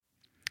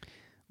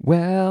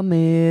Well,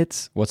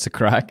 mates, what's the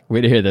crack?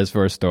 Wait to hear this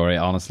for a story,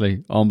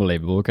 honestly.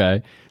 Unbelievable,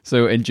 okay?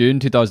 So in June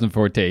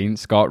 2014,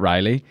 Scott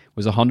Riley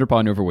was 100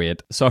 pound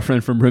overweight,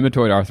 suffering from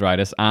rheumatoid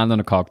arthritis and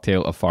on a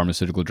cocktail of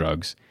pharmaceutical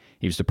drugs.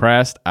 He was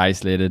depressed,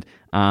 isolated,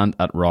 and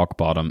at rock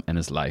bottom in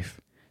his life.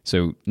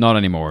 So not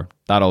anymore.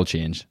 That all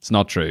changed. It's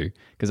not true.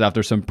 Because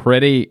after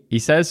he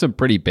says some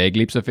pretty big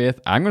leaps of faith.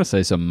 I'm going to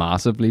say some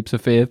massive leaps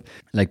of faith,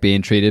 like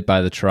being treated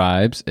by the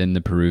tribes in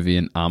the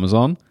Peruvian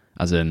Amazon,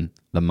 as in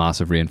the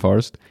massive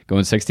rainforest,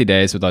 going 60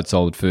 days without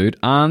solid food,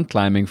 and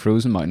climbing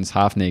frozen mountains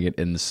half naked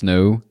in the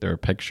snow. There are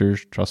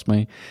pictures, trust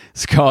me.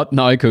 Scott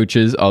now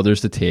coaches others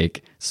to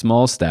take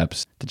small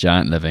steps to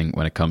giant living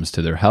when it comes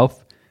to their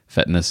health,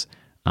 fitness,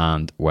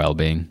 and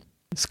well-being.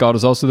 Scott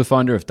is also the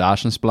founder of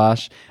Dash and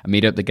Splash, a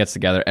meetup that gets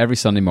together every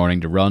Sunday morning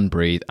to run,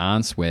 breathe,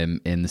 and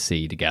swim in the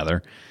sea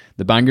together.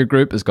 The Bangor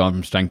group has gone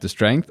from strength to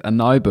strength and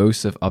now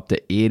boasts of up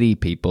to 80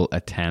 people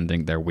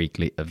attending their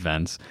weekly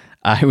events.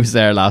 I was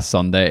there last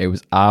Sunday. It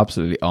was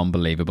absolutely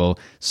unbelievable.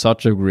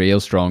 Such a real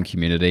strong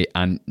community,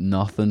 and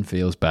nothing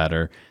feels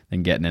better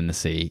than getting in the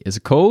sea. Is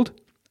it cold?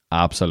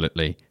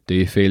 Absolutely. Do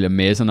you feel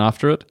amazing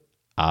after it?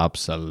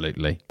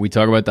 Absolutely. We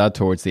talk about that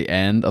towards the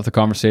end of the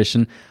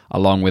conversation,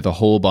 along with a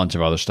whole bunch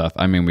of other stuff.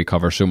 I mean, we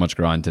cover so much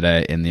ground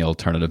today in the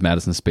alternative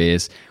medicine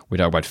space. We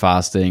talk about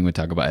fasting, we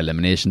talk about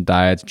elimination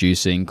diets,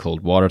 juicing,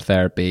 cold water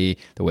therapy,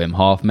 the Wim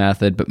Hof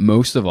method, but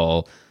most of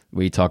all,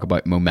 we talk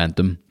about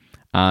momentum.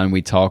 And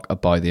we talk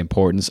about the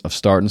importance of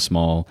starting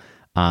small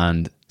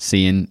and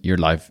seeing your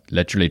life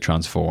literally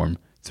transform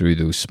through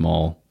those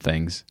small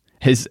things.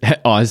 His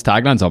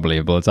tagline's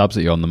unbelievable. It's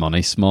absolutely on the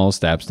money. Small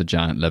steps to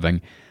giant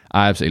living.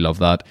 I absolutely love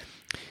that.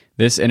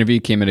 This interview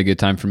came at a good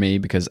time for me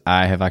because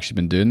I have actually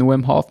been doing the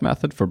Wim Hof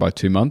method for about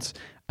 2 months.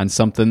 And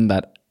something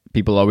that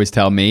people always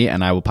tell me,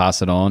 and I will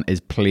pass it on,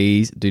 is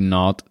please do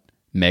not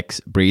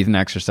mix breathing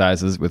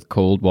exercises with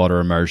cold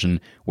water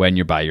immersion when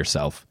you're by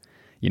yourself.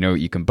 You know,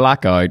 you can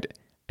black out.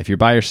 If you're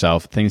by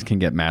yourself, things can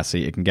get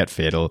messy, it can get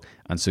fatal,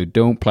 and so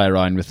don't play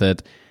around with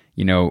it.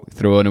 You know,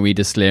 throw in a wee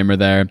disclaimer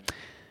there.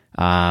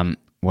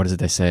 What is it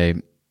they say?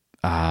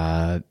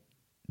 Don't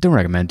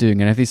recommend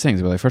doing any of these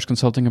things without first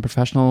consulting a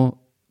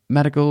professional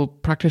medical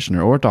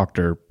practitioner or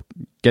doctor.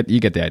 You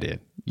get the idea.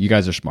 You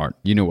guys are smart.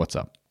 You know what's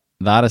up.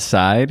 That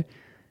aside,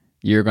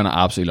 you're going to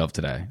absolutely love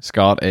today.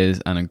 Scott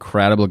is an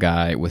incredible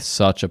guy with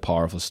such a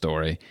powerful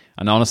story.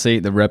 And honestly,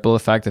 the ripple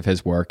effect of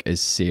his work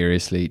is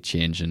seriously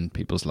changing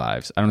people's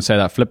lives. I don't say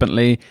that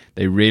flippantly.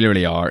 They really,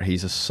 really are.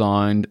 He's a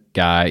sound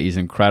guy. He's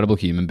an incredible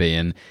human being.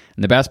 And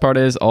the best part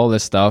is all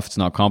this stuff, it's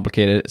not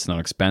complicated. It's not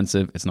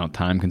expensive. It's not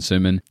time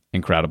consuming.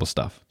 Incredible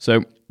stuff.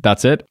 So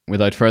that's it.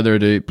 Without further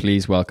ado,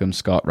 please welcome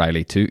Scott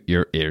Riley to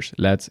your ears.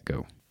 Let's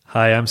go.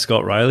 Hi, I'm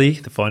Scott Riley,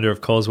 the founder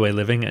of Causeway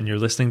Living, and you're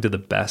listening to the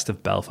Best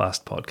of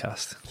Belfast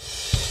podcast.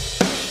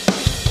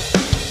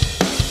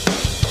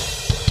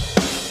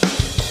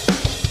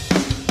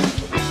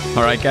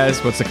 All right,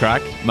 guys, what's the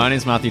crack? My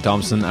name's Matthew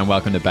Thompson, and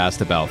welcome to Best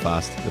of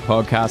Belfast, the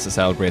podcast that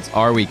celebrates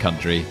our wee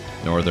country,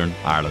 Northern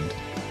Ireland.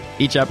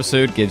 Each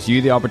episode gives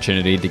you the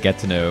opportunity to get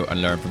to know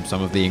and learn from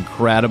some of the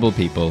incredible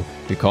people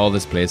who call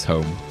this place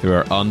home through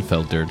our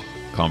unfiltered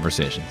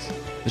conversations.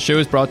 The show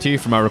is brought to you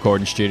from our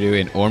recording studio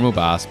in Ormeau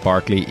Bass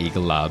Barclay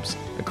Eagle Labs,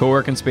 a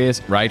co-working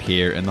space right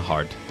here in the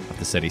heart of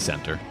the city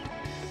centre.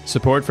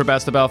 Support for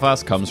Best of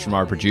Belfast comes from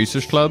our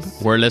Producers Club,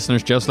 where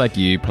listeners just like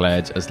you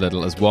pledge as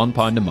little as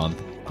 £1 a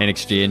month in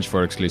exchange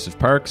for exclusive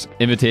perks,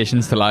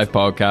 invitations to live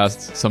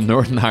podcasts, some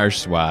Northern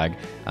Irish swag,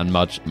 and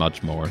much,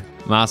 much more.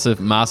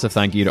 Massive, massive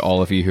thank you to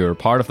all of you who are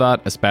part of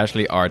that,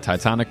 especially our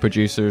Titanic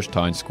producers,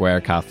 Town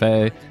Square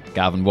Cafe,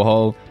 Gavin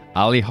Wall,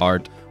 Ali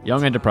Hart,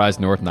 Young Enterprise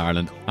Northern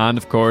Ireland, and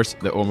of course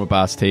the Ormeau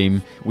Bass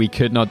team. We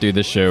could not do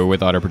this show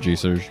without our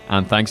producers,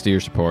 and thanks to your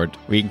support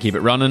we can keep it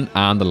running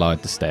and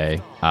allowed to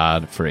stay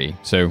ad free,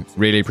 so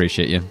really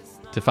appreciate you.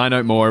 To find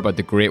out more about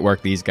the great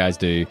work these guys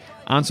do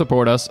and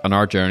support us on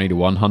our journey to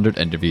 100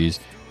 interviews,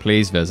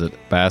 please visit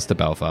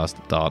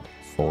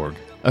bestofbelfast.org.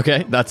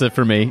 Okay, that's it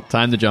for me.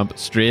 Time to jump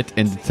straight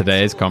into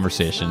today's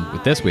conversation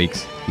with this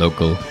week's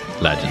local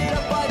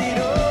legend.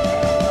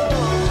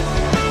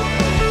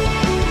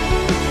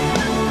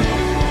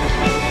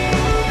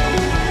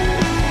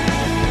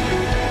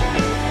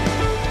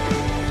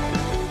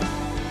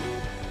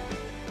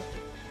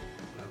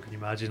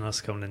 Imagine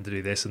us coming in to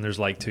do this and there's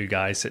like two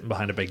guys sitting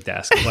behind a big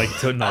desk with like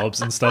two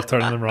knobs and stuff,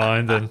 turning them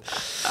around, and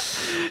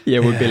yeah,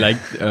 it would be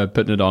like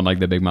putting it on like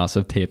the big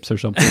massive tapes or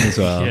something as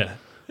well. Yeah.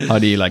 How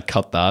do you like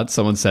cut that?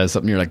 Someone says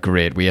something, you're like,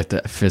 great, we have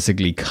to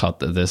physically cut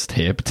this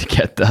tape to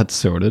get that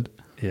sorted.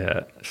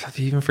 Yeah. If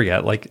you even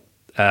forget, like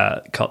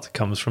cut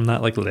comes from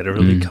that, like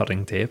literally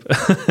cutting tape.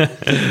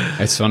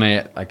 It's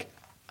funny, like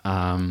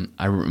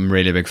I'm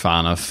really a big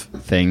fan of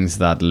things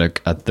that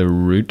look at the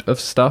root of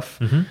stuff.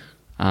 Mm-hmm.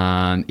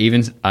 And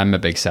even I'm a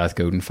big Seth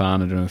Godin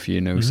fan. I don't know if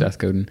you know Seth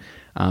Godin,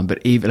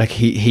 but even like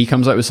he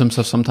comes out with some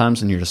stuff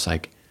sometimes, and you're just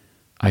like,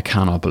 I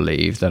cannot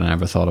believe that I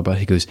never thought about it.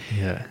 He goes,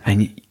 yeah,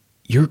 and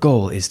your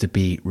goal is to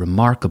be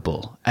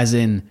remarkable, as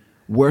in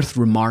worth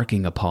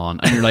remarking upon.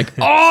 And you're like,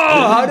 oh,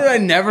 how did I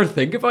never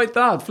think about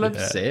that?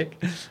 Flip's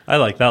sake. I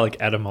like that,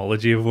 like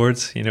etymology of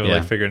words, you know, Yeah.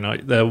 like figuring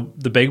out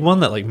the big one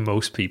that like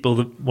most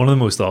people, one of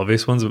the most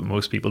obvious ones that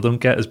most people don't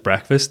get is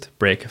breakfast,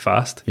 break a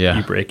fast. Yeah.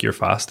 You break your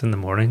fast in the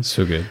morning.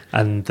 So good.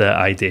 And the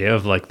idea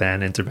of like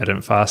then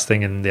intermittent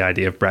fasting and the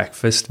idea of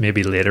breakfast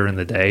maybe later in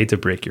the day to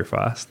break your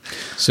fast.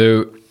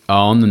 So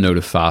on the note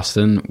of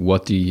fasting,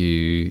 what are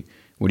you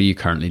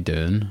currently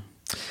doing?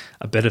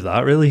 A bit of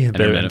that, really. A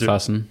bit of Intermittent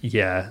fasting?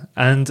 Yeah.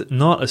 And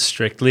not as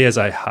strictly as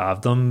I have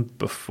done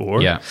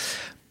before. Yeah.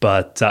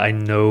 But I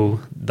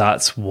know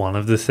that's one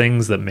of the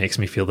things that makes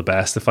me feel the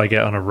best if I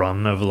get on a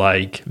run of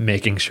like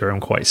making sure I'm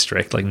quite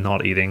strict, like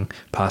not eating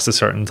past a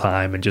certain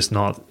time and just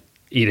not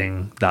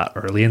eating that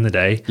early in the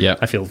day. Yeah.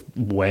 I feel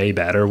way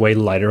better, way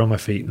lighter on my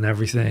feet and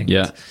everything.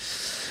 Yeah.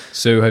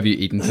 So have you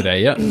eaten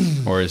today yet?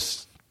 Or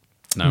is...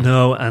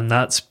 No, and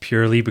that's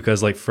purely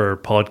because like for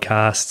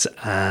podcasts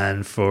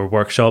and for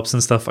workshops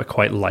and stuff, I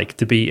quite like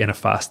to be in a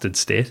fasted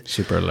state.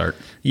 Super alert.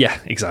 Yeah,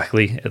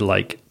 exactly. It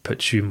like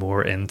puts you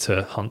more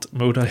into hunt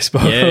mode, I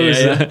suppose.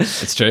 Yeah.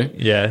 It's true.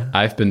 Yeah.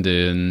 I've been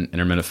doing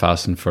intermittent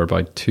fasting for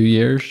about 2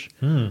 years.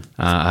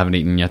 I haven't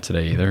eaten yet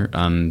today either.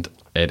 And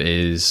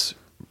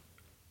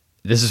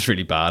this is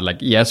really bad. Like,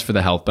 yes, for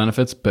the health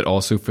benefits, but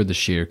also for the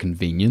sheer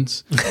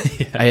convenience.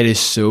 It is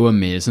so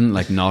amazing,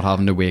 like not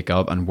having to wake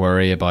up and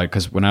worry about,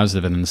 because when I was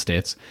living in the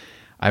States,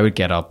 I would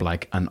get up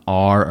like an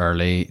hour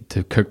early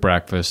to cook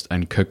breakfast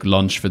and cook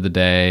lunch for the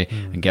day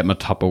and get my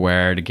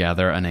Tupperware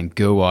together and then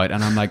go out.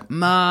 And I'm like,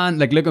 man,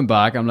 like looking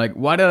back, I'm like,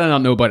 why did I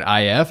not know about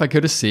IF? I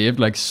could have saved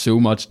like so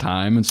much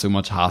time and so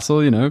much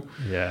hassle, you know?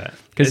 Yeah.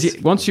 Because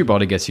once your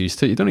body gets used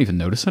to it, you don't even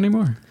notice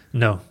anymore.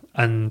 No.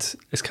 And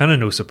it's kind of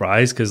no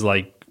surprise because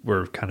like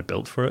we're kind of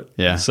built for it.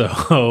 Yeah.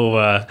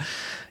 So,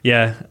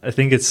 yeah, I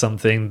think it's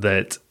something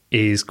that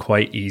is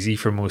quite easy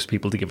for most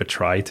people to give a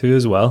try to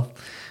as well,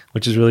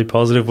 which is really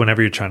positive.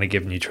 Whenever you're trying to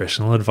give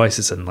nutritional advice,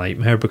 it's a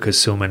nightmare because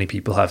so many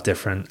people have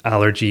different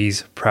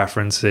allergies,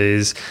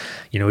 preferences,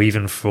 you know,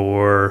 even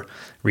for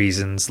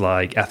reasons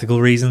like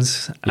ethical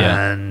reasons.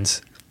 Yeah.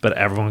 But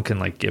everyone can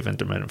like give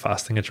intermittent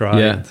fasting a try.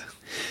 Yeah.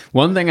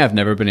 One thing I've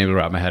never been able to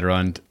wrap my head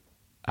around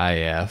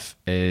IF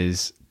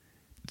is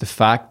the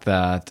fact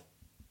that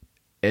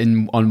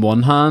on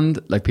one hand,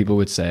 like people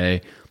would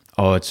say,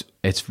 oh,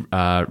 it's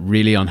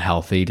really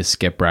unhealthy to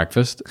skip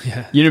breakfast.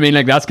 Yeah. You know what I mean?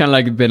 Like that's kind of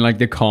like been like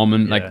the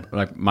common, Yeah.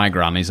 like my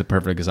granny's a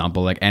perfect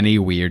example. Like any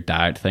weird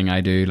diet thing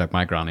I do, like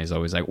my granny's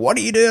always like, what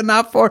are you doing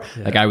that for?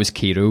 Yeah. Like I was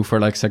keto for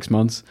like 6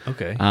 months.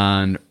 Okay.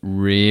 And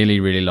really,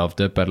 really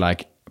loved it. But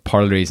like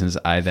part of the reasons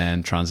I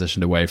then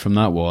transitioned away from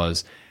that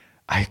was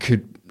I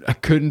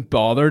couldn't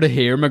bother to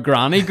hear my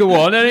granny go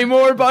on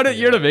anymore about it.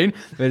 You know what I mean?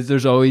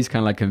 There's always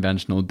kind of like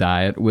conventional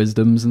diet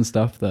wisdoms and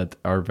stuff that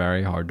are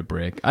very hard to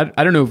break. I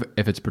don't know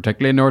if it's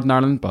particularly in Northern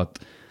Ireland, but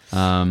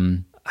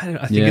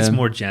I think it's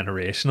more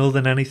generational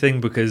than anything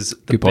because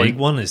the big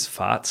one is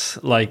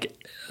fats. Like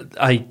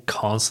I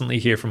constantly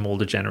hear from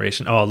older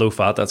generation, oh, low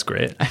fat, that's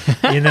great.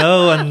 You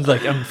know, and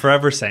like I'm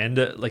forever saying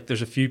that. Like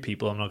there's a few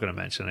people, I'm not going to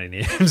mention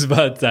any names,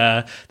 but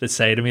that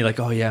say to me like,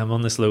 oh yeah, I'm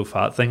on this low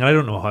fat thing. And I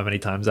don't know how many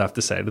times I have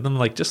to say to them,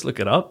 like, just look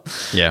it up.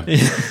 Yeah. You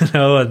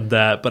know, and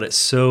but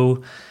it's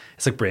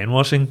like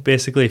brainwashing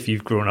basically if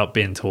you've grown up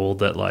being told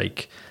that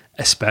like,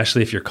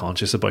 especially if you're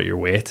conscious about your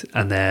weight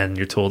and then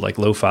you're told like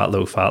low fat,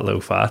 low fat, low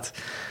fat.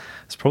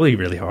 It's probably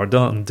really hard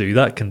to undo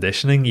that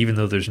conditioning, even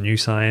though there's new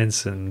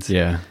science. And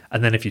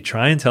then if you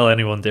try and tell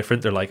anyone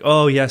different, they're like,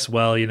 oh, yes,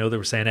 well, you know, they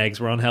were saying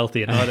eggs were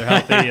unhealthy and now they're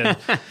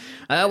healthy.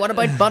 And what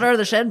about butter?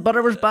 They said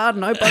butter was bad.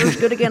 Now butter's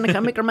good again. I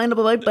can't make their mind up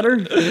about butter.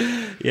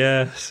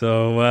 Yeah.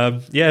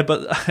 So,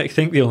 but I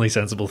think the only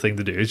sensible thing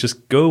to do is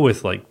just go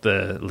with like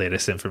the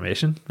latest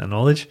information and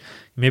knowledge.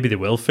 Maybe they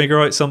will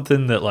figure out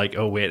something that like,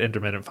 oh, wait,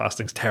 intermittent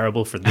fasting's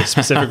terrible for this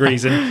specific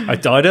reason. I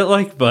doubt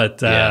it,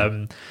 but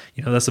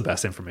you know, that's the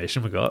best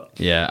information we got.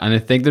 Yeah. And I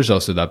think there's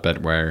also that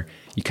bit where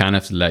you kind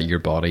of have to let your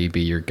body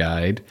be your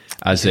guide,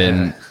 as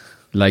in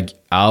like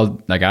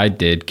I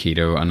did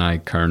keto and I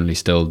currently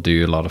still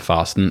do a lot of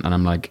fasting, and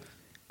I'm like,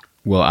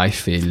 well, I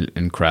feel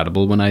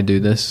incredible when I do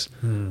this.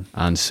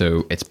 And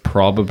so it's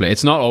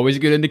not always a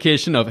good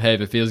indication of, hey,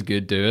 if it feels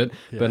good, do it.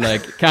 Yeah. But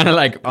like kind of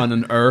like on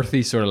an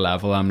earthy sort of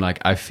level, I'm like,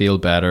 I feel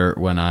better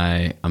when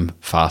I am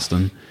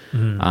fasting.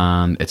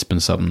 And it's been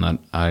something that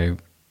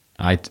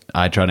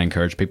I try to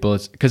encourage people.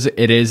 It's because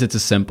it's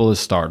as simple as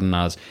starting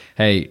as,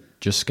 hey,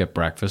 just skip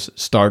breakfast.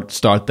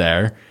 Start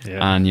there,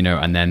 and you know,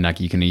 and then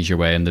like you can ease your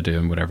way into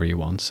doing whatever you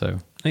want. So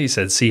like you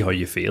said, see how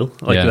you feel.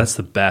 Like that's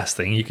the best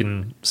thing. You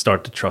can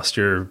start to trust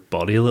your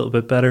body a little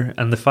bit better.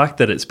 And the fact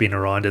that it's been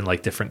around in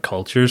like different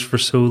cultures for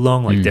so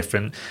long, like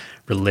different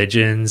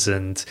religions,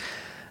 and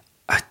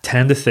I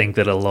tend to think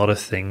that a lot of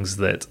things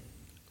that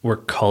were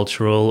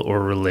cultural or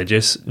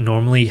religious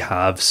normally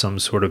have some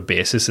sort of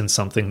basis in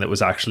something that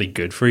was actually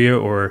good for you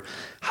or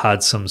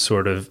had some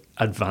sort of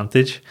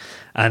advantage.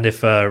 And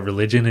if a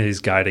religion is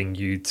guiding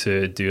you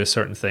to do a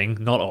certain thing,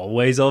 not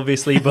always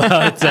obviously,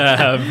 but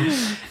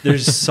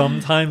there's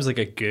sometimes like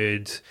a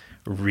good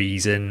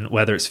reason,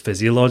 whether it's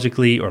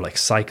physiologically or like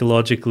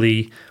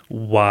psychologically,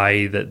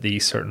 why that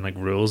these certain like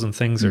rules and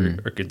things are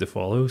good to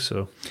follow.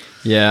 So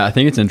yeah, I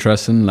think it's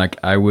interesting. Like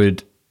I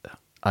would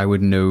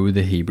know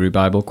the Hebrew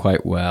Bible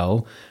quite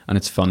well, and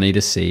it's funny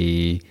to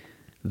see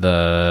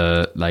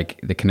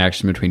the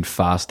connection between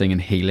fasting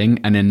and healing,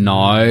 and then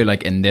now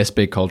like in this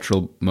big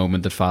cultural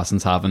moment that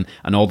fasting's having,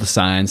 and all the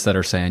science that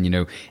are saying, you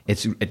know,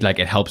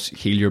 it helps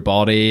heal your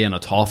body and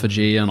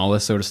autophagy and all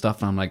this sort of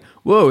stuff, and I'm like,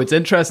 whoa, it's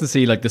interesting to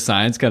see like the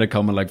science kind of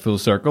coming like full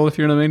circle, if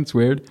you know what I mean. It's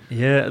weird.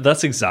 Yeah,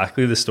 that's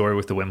exactly the story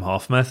with the Wim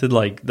Hof method.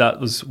 Like that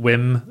was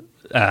Wim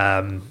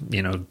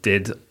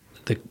did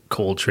the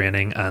cold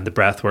training and the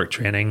breathwork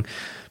training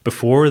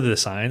before the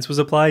science was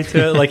applied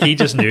to it. Like he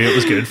just knew it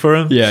was good for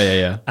him.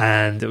 Yeah.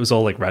 And it was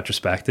all like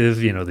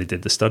retrospective. You know, they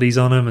did the studies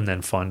on him and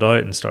then found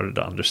out and started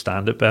to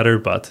understand it better.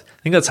 But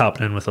I think that's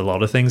happening with a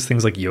lot of things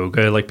like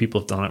yoga. Like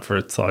people have done it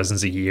for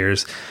thousands of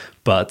years,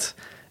 but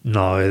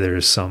now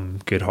there's some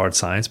good hard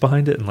science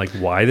behind it and like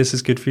why this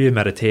is good for you,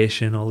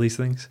 meditation, all these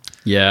things.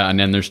 Yeah, and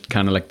then there's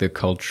kind of like the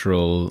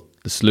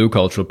slow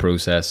cultural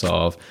process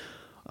of,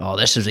 oh,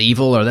 this is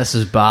evil or this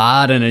is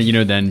bad, and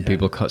then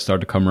people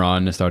start to come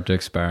around and start to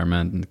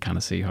experiment and kind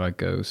of see how it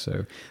goes.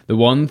 So the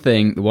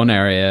one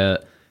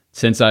area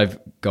since I've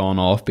gone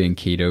off being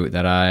keto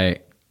that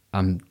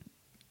I'm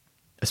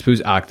I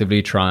suppose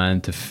actively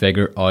trying to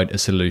figure out a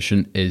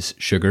solution is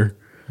sugar,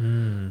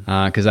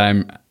 because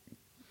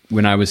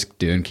when I was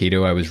doing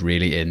keto, I was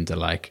really into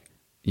like,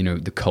 you know,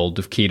 the cult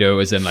of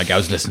keto, as in like I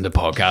was listening to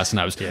podcasts and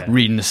I was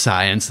reading the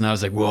science and I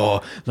was like,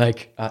 whoa,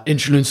 like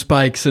insulin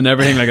spikes and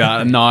everything like that.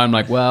 And now I'm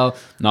like, well,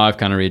 now I've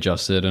kind of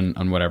readjusted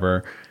and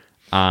whatever,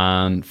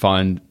 and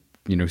found,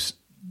 you know,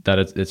 that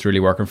it's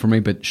really working for me.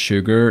 But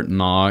sugar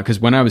now,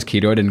 because when I was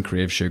keto, I didn't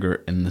crave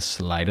sugar in the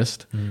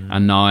slightest.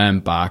 And now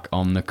I'm back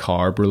on the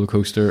carb roller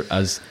coaster,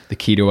 as the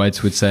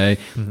ketoites would say.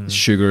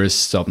 Sugar is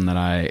something that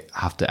I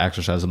have to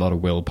exercise a lot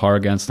of willpower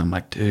against. And I'm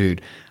like,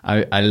 dude,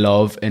 I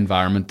love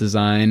environment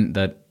design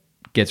that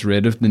gets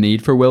rid of the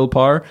need for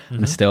willpower,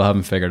 and I still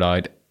haven't figured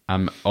out.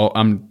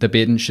 I'm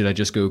debating, should I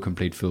just go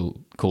complete full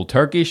cold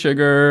turkey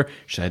sugar?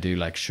 Should I do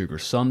like sugar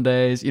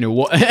sundaes? You know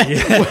what?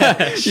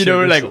 You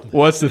know, like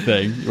what's the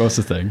thing?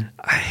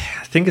 I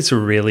think it's a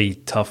really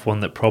tough one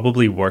that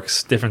probably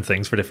works different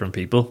things for different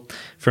people.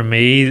 For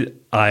me,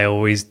 I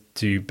always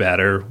do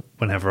better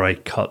whenever I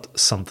cut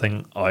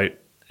something out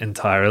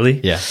entirely.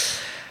 Yeah.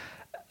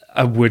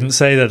 I wouldn't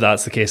say that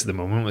that's the case at the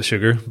moment with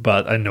sugar,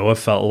 but I know I've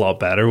felt a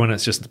lot better when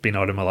it's just been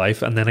out of my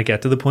life, and then I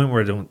get to the point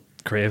where I don't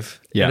crave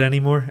it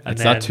anymore. And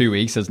it's that 2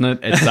 weeks, isn't it?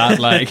 It's that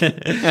like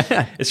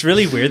it's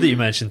really weird that you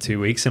mentioned 2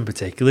 weeks in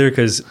particular,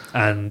 because,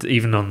 and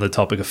even on the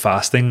topic of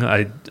fasting,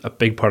 a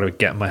big part of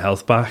getting my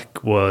health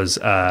back was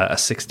a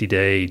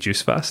 60-day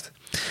juice fast,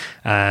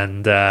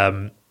 and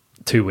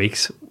 2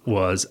 weeks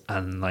was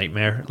a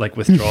nightmare. Like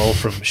withdrawal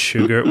from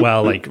sugar,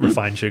 well, like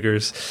refined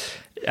sugars,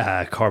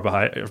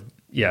 carbohydrate,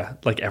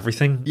 like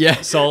everything,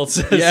 salts,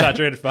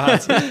 saturated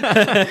fats.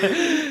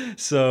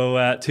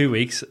 So 2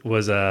 weeks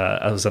was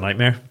a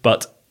nightmare,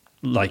 but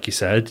like you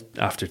said,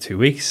 after 2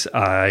 weeks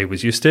I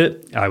was used to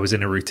it. I was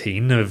in a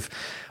routine of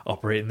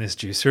operating this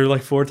juicer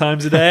like 4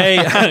 times a day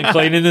and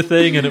cleaning the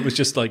thing, and it was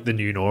just like the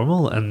new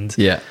normal. And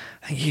I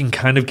think you can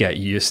kind of get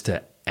used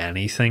to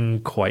anything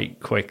quite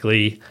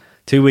quickly.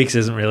 2 weeks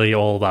isn't really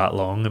all that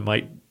long. It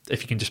might,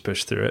 if you can just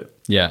push through it.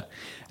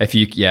 If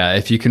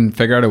you can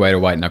figure out a way to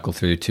white knuckle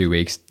through 2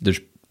 weeks,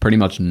 there's pretty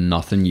much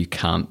nothing you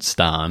can't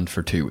stand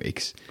for 2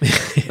 weeks.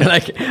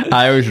 Like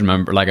I always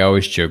remember, like I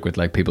always joke with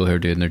like people who are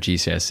doing their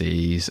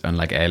GCSEs and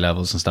like A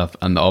levels and stuff,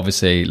 and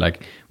obviously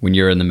like when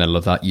you're in the middle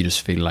of that, you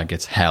just feel like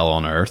it's hell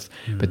on earth.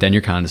 But then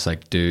you're kind of just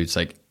like, dude, it's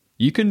like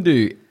you can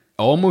do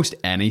almost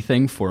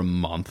anything for a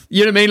month.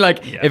 You know what I mean?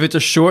 Like if it's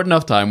a short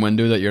enough time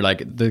window that you're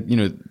like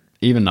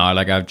even now,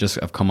 like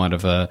I've come out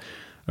of a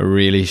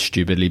really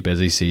stupidly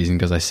busy season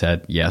because I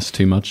said yes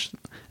too much.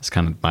 It's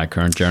kind of my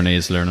current journey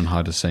is learning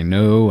how to say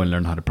no and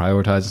learn how to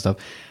prioritize and stuff.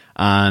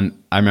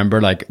 And I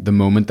remember like the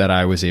moment that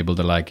I was able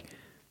to like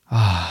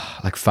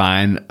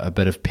find a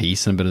bit of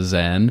peace and a bit of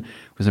zen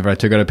was whenever I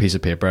took out a piece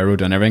of paper, I wrote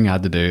down everything I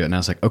had to do, and I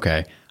was like,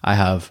 okay, I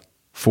have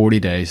 40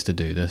 days to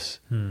do this.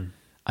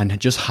 And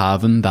just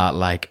having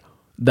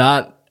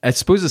that I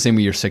suppose the same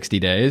with your 60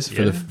 days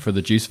for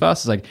the juice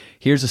fast. It's like,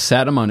 here's a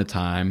set amount of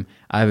time.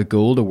 I have a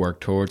goal to work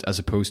towards, as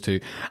opposed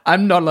to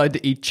I'm not allowed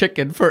to eat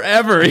chicken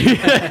forever. You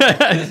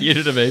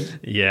know what I mean?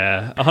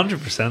 Yeah,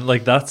 100%.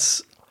 Like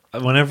that's,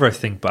 whenever I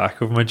think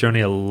back over my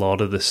journey, a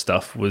lot of the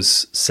stuff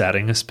was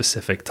setting a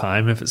specific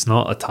time. If it's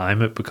not a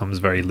time, it becomes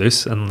very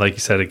loose. And like you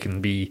said, it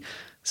can be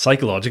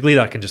psychologically,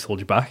 that can just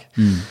hold you back.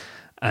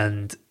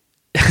 And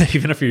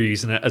even if you're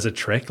using it as a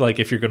trick, like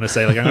if you're going to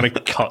say like I'm going to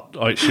cut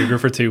out sugar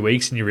for 2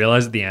 weeks, and you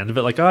realize at the end of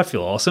it like, oh, I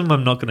feel awesome,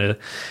 I'm not going to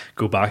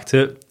go back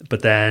to it.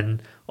 But then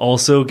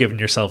also giving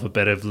yourself a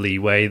bit of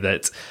leeway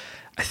that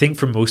I think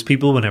for most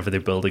people, whenever they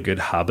build a good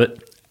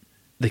habit,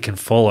 they can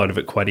fall out of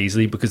it quite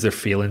easily because they're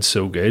feeling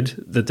so good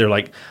that they're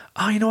like,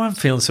 oh, you know, I'm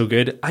feeling so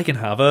good, I can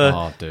have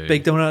a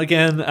big donut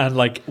again, and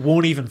like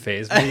won't even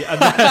faze me.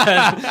 And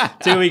then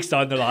 2 weeks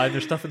down the line,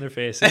 they're stuffing their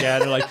face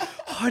again. They're like,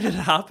 how did it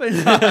happen?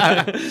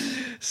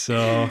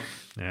 So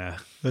yeah,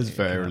 that's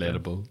very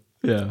relatable.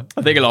 Yeah,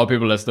 I think a lot of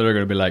people listening are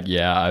going to be like,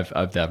 yeah,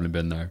 I've definitely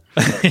been there.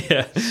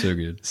 Yeah, so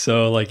good.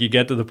 So like you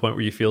get to the point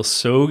where you feel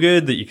so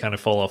good that you kind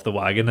of fall off the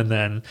wagon, and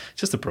then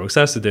just the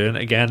process of doing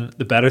it again.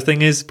 The better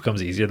thing is it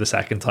becomes easier the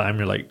second time.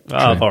 You're like, oh,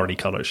 I've already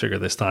cut out sugar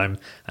this time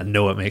and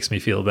know it makes me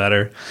feel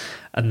better.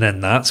 And then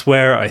that's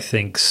where I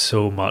think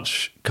so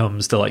much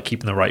comes to like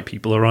keeping the right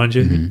people around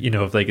you. Mm-hmm. You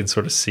know, if they can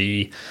sort of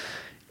see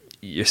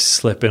you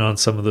slipping on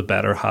some of the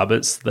better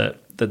habits that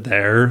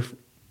they're,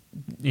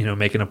 you know,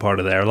 making a part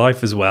of their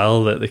life as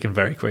well, that they can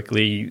very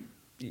quickly,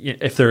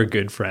 if they're a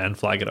good friend,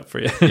 flag it up for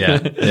you.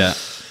 Yeah.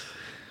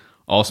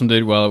 Awesome,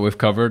 dude. Well, we've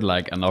covered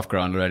like enough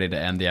ground already to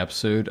end the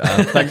episode.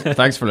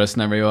 Thanks for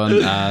listening,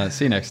 everyone.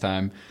 See you next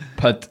time.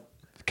 But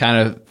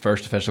kind of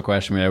first official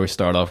question we always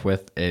start off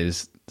with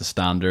is the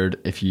standard.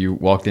 If you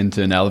walked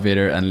into an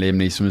elevator and Liam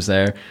Neeson was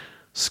there,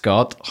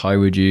 Scott, how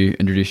would you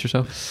introduce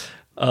yourself?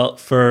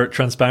 For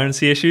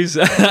transparency issues,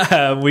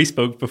 we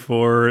spoke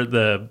before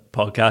the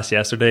podcast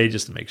yesterday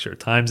just to make sure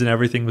times and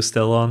everything was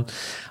still on.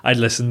 I'd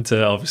listened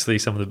to obviously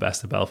some of the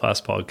Best of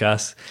Belfast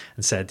podcasts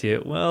and said to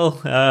you, well,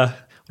 what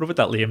about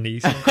that Liam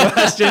Neeson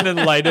question in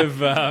light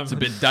of... it's a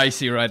bit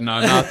dicey right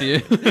now,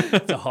 Matthew.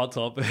 It's a hot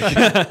topic.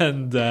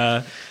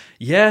 And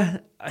yeah,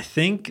 I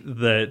think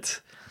that...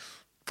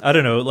 I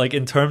don't know, like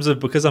in terms of,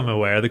 because I'm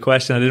aware of the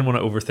question, I didn't want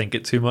to overthink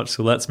it too much.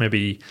 So let's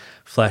maybe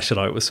flesh it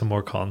out with some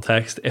more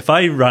context. If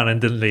I ran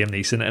into Liam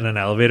Neeson in an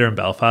elevator in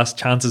Belfast,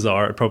 chances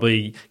are I'd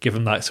probably give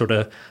him that sort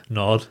of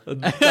nod.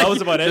 That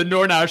was about it. The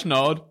Northern Irish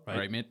nod.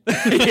 Right, mate.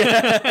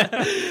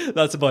 Yeah,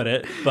 that's about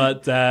it.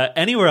 But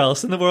anywhere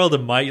else in the world, I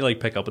might like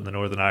pick up in the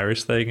Northern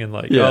Irish thing and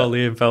like, oh,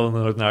 Liam fell in the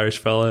Northern Irish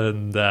fella,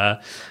 and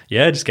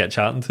just get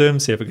chatting to him,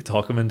 see if I could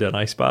talk him into an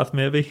ice bath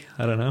maybe.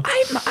 I don't know.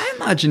 I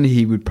imagine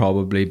he would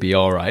probably be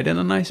all right in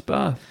an ice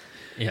bath.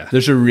 Yeah.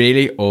 There's a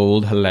really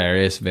old,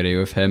 hilarious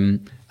video of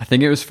him. I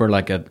think it was for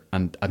like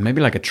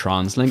maybe like a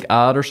TransLink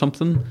ad or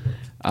something.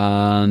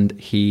 And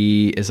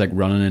he is like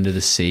running into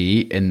the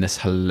sea in this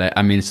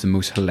it's the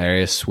most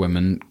hilarious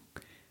swimming.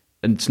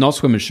 And it's not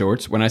swimming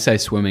shorts. When I say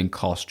swimming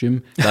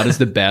costume, that is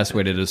the best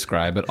way to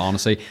describe it,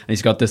 honestly. And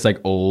he's got this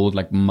like old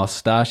like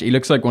mustache. He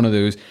looks like one of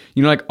those,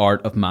 you know, like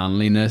Art of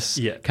Manliness,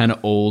 kind of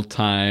old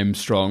time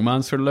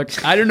strongman sort of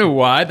look. I don't know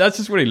why. That's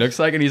just what he looks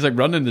like. And he's like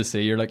running to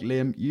sea. You're like,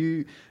 Liam,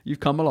 you've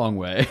come a long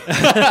way.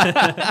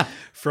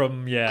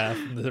 from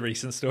the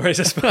recent stories,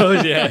 I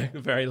suppose. Yeah, a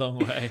very long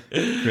way.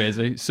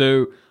 Crazy.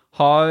 So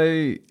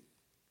how,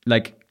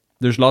 like,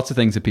 there's lots of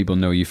things that people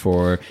know you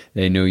for.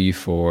 They know you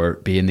for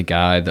being the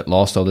guy that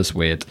lost all this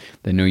weight.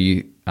 They know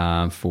you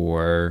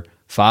for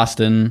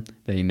fasting.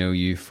 They know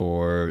you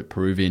for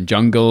Peruvian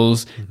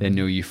jungles. Mm-hmm. They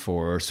know you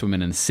for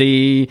swimming in the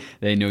sea.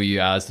 They know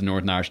you as the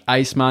Northern Irish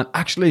Iceman.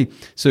 Actually,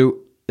 so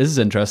this is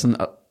interesting.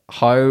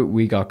 How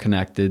we got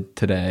connected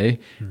today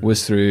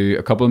was through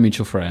a couple of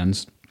mutual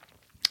friends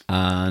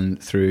and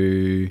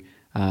through...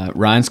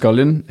 Ryan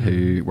Scullion,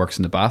 who works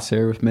in the baths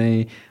here with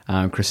me,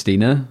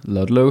 Christina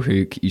Ludlow,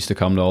 who used to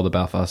come to all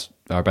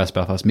our Best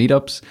Belfast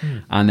meetups,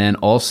 and then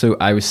also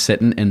I was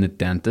sitting in the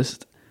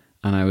dentist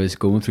and I was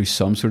going through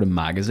some sort of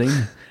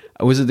magazine.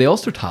 Was it the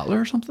Ulster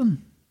Tatler or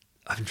something?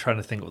 I'm trying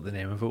to think what the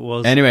name of it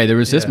was. Anyway, there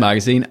was this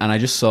magazine and I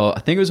just saw, I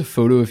think it was a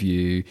photo of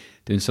you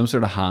doing some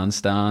sort of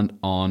handstand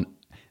on...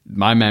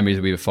 My memory is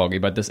a wee bit foggy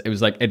about this. It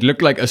was like, it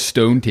looked like a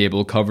stone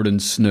table covered in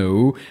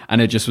snow,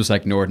 and it just was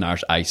like Northern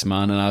Irish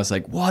Iceman. And I was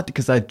like, what?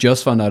 Because I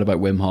just found out about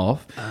Wim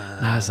Hof.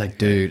 And I was like,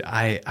 dude,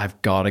 I've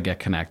got to get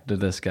connected to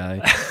this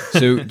guy.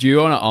 So do you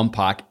want to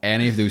unpack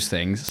any of those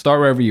things? Start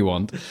wherever you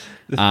want,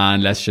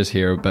 and let's just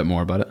hear a bit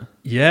more about it.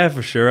 Yeah,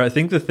 for sure. I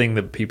think the thing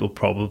that people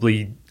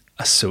probably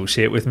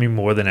associate with me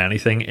more than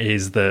anything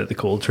is the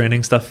cold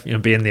training stuff. You know,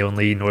 being the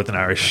only Northern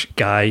Irish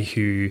guy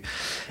who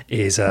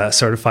is a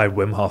certified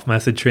Wim Hof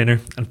method trainer,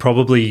 and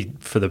probably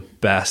for the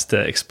best to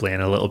explain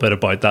a little bit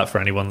about that for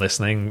anyone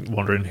listening,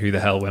 wondering who the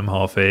hell Wim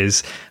Hof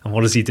is and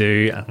what does he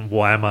do and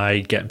why am I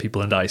getting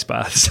people into ice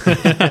baths.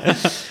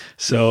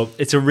 So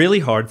it's a really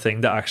hard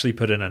thing to actually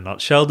put in a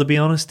nutshell, to be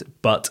honest,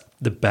 but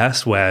the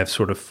best way I've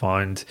sort of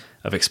found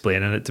of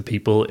explaining it to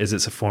people is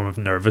it's a form of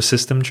nervous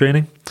system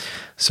training.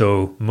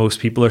 So most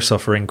people are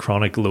suffering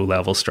chronic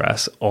low-level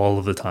stress all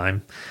of the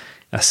time,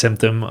 a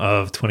symptom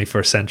of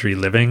 21st century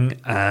living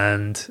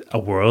and a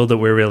world that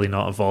we're really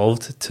not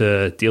evolved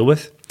to deal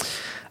with.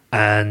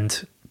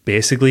 And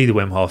basically the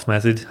Wim Hof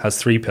method has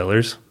 3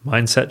 pillars: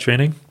 mindset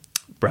training,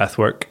 breath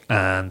work,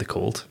 and the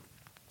cold.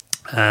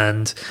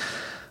 And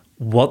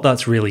what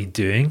that's really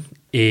doing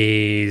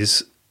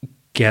is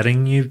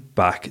getting you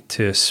back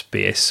to a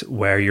space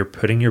where you're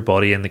putting your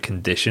body in the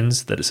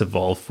conditions that it's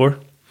evolved for.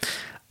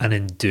 And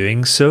in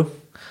doing so,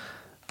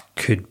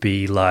 could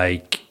be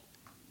like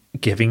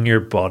giving your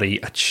body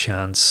a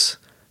chance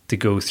to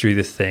go through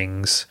the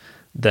things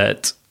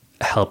that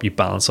help you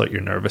balance out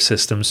your nervous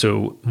system.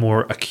 So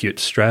more acute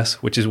stress,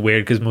 which is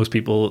weird because most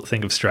people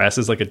think of stress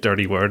as like a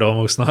dirty word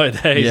almost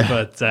nowadays,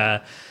 but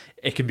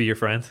it can be your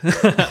friend.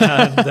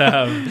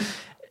 And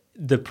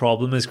the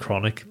problem is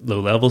chronic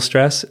low-level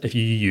stress. If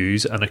you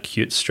use an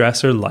acute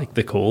stressor like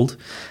the cold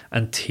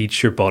and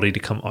teach your body to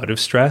come out of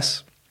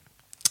stress,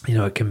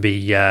 it can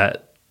be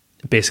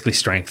basically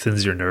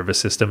strengthens your nervous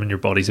system and your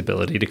body's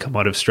ability to come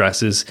out of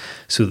stresses,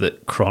 so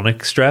that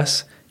chronic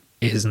stress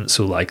isn't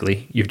so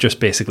likely. You're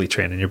just basically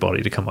training your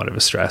body to come out of a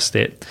stress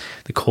state.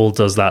 The cold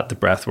does that, the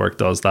breath work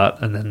does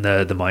that, and then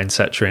the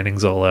mindset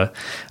training's all a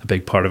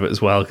big part of it as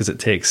well, because it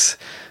takes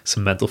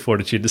some mental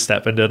fortitude to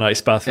step into an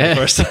ice bath for the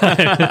first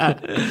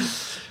time.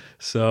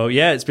 So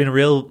yeah, it's been a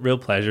real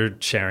pleasure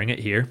sharing it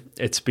here.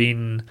 It's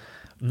been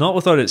not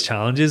without its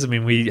challenges. I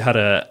mean, we had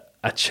a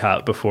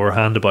chat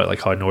beforehand about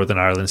like how Northern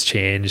Ireland's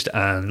changed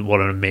and what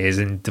an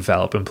amazing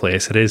developing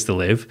place it is to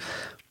live.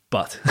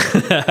 But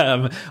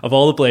of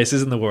all the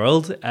places in the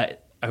world,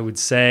 I would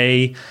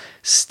say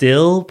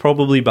still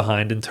probably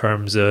behind in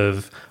terms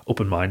of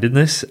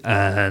open-mindedness,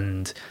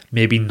 and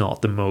maybe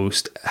not the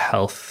most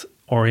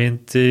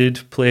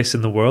health-oriented place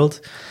in the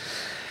world.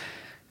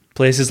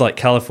 Places like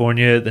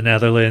California, the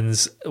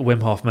Netherlands,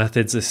 Wim Hof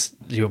methods, this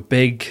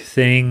big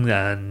thing,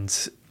 and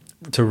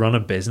to run a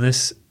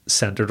business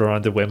centered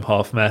around the Wim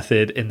Hof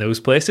method in those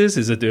places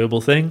is a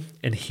doable thing.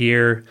 And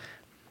here,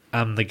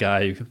 I'm the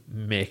guy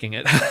making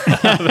it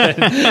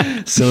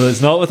happen. So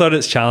it's not without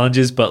its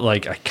challenges, but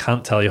like I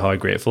can't tell you how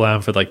grateful I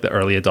am for like the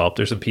early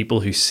adopters and people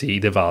who see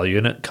the value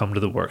in it, come to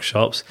the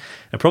workshops.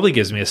 It probably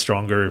gives me a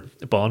stronger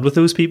bond with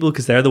those people,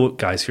 because they're the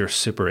guys who are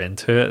super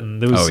into it,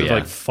 and those who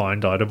like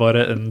found out about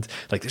it and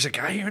like, there's a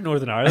guy here in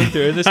Northern Ireland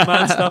doing this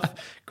mad stuff.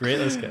 Great,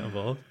 let's get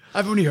involved.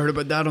 I've only heard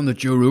about that on the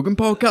Joe Rogan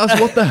podcast.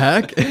 What the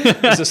heck?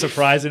 There's a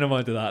surprising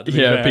amount of that.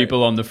 Yeah,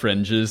 people on the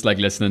fringes, like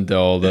listening to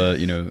all the,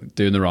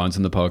 doing the rounds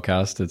on the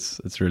podcast.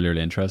 It's really,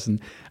 really interesting.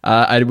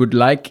 I would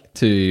like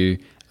to,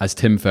 as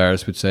Tim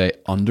Ferriss would say,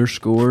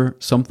 underscore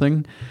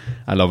something.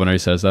 I love when he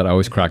says that. I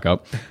always crack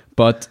up.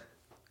 But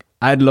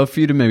I'd love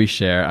for you to maybe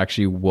share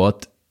actually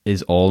what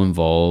is all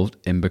involved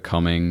in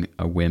becoming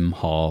a Wim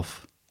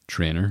Hof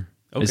trainer.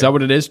 Okay. Is that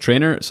what it is?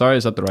 Trainer? Sorry,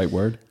 is that the right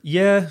word?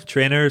 Yeah,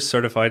 trainer,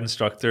 certified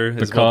instructor.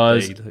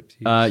 Because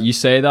you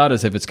say that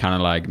as if it's kind of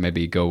like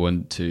maybe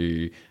going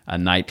to a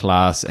night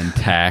class in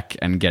tech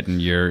and getting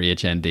your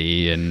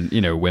HND and,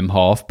 Wim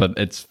Hof, but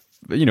it's,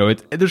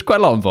 there's quite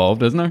a lot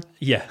involved, isn't there?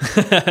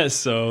 Yeah.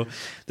 So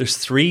there's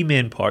 3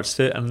 main parts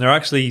to it, and they're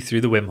actually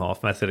through the Wim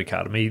Hof Method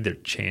Academy. They're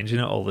changing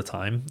it all the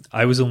time.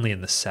 I was only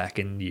in the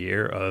 2nd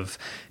year of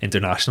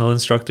international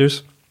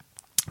instructors,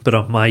 but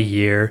on my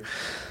year,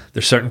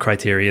 there's certain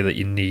criteria that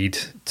you need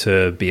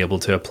to be able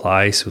to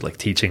apply. So like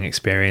teaching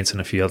experience and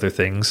a few other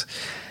things.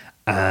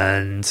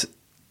 And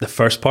the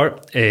first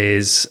part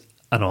is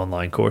an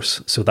online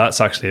course. So that's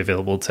actually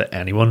available to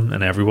anyone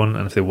and everyone.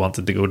 And if they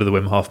wanted to go to the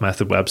Wim Hof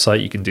Method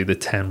website, you can do the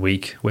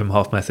 10-week Wim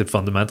Hof Method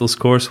Fundamentals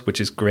course,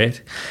 which is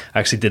great. I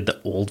actually did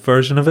the old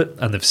version of it,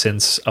 and they've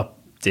since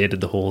updated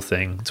the whole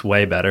thing. It's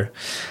way better.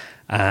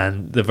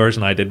 And the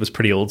version I did was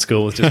pretty old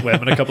school, with just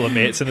Wim and a couple of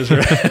mates in his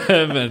room,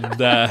 and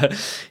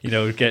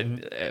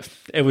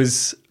it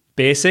was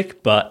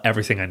basic, but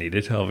everything I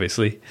needed,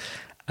 obviously.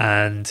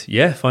 And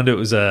yeah, found it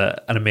was an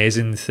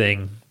amazing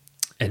thing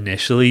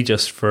initially,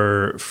 just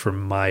for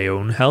my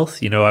own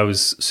health. I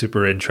was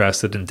super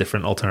interested in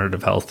different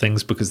alternative health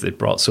things because they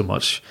brought so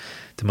much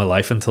to my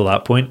life until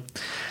that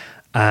point.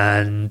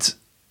 And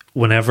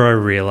whenever I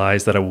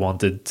realized that I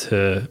wanted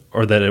to,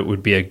 or that it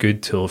would be a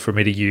good tool for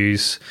me to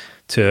use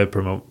to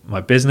promote my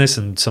business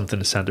and something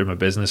to center my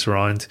business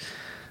around,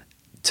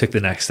 took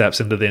the next steps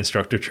into the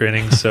instructor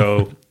training.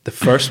 So the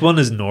first one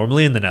is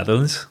normally in the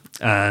Netherlands,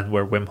 and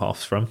where Wim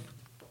Hof's from.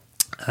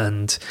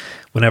 And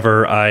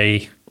whenever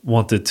I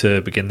wanted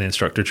to begin the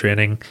instructor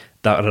training,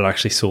 that had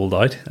actually sold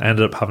out. I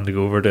ended up having to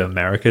go over to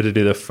America to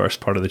do the first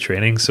part of the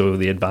training, so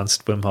the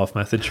advanced Wim Hof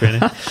method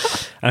training. And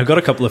I've got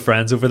a couple of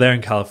friends over there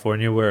in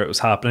California where it was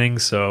happening,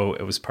 so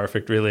it was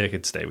perfect, really. I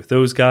could stay with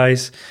those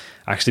guys.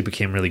 I actually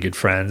became really good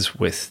friends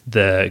with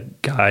the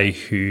guy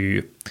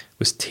who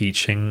was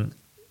teaching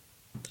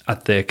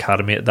at the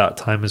academy at that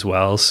time as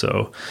well,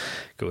 so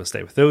go and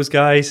stay with those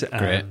guys.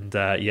 Great. And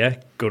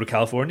go to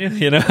California,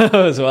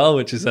 as well,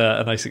 which is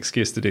a nice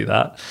excuse to do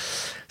that.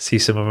 See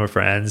some of my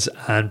friends,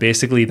 and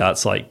basically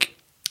that's like,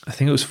 I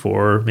think it was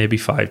 4, maybe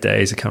 5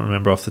 days. I can't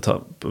remember off the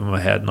top of my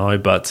head now,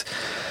 but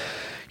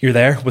you're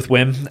there with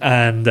Wim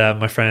and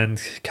my friend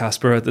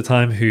Casper at the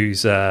time,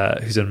 who's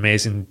an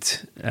amazing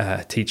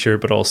teacher,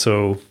 but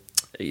also,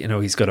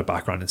 he's got a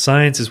background in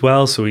science as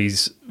well, so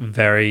he's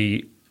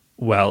very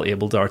well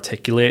able to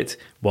articulate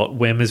what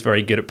Wim is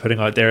very good at putting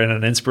out there in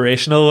an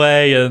inspirational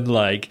way, and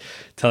like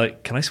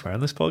can I swear on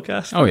this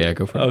podcast? Oh yeah,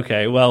 go for it.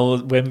 Okay, well,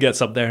 Wim gets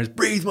up there and says,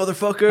 "Breathe,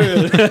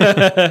 motherfucker."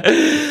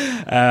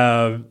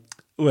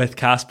 With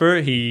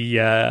Casper,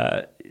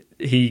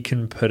 he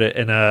can put it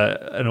in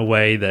a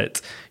way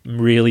that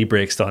really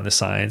breaks down the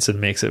science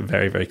and makes it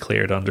very, very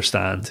clear to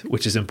understand,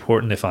 which is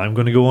important if I'm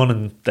going to go on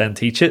and then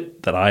teach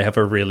it, that I have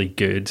a really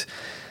good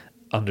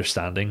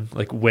understanding.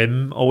 Like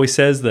Wim always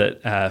says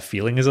that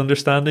feeling is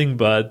understanding,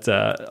 but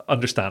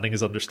understanding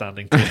is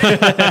understanding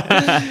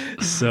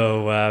too.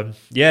 So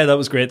yeah, that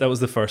was great. That was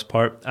the first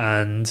part,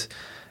 and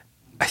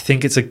I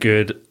think it's a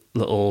good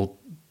little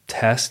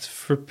test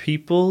for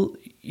people.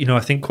 You know,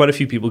 I think quite a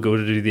few people go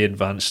to do the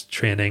advanced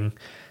training,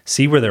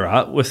 see where they're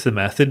at with the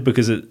method,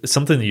 because it's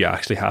something that you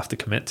actually have to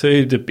commit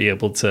to be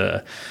able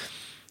to,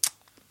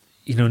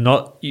 you know,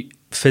 not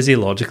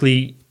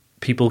physiologically,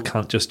 people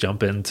can't just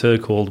jump into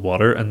cold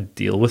water and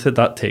deal with it.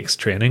 That takes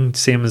training.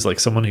 Same as like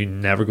someone who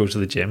never goes to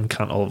the gym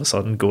can't all of a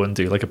sudden go and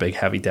do like a big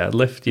heavy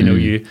deadlift. You know,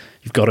 you've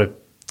got to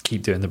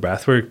keep doing the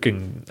breath work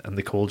and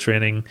the cold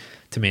training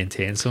to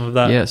maintain some of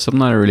that. Yeah, something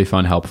that I really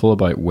found helpful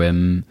about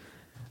Wim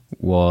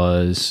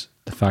was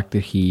the fact that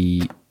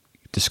he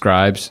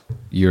describes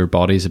your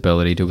body's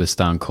ability to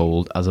withstand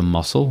cold as a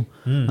muscle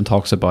and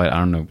talks about, I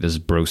don't know, this is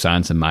bro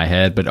science in my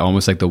head, but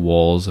almost like the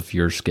walls of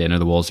your skin or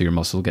the walls of your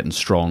muscle getting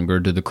stronger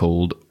to the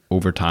cold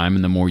over time,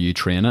 and the more you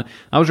train it.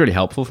 That was really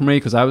helpful for me,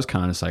 because I was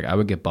kind of like, I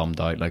would get bummed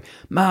out, like,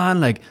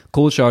 man, like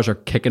cold showers are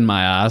kicking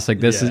my ass,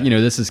 like this is, you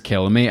know, this is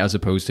killing me, as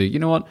opposed to, you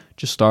know what,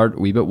 just start a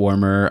wee bit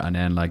warmer and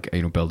then like,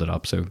 you know, build it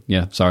up. So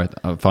yeah, sorry,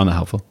 I found that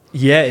helpful.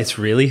 Yeah, it's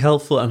really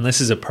helpful, and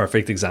this is a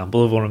perfect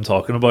example of what I'm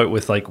talking about,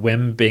 with like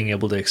Wim being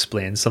able to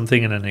explain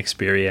something in an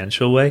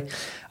experiential way.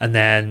 And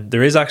then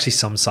there is actually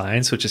some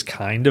science which is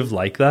kind of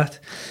like that.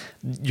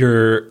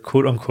 Your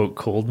quote unquote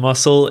cold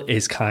muscle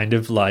is kind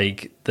of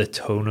like the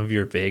tone of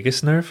your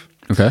vagus nerve.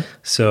 Okay.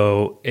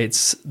 So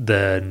it's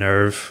the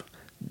nerve,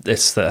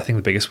 it's I think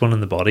the biggest one in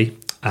the body,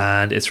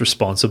 and it's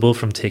responsible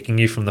from taking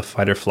you from the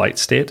fight or flight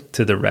state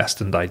to the rest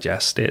and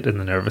digest state in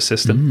the nervous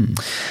system.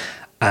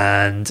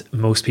 And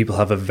most people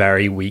have a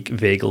very weak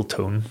vagal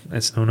tone,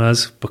 it's known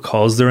as,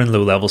 because they're in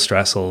low level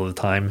stress all the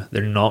time.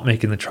 They're not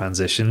making the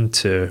transition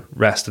to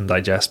rest and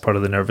digest part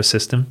of the nervous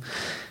system.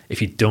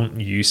 If you don't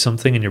use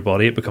something in your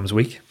body, it becomes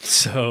weak.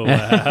 So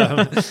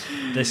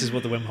this is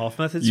what the Wim Hof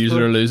method is. Use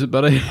it or lose it,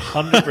 buddy.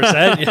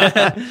 100%,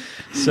 yeah.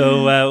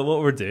 So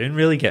what we're doing,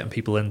 really getting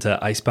people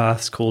into ice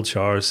baths, cold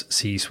showers,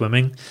 sea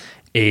swimming,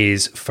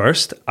 is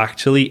first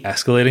actually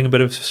escalating a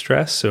bit of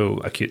stress, so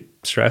acute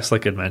stress,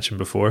 like I'd mentioned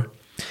before.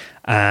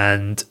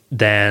 And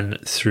then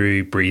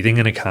through breathing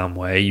in a calm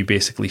way, you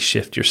basically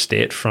shift your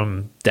state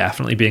from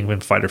definitely being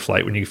in fight or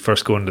flight when you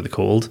first go into the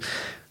cold.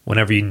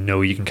 Whenever you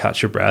know you can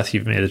catch your breath,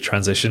 you've made a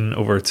transition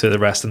over to the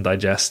rest and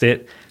digest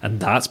state, and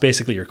that's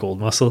basically your cold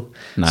muscle.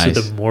 Nice.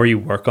 So the more you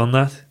work on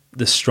that,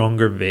 the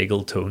stronger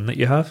vagal tone that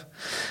you have.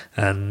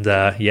 And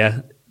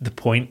yeah, the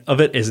point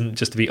of it isn't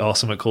just to be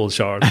awesome at cold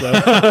showers, though.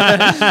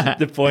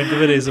 The point of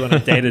it is when a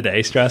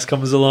day-to-day stress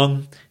comes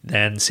along,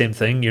 then same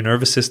thing, your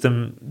nervous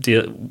system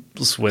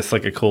deals with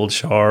like a cold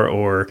shower,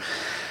 or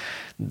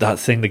that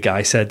thing the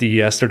guy said to you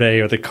yesterday,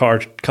 or the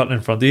car cutting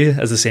in front of you,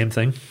 as the same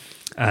thing.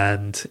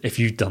 And if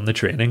you've done the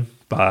training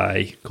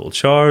by cold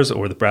showers,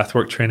 or the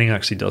breathwork training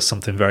actually does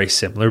something very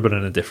similar but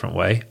in a different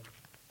way,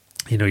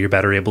 you know, you're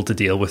better able to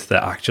deal with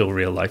the actual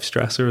real life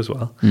stressor as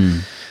well.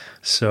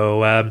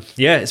 So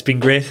yeah, it's been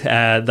great.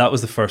 That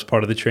was the first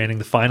part of the training.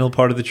 The final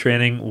part of the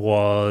training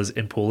was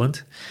in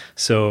Poland.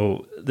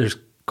 So there's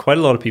quite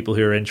a lot of people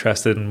who are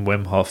interested in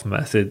Wim Hof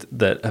method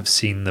that have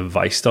seen the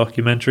Vice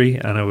documentary,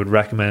 and I would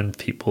recommend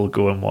people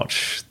go and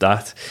watch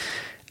that.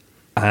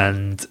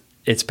 And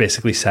it's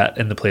basically set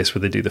in the place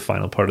where they do the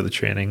final part of the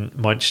training,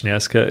 Mount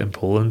Śnieżka in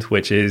Poland,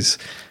 which is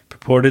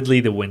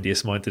purportedly the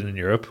windiest mountain in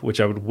Europe,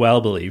 which I would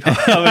well believe.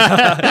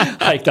 I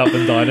hiked up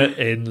and down it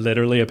in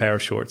literally a pair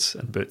of shorts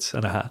and boots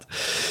and a hat.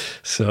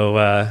 So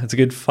it's a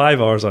good 5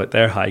 hours out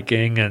there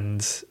hiking,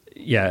 and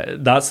yeah,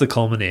 that's the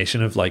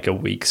culmination of like a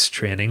week's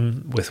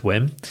training with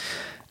Wim.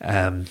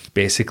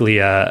 Basically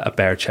a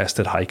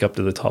bare-chested hike up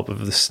to the top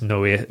of the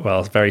snowy,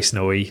 well, very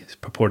snowy,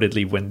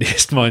 purportedly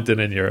windiest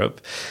mountain in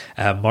Europe,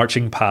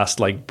 marching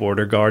past like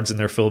border guards in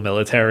their full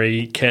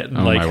military kit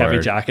and like heavy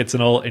jackets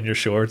and all, in your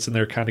shorts, and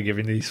they're kind of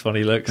giving these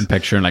funny looks. And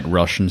picturing like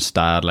Russian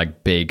style,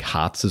 like big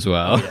hats as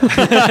well.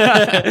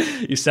 Yeah.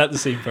 You set the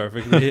scene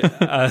perfectly.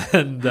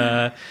 And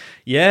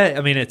yeah,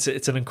 I mean, it's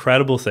an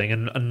incredible thing,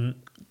 and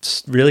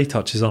really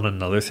touches on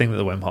another thing that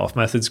the Wim Hof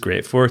method's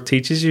great for. It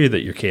teaches you that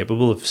you're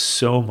capable of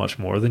so much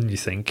more than you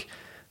think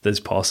that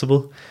is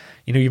possible.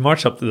 You know, you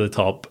march up to the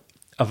top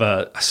of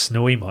a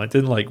snowy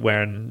mountain, like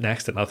wearing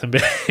next to nothing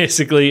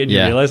basically, and you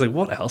realize like,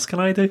 what else can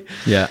I do?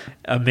 Yeah,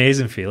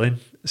 amazing feeling.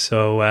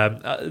 So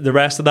the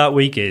rest of that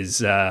week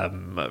is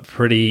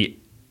pretty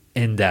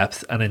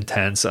in-depth and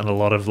intense, and a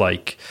lot of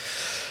like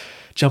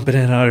jumping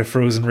in and out of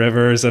frozen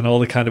rivers and all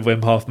the kind of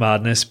Wim Hof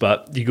madness,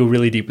 but you go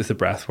really deep with the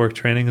breathwork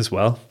training as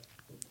well.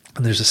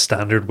 And there's a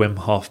standard Wim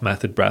Hof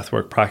method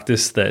breathwork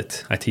practice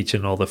that I teach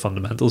in all the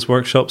fundamentals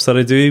workshops that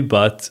I do.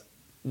 But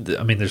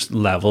I mean, there's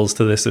levels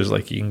to this. There's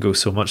like, you can go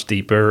so much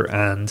deeper,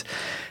 and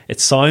it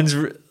sounds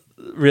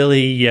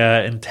really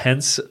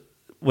intense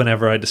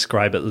whenever I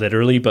describe it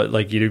literally. But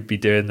like, you'd be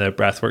doing the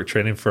breathwork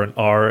training for an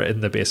hour in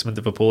the basement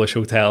of a Polish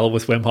hotel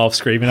with Wim Hof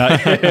screaming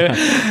at you,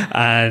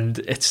 and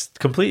it's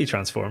completely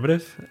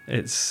transformative.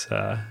 It's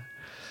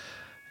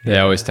They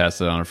always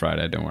test it on a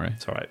Friday, don't worry.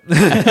 It's all right.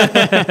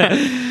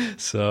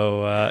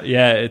 So,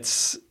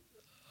 it's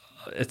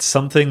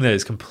something that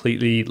is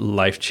completely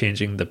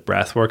life-changing, the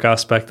breathwork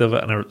aspect of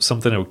it, and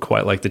something I would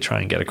quite like to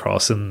try and get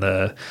across in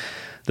the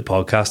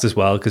podcast as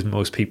well, because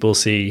most people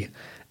see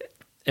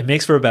it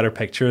makes for a better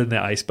picture in the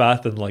ice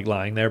bath than like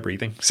lying there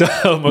breathing. So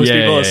most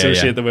people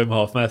associate the Wim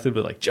Hof method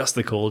with like just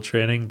the cold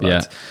training,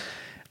 but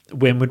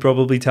Wim would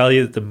probably tell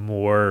you that the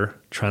more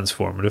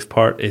transformative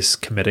part is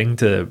committing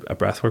to a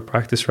breathwork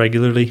practice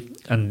regularly,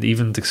 and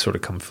even to sort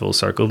of come full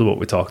circle to what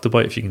we talked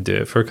about, if you can do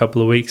it for a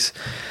couple of weeks,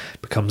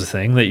 it becomes a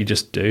thing that you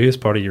just do as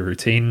part of your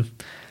routine.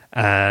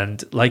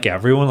 And like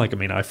everyone, like, I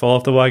mean, I fall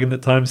off the wagon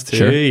at times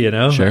too, you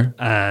know,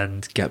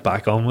 and get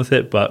back on with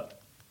it. But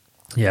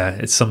yeah,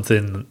 it's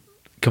something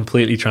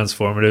completely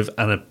transformative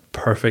and a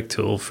perfect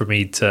tool for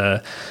me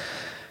to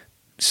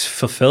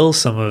fulfill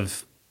some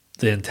of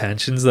the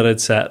intentions that I'd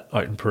set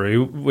out in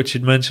Peru, which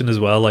you'd mentioned as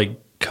well, like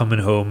coming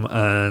home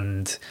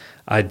and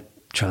I'd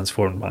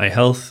transformed my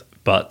health,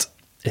 but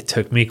it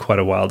took me quite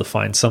a while to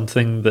find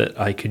something that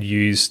I could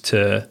use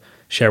to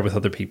share with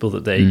other people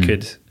that they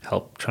could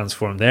help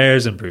transform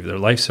theirs, improve their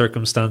life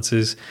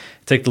circumstances.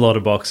 It ticked a lot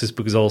of boxes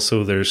because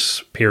also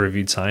there's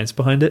peer-reviewed science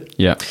behind it,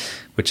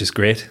 which is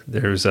great.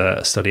 There's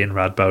a study in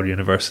Radboud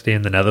University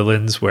in the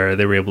Netherlands where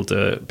they were able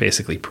to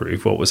basically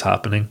prove what was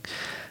happening.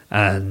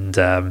 And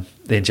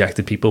they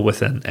injected people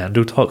with an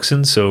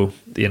endotoxin, so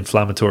the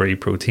inflammatory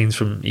proteins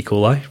from E.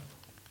 coli.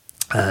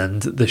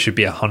 And this should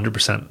be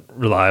 100%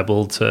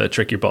 reliable to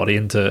trick your body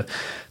into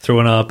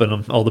throwing up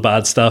and all the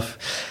bad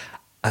stuff.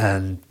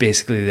 And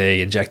basically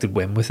they injected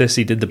Wim with this.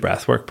 He did the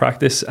breathwork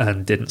practice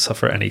and didn't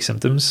suffer any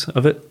symptoms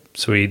of it.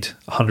 So he'd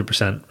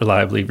 100%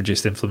 reliably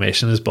reduced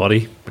inflammation in his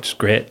body, which is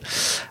great.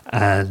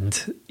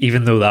 And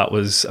even though that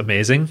was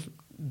amazing,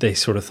 they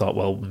sort of thought,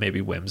 well,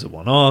 maybe Wim's a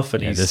one-off.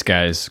 And this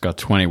guy's got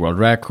 20 world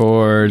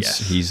records.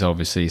 Yes. He's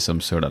obviously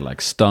some sort of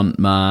like stunt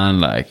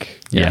man. Like,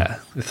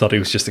 they thought he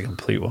was just a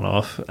complete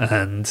one-off.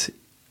 And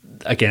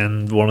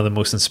again, one of the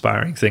most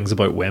inspiring things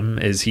about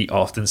Wim is he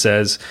often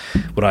says,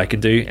 what I can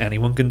do,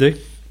 anyone can do.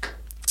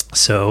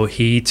 So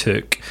he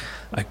took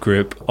a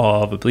group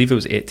of, I believe it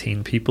was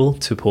 18 people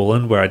to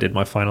Poland, where I did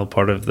my final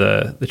part of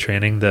the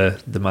training,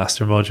 the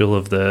master module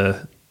of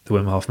the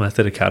Wim Hof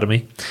Method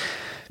Academy.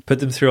 Put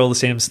them through all the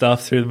same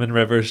stuff, threw them in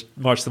rivers,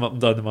 marched them up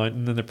and down the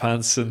mountain in their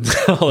pants and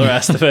all the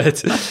rest of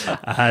it,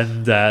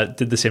 and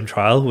did the same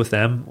trial with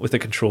them, with a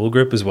control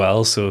group as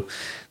well. So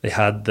they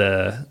had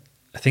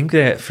I think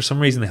for some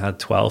reason they had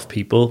 12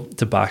 people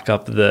to back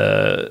up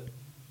the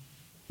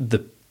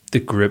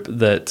group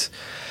that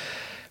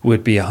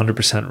would be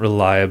 100%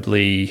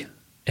 reliably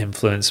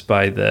influenced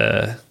by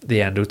the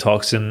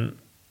endotoxin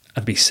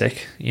and be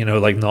sick, you know,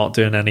 like not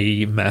doing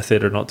any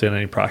method or not doing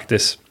any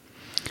practice.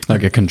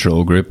 Like a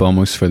control group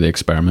almost for the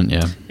experiment,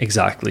 yeah.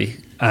 Exactly.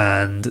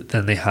 And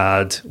then they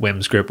had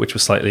Wim's group, which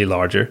was slightly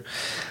larger,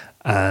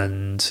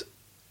 and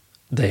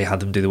they had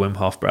them do the Wim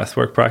Hof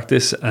breathwork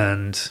practice,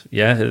 and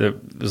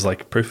it was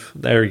like proof.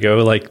 There you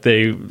go. Like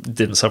they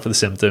didn't suffer the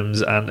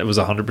symptoms, and it was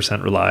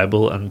 100%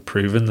 reliable and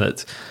proven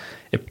that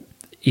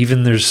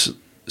even there's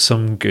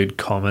some good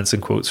comments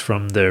and quotes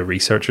from the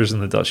researchers in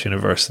the Dutch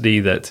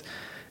university that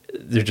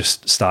they're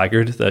just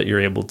staggered that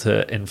you're able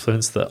to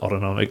influence the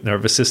autonomic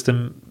nervous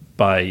system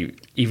by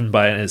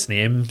its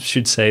name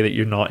should say that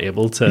you're not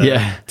able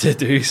to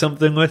do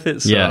something with it.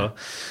 So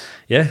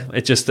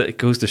it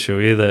goes to show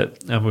you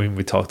that, I mean,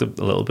 we talked a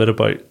little bit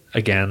about,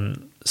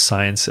 again,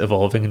 science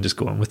evolving and just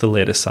going with the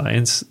latest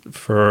science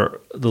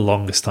for the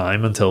longest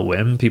time until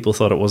Wim. People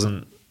thought it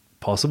wasn't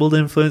possible to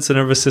influence the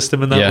nervous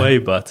system in that way,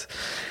 but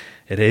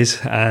it is.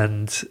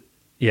 And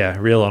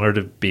real honor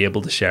to be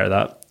able to share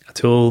that, a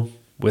tool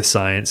with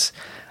science,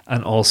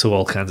 and also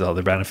all kinds of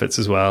other benefits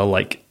as well.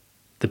 Like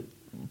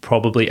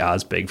probably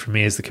as big for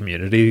me as the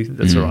community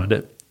that's around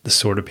it, the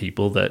sort of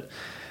people that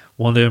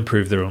want to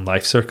improve their own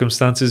life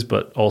circumstances,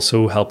 but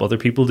also help other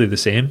people do the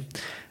same.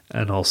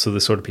 And also the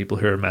sort of people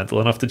who are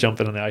mental enough to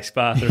jump in an ice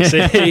bath or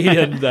sea.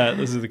 And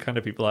those are the kind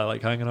of people I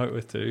like hanging out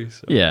with too.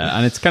 So. Yeah,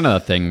 and it's kind of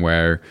that thing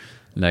where,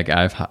 like,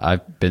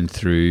 I've been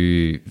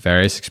through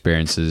various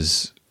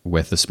experiences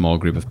with a small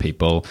group of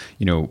people,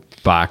 you know,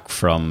 back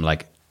from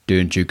like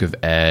doing Duke of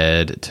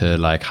Ed to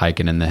like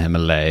hiking in the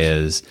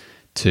Himalayas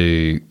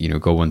to, you know,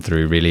 going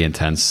through really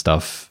intense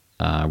stuff,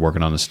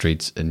 working on the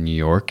streets in New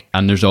York.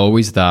 And there's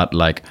always that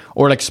like,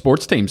 or like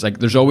sports teams, like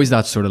there's always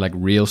that sort of like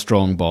real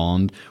strong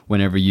bond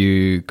whenever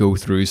you go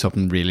through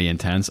something really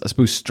intense. I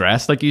suppose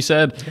stress, like you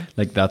said,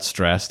 like that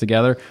stress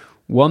together.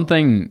 One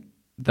thing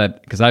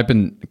that, because I've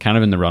been kind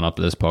of in the run up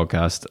to this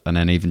podcast, and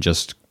then even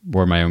just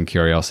where my own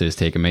curiosity has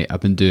taken me,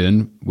 I've been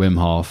doing Wim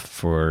Hof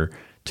for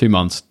 2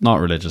 months, not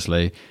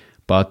religiously,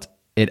 but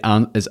it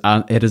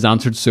has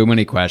answered so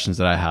many questions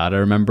that I had. I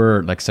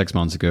remember like 6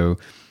 months ago,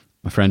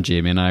 my friend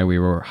Jamie and I, we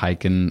were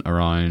hiking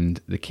around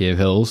the Cave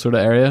Hills sort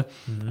of area,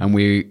 and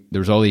there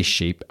was all these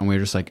sheep, and we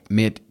were just like,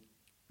 mate,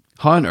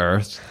 how on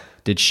earth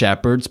did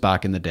shepherds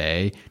back in the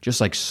day just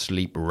like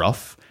sleep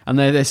rough? And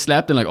they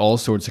slept in like all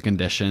sorts of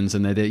conditions,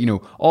 and they did, you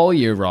know, all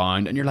year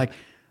round. And you're like,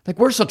 like,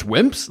 we're such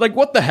wimps. Like,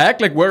 what the heck?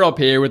 Like, we're up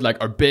here with,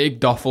 like, our big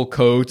duffel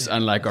coats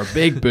and, like, our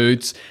big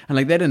boots. And,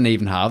 like, they didn't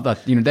even have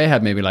that. You know, they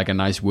had maybe, like, a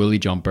nice woolly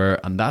jumper,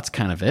 and that's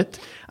kind of it.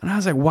 And I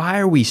was like, why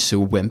are we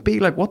so wimpy?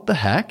 Like, what the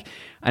heck?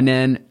 And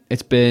then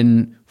it's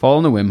been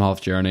following the Wim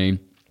Hof journey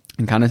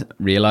and kind of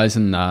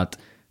realizing that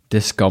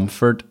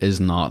discomfort is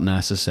not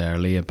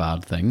necessarily a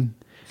bad thing.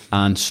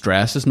 And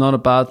stress is not a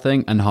bad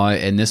thing. And how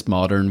in this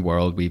modern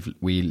world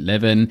we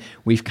live in,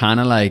 we've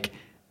kind of, like,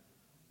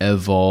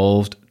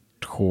 evolved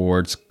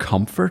towards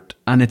comfort,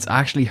 and it's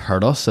actually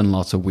hurt us in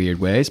lots of weird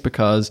ways,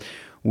 because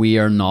we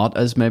are not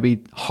as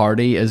maybe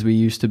hardy as we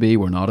used to be.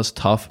 We're not as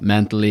tough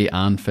mentally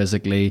and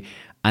physically.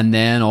 And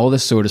then all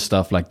this sort of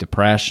stuff like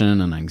depression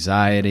and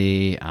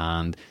anxiety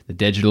and the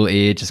digital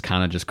age has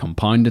kind of just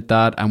compounded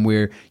that. And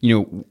we're, you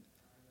know,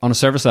 on a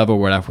surface level,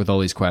 we're left with all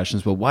these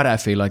questions. Well, why do I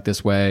feel like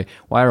this way?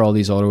 Why are all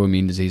these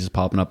autoimmune diseases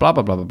popping up? Blah,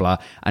 blah, blah, blah, blah.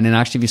 And then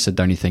actually, if you sit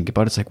down and you think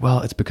about it, it's like,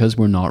 well, it's because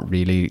we're not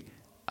really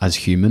as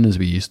human as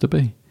we used to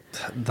be.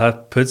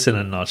 That puts in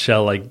a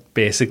nutshell, like,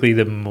 basically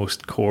the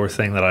most core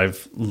thing that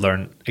I've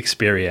learned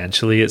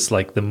experientially. It's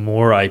like, the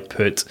more I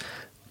put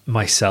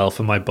myself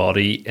and my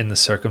body in the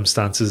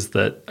circumstances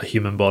that a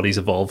human body's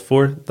evolved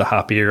for, the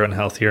happier and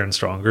healthier and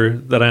stronger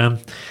that I am.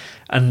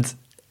 And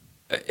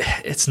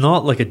it's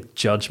not like a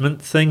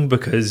judgment thing,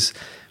 because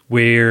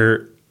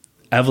we're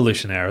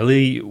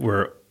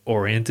evolutionarily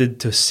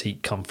oriented to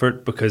seek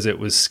comfort because it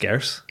was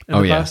scarce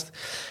in the past.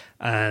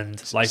 And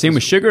same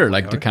with sugar,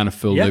 like to kind of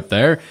full loop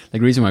there.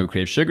 Like, the reason why we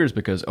crave sugar is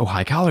because, oh,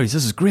 high calories,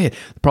 this is great.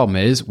 The problem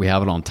is we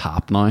have it on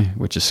tap now,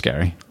 which is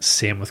scary.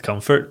 Same with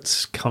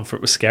comfort.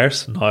 Comfort was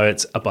scarce. Now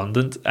it's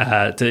abundant.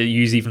 To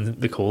use even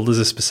the cold as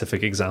a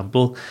specific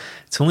example,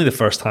 it's only the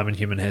first time in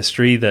human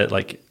history that,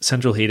 like,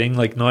 central heating,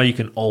 like, now you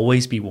can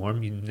always be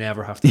warm. You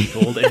never have to be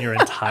cold in your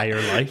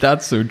entire life.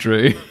 That's so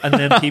true. And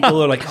then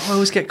people are like, oh, I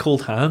always get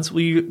cold hands.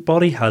 Well, your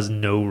body has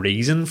no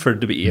reason for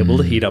it to be able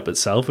to heat up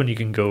itself when you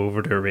can go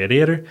over to a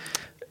radiator.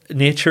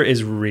 Nature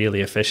is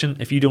really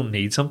efficient. If you don't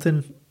need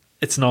something,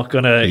 it's not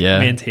going to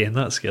maintain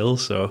that skill.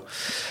 So,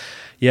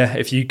 yeah,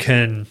 if you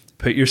can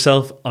put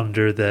yourself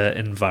under the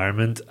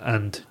environment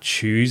and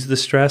choose the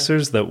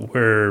stressors that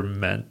we're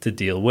meant to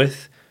deal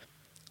with,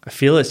 I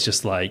feel it's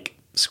just like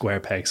square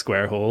peg,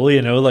 square hole,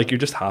 you know, like, you're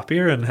just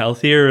happier and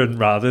healthier, and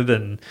rather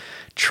than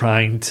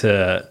trying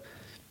to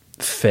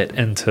fit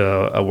into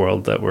a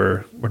world that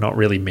we're not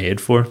really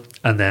made for,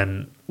 and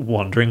then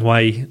wondering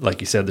why,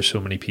 like you said, there's so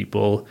many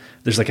people,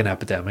 there's like an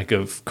epidemic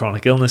of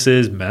chronic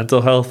illnesses,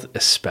 mental health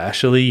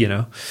especially, you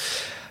know.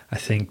 I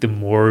think the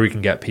more we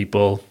can get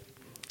people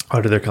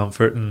out of their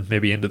comfort and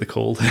maybe into the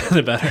cold,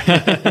 the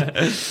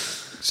better.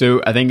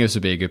 So I think this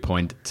would be a good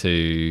point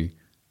to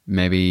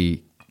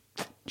maybe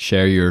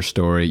share your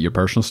story, your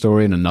personal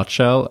story in a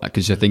nutshell,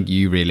 because I think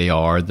you really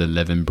are the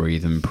living,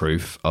 breathing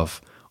proof of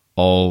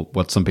all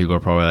what some people are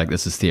probably like,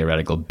 this is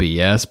theoretical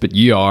BS, but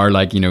you are,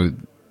 like, you know,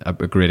 a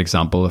great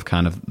example of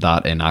kind of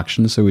that in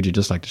action. So would you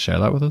just like to share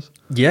that with us?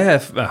 Yeah,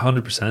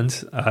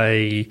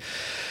 100%.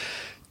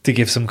 To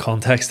give some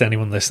context to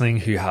anyone listening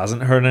who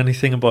hasn't heard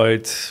anything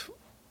about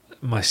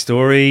my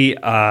story,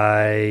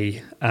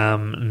 I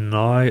am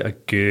now a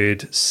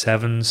good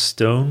 7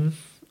 stone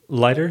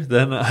lighter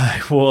than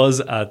I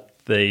was at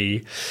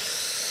the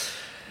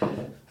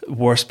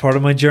worst part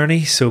of my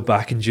journey. So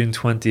back in June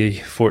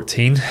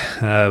 2014,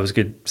 I was a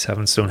good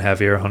 7 stone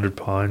heavier, 100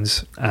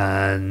 pounds,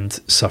 and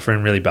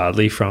suffering really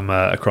badly from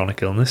a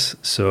chronic illness.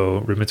 So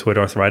rheumatoid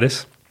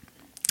arthritis.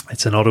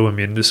 It's an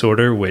autoimmune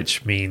disorder,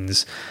 which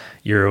means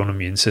your own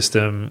immune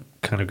system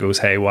kind of goes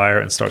haywire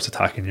and starts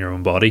attacking your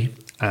own body.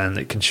 And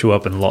it can show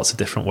up in lots of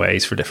different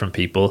ways for different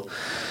people.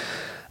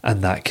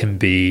 And that can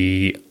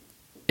be,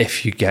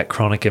 if you get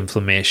chronic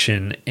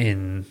inflammation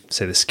in,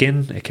 say, the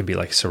skin, it can be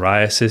like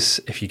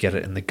psoriasis. If you get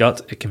it in the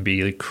gut, it can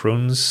be like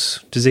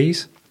Crohn's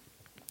disease.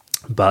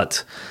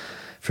 But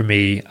for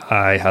me,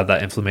 I had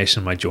that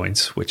inflammation in my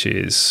joints, which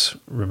is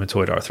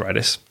rheumatoid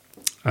arthritis.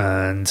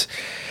 And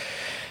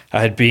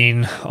I had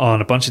been on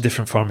a bunch of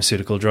different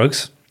pharmaceutical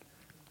drugs,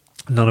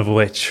 none of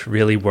which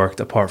really worked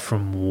apart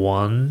from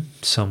one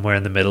somewhere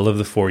in the middle of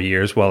the 4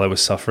 years while I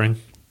was suffering.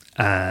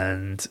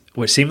 And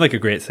which seemed like a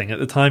great thing at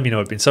the time. You know,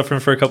 I'd been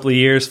suffering for a couple of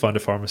years, found a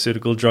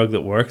pharmaceutical drug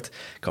that worked,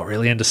 got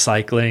really into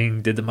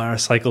cycling, did the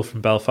maracycle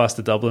from Belfast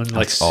to Dublin.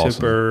 That's like awesome.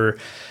 Super.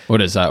 What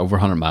is that? Over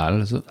 100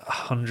 miles, is it?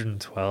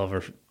 112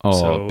 or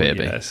so.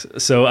 Baby. Yes.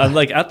 So, and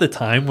like at the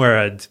time where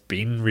I'd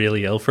been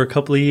really ill for a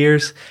couple of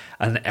years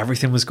and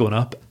everything was going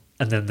up,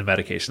 and then the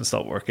medication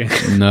stopped working.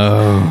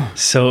 No.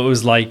 So it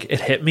was like,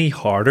 it hit me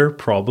harder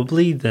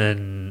probably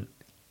than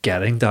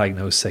getting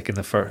diagnosed sick in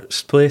the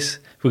first place,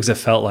 because I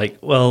felt like,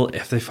 well,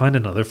 if they find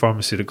another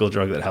pharmaceutical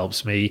drug that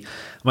helps me,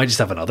 I might just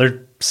have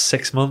another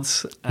 6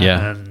 months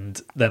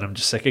and then I'm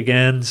just sick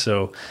again.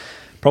 So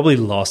probably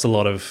lost a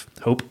lot of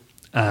hope.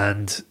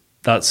 And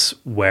that's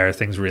where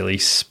things really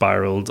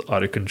spiraled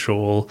out of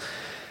control.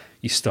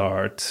 You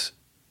start,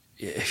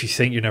 if you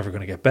think you're never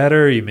going to get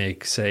better, you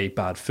make, say,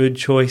 bad food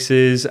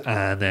choices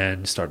and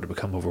then start to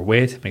become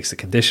overweight. It makes the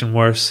condition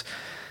worse.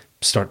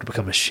 start to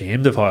become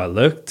ashamed of how I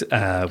looked,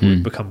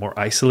 would become more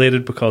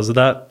isolated because of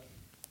that,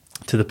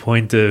 to the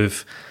point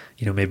of,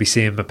 you know, maybe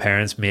seeing my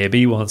parents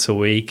maybe once a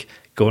week,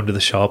 going to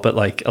the shop at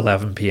like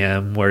 11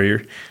 p.m.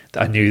 where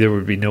I knew there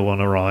would be no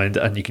one around,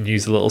 and you can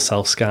use the little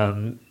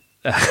self-scan,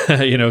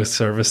 you know,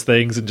 service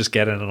things and just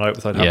get in and out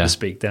without having to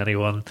speak to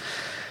anyone.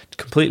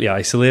 Completely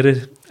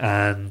isolated.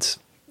 And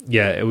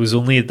yeah, it was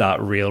only at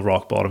that real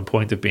rock bottom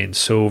point of being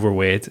so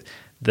overweight,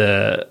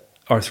 the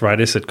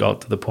arthritis had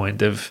got to the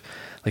point of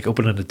like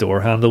opening a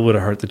door handle would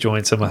have hurt the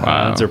joints in my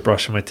hands, or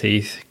brushing my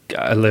teeth.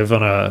 I live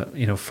on a,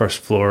 you know, first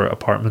floor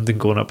apartment, and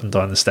going up and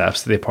down the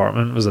steps to the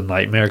apartment was a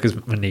nightmare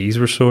because my knees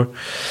were sore.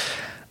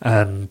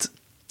 And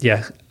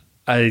yeah,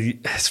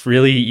 it's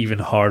really even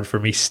hard for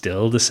me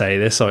still to say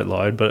this out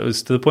loud, but it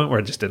was to the point where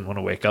I just didn't want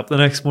to wake up the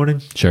next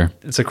morning. Sure.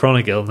 It's a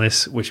chronic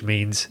illness, which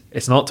means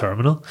it's not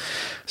terminal.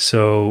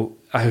 So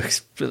I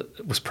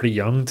was pretty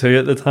young too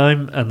at the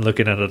time, and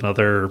looking at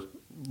another,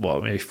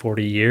 maybe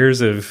 40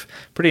 years of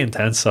pretty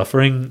intense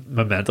suffering.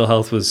 My mental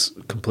health was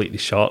completely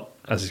shot,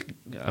 as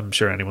I'm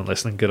sure anyone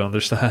listening could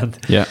understand.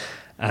 Yeah.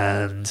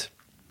 And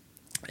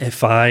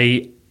if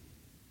I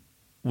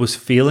was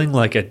feeling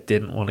like I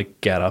didn't want to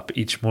get up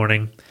each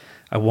morning,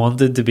 I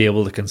wanted to be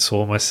able to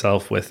console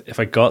myself with, if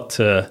I got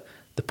to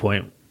the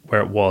point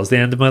where it was the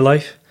end of my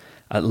life,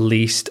 at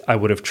least I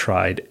would have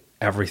tried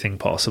everything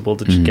possible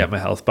to just get my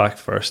health back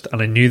first.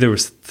 And I knew there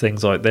was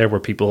things out there where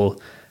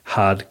people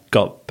had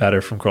got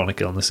better from chronic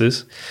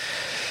illnesses.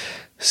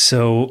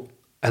 So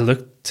I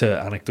looked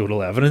to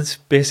anecdotal evidence,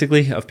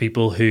 basically, of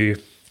people who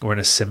were in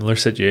a similar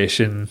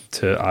situation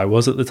to I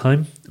was at the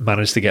time,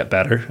 managed to get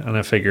better. And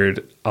I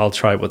figured I'll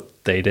try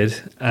what they did,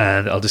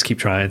 and I'll just keep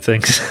trying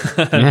things.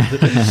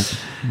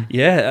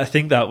 Yeah, I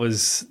think that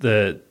was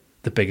the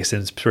biggest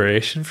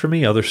inspiration for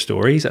me, other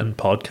stories and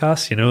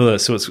podcasts, you know.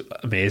 So it's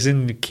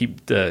amazing to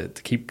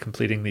keep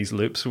completing these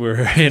loops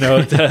where, you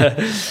know,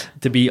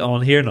 to be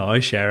on here now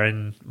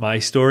sharing my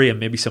story, and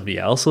maybe somebody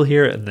else will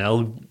hear it and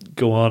they'll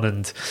go on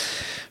and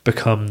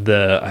become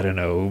the, I don't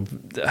know,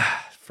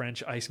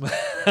 French Iceman.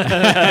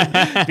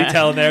 Be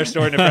telling their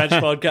story in a French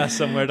podcast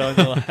somewhere down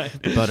the line.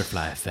 The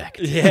butterfly effect.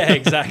 Yeah,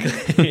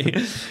 exactly.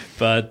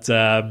 But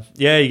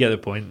yeah, you get the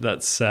point.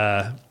 That's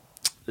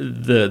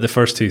the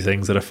first two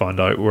things that I found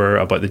out were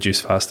about the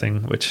juice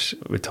fasting, which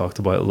we talked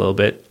about a little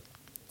bit,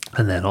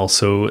 and then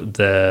also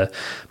the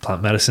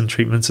plant medicine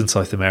treatments in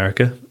South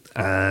America.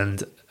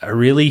 And I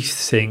really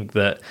think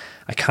that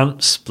I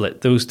can't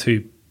split those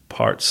two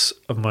parts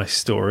of my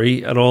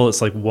story at all.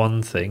 It's like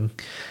one thing,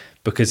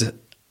 because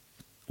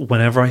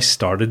whenever I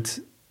started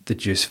the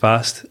juice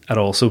fast, I'd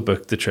also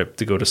booked the trip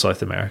to go to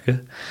South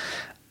America.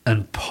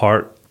 And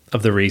part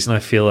of the reason I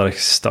feel that I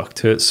stuck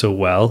to it so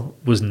well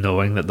was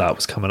knowing that that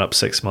was coming up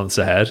 6 months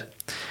ahead,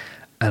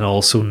 and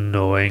also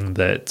knowing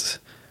that,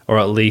 or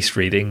at least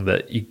reading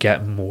that, you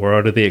get more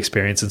out of the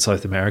experience in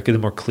South America the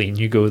more clean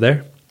you go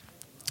there.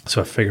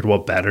 So I figured,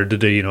 what better to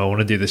do? You know, I want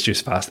to do this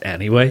juice fast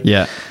anyway.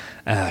 Yeah.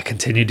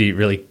 Continued to eat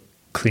really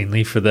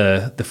cleanly for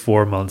the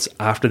 4 months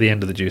after the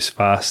end of the juice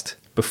fast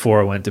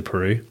before I went to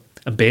Peru.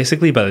 And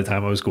basically, by the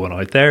time I was going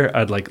out there,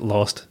 I'd like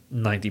lost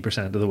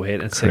 90% of the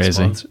weight in 6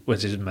 months,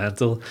 which is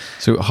mental.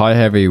 So how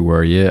heavy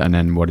were you, and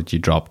then what did you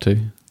drop to?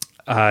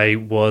 I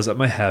was at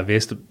my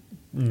heaviest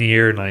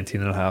near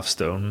 19.5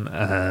 stone,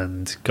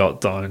 and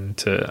got down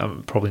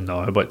to probably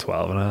now about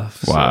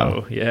 12.5.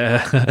 Wow. So,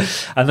 yeah.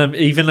 And then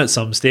even at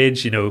some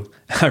stage, you know,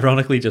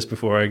 ironically, just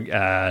before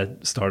I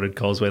started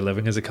Causeway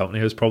Living as a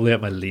company, I was probably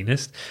at my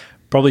leanest.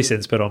 Probably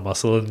since put on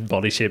muscle and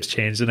body shape's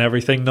changed and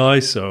everything now,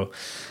 so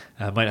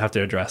I might have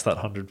to address that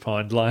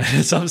 100-pound line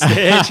at some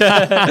stage.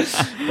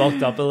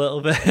 Bulked up a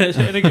little bit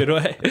in a good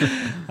way.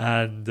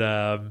 And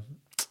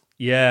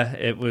yeah,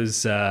 it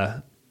was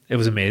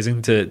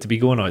amazing to be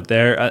going out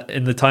there.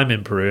 In the time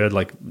in Peru, I'd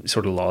like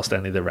sort of lost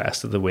any of the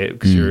rest of the weight,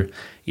 because you're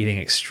eating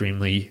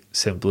extremely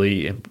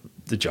simply in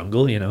the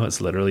jungle. You know, it's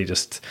literally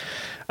just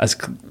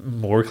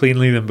more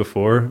cleanly than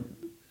before.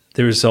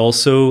 There's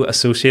also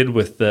associated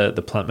with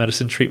the plant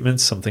medicine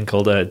treatments something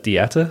called a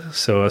dieta,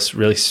 so a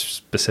really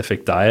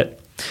specific diet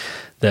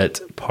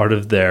that part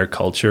of their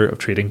culture of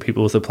treating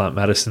people with the plant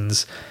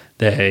medicines,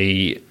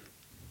 they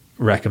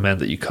recommend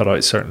that you cut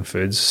out certain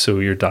foods. So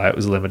your diet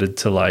was limited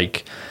to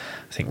like,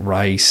 I think,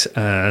 rice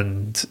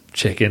and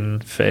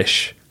chicken,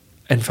 fish.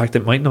 In fact,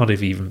 it might not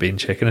have even been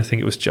chicken. I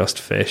think it was just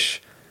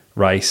fish,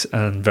 rice,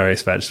 and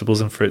various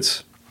vegetables and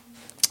fruits.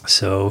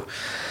 So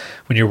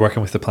when you're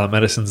working with the plant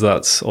medicines,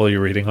 that's all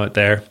you're eating out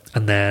there.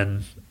 And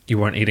then you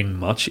weren't eating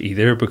much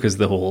either, because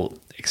the whole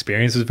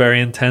experience was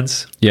very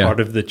intense. Yeah. Part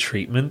of the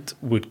treatment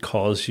would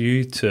cause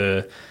you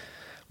to,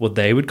 what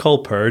they would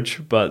call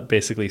purge, but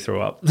basically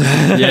throw up.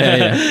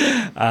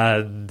 Yeah.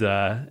 And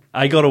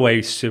I got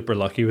away super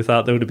lucky with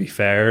that, though, to be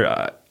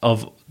fair.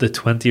 Of the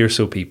 20 or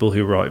so people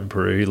who were out in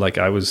Peru, like,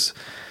 I was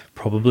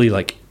probably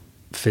like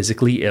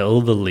physically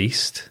ill the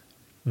least.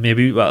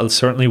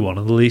 Certainly one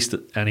of the least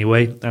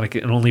anyway. And I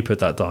can only put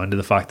that down to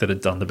the fact that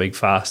I'd done the big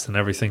fast and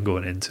everything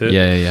going into it.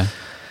 Yeah.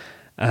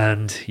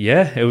 And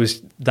yeah,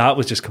 that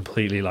was just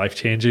completely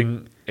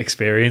life-changing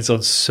experience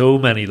on so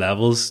many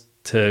levels.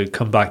 to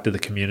come back to the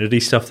community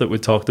stuff that we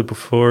talked about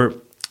before,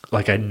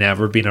 like I'd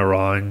never been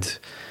around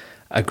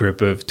a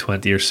group of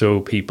 20 or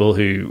so people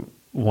who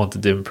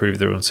wanted to improve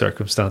their own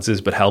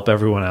circumstances but help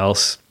everyone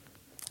else.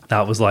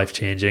 That was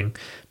life-changing.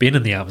 Being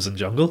in the Amazon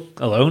jungle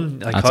alone,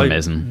 like, that's how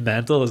amazing.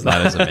 Mental is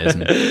that? That is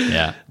amazing.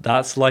 Yeah,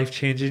 that's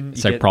life-changing.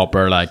 It's like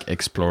proper like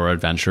explorer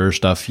adventure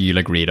stuff you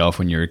like read off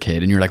when you're a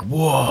kid, and you're like,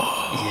 whoa.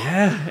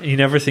 Yeah, you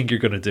never think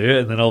you're going to do it,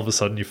 and then all of a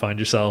sudden you find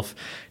yourself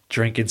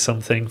drinking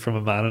something from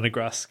a man in a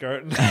grass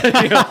skirt. And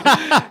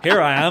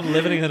here I am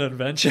living an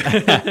adventure.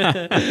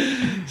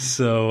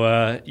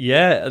 So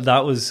yeah,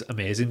 that was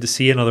amazing to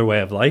see another way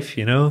of life.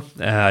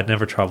 I'd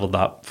never traveled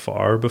that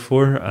far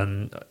before,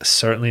 and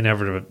certainly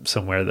never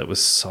somewhere that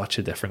was such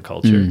a different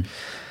culture.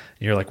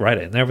 You're like right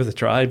in there with the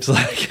tribes.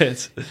 Like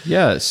it's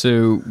yeah.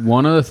 So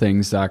one of the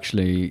things,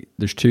 actually,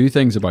 there's two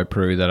things about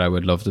Peru that I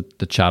would love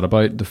to chat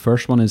about. The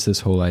first one is this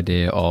whole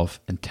idea of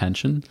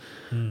intention,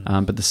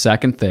 but the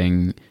second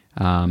thing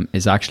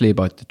is actually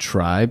about the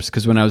tribes.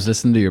 Because when I was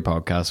listening to your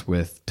podcast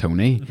with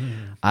Tony,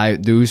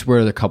 those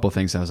were the couple of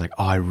things I was like,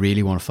 oh, I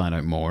really want to find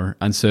out more.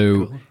 And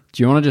so, cool.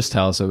 Do you want to just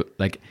tell us,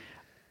 like,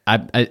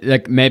 I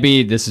like,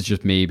 maybe this is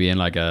just me being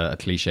like a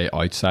cliche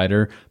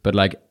outsider, but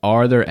like,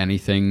 is there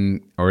anything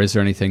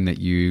that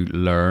you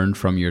learned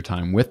from your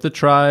time with the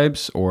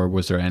tribes, or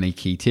was there any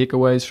key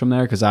takeaways from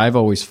there? Because I've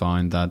always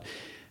found that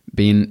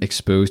being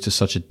exposed to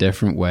such a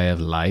different way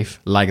of life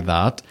like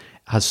that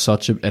has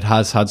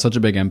had such a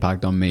big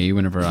impact on me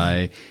whenever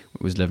I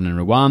was living in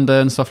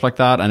Rwanda and stuff like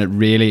that.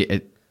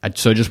 And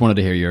so I just wanted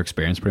to hear your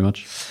experience pretty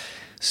much.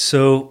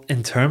 So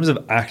in terms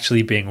of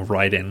actually being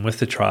right in with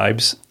the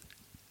tribes,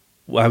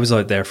 I was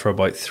out there for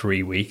about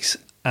 3 weeks,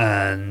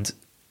 and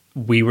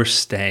we were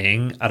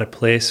staying at a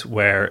place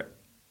where,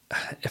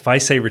 if I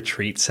say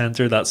retreat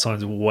center, that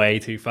sounds way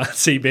too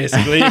fancy.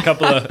 Basically, a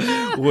couple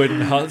of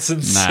wooden huts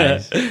and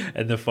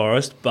in the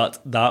forest.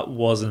 But that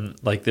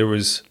wasn't like, there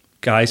was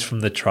guys from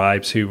the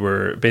tribes who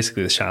were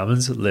basically the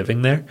shamans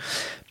living there.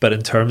 But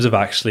in terms of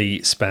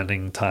actually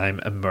spending time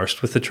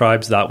immersed with the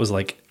tribes, that was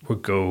like, we'll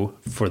go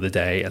for the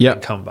day and then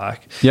come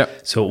back.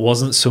 So it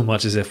wasn't so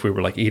much as if we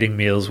were like eating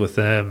meals with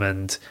them,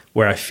 and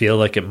where I feel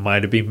like it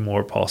might have been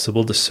more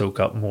possible to soak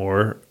up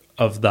more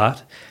of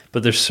that.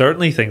 But there's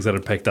certainly things that I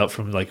picked up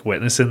from like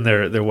witnessing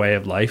their way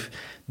of life.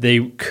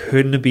 They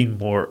couldn't have been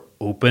more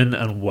open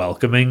and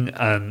welcoming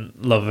and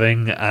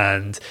loving.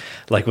 And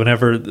like,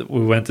 whenever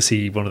we went to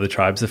see one of the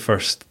tribes the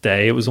first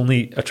day, it was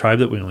only a tribe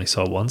that we only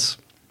saw once.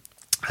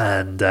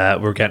 And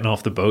we're getting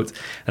off the boat,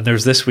 and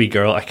there's this wee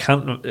girl, I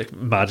can't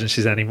imagine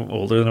she's any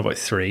older than about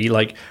 3,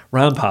 like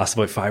ran past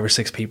about 5 or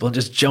 6 people and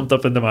just jumped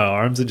up into my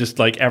arms, and just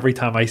like every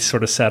time I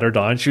sort of set her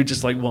down, she would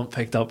just like want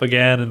picked up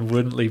again and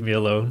wouldn't leave me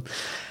alone.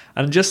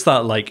 And just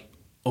that like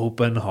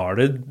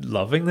open-hearted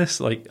lovingness,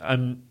 like,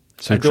 I'm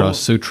so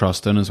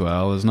trusting as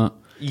well, isn't it?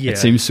 Yeah, it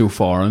seems so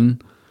foreign,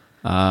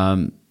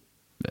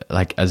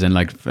 like as in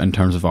like in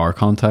terms of our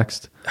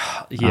context.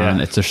 Yeah, and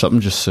there's something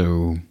just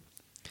so,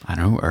 I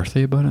don't know,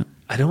 earthy about it.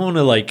 I don't want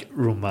to like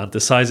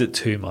romanticize it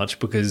too much,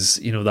 because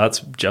that's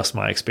just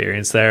my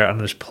experience there, and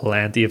there's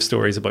plenty of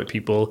stories about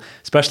people,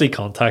 especially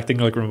contacting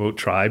like remote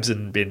tribes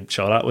and being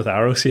shot at with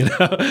arrows.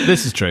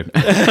 This is true.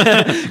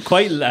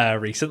 Quite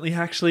recently,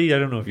 actually, I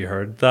don't know if you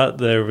heard that.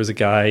 There was a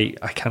guy,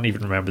 I can't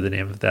even remember the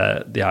name of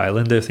the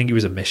island. I think he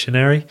was a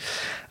missionary,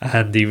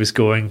 and he was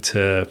going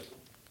to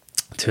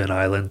an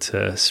island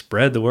to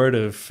spread the word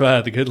of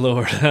the good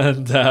Lord,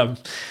 and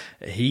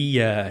he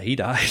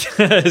died.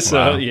 So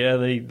wow. Yeah,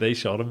 they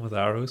shot him with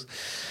arrows.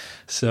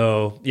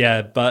 So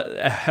yeah, but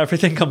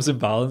everything comes in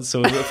balance.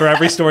 So for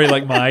every story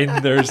like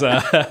mine, there's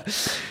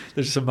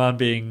a man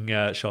being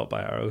shot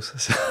by arrows.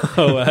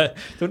 So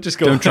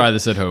don't try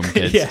this at home,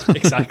 kids. Yeah,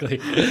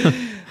 exactly.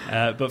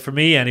 But for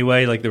me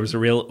anyway, like, there was a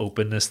real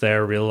openness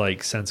there, a real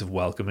like sense of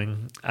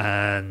welcoming,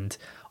 and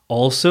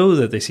also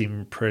that they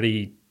seem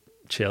pretty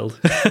chilled.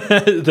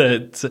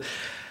 That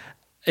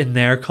in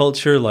their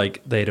culture,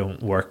 like, they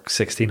don't work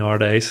 16-hour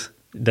days.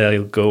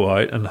 They'll go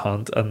out and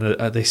hunt, and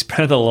they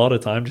spend a lot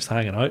of time just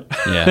hanging out.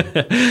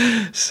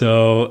 Yeah.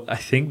 So I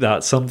think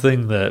that's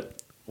something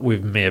that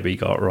we've maybe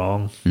got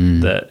wrong,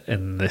 that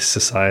in this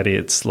society,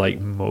 it's like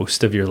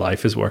most of your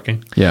life is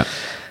working. Yeah.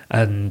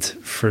 And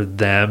for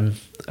them,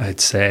 I'd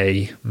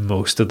say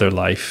most of their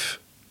life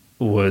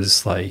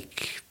was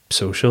like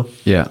social.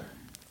 Yeah.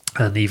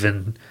 And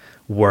even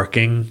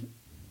working,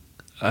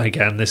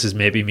 again, this is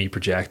maybe me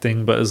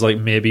projecting, but it's like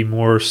maybe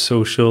more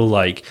social,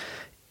 like,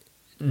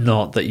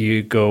 not that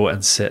you go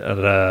and sit at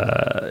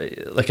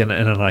in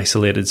an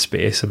isolated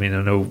space. I mean,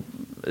 I know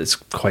it's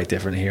quite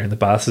different here in the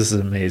Baths. This is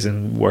an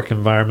amazing work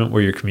environment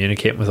where you're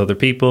communicating with other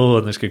people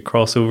and there's good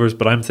crossovers,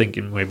 but I'm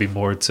thinking maybe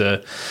more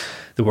to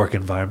the work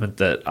environment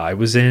that I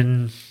was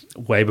in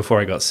way before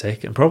I got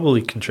sick, and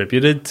probably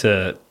contributed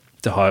to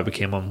how I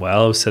became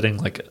unwell. I was sitting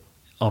like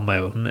on my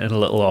own in a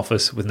little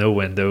office with no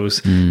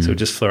windows, so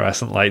just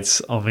fluorescent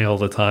lights on me all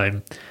the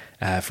time,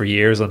 for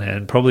years on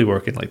end, probably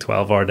working like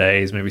 12-hour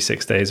days, maybe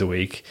 6 days a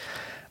week,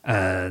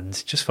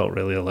 and just felt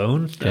really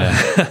alone.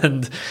 Yeah.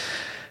 And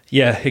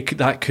Yeah,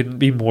 that couldn't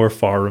be more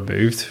far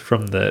removed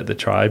from the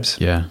tribes.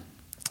 Yeah.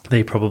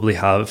 They probably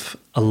have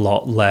a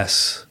lot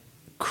less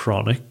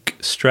chronic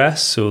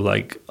stress, so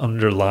like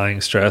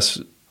underlying stress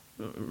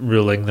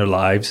ruling their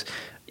lives,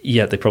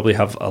 yet they probably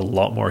have a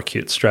lot more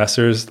acute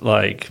stressors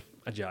like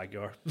a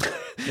jaguar.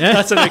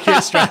 That's an acute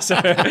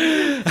stressor.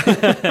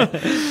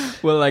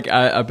 Well, like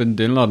I've been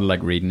doing a lot of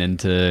like reading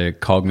into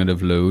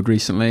cognitive load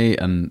recently,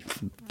 and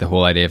the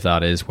whole idea of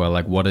that is, well,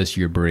 like what is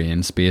your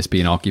brain space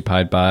being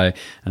occupied by?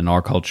 And in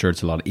our culture,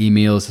 it's a lot of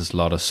emails, it's a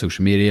lot of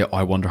social media. Oh,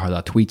 I wonder how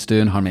that tweet's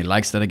doing. How many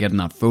likes did I get in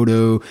that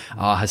photo?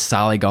 Has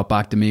Sally got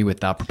back to me with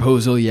that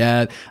proposal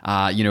yet?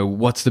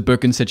 What's the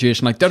booking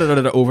situation like?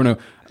 Over and over,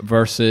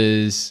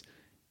 versus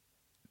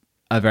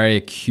a very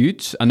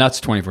acute, and that's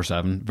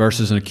 24/7,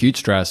 versus an acute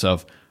stress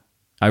of,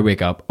 I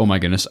wake up, oh my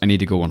goodness, I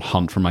need to go and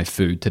hunt for my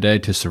food today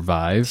to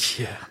survive.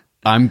 Yeah.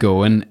 I'm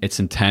going, it's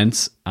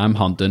intense, I'm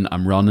hunting,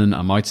 I'm running,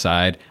 I'm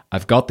outside,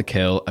 I've got the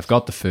kill, I've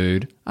got the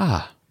food.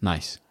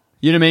 Nice.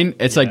 You know what I mean?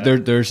 It's like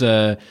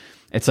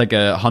it's like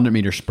a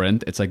 100-meter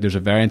sprint. It's like there's a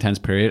very intense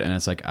period, and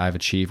it's like I've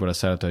achieved what I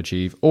set out to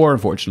achieve, or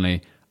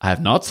unfortunately I have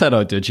not set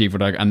out to achieve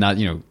what and that,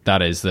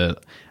 that is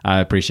I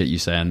appreciate you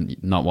saying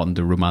not wanting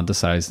to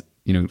romanticize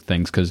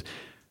things, because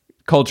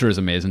culture is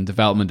amazing,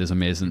 development is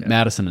amazing,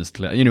 medicine is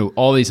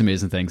all these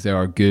amazing things, they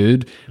are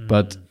good,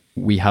 but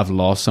we have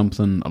lost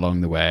something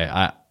along the way.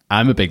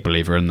 I'm a big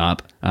believer in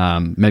that.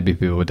 Maybe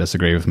people would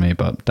disagree with me,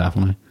 but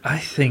definitely I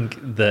think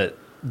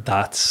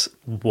that's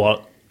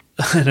what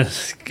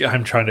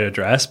I'm trying to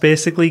address.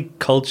 Basically,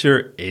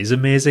 culture is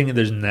amazing.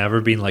 There's never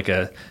been like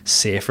a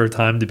safer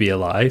time to be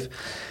alive,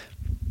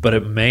 but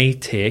it may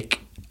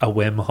take a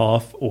Wim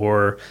Hof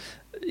or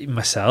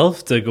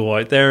myself to go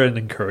out there and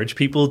encourage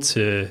people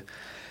to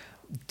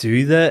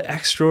do the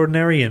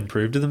extraordinary and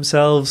prove to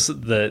themselves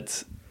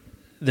that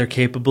they're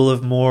capable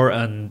of more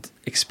and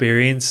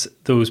experience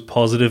those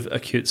positive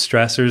acute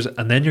stressors.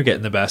 And then you're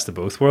getting the best of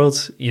both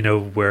worlds.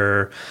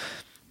 We're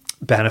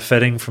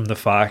benefiting from the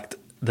fact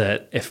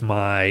that if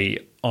my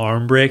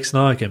arm breaks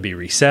now, I can be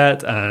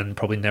reset and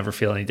probably never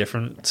feel any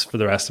difference for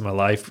the rest of my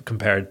life,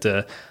 compared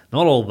to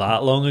not all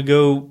that long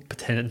ago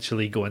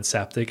potentially going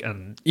septic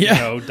and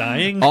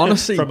dying.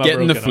 Honestly, from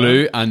getting the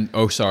flu arm.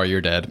 and sorry,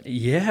 you're dead.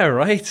 Yeah,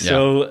 right. Yeah.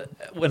 So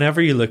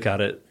whenever you look at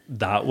it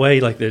that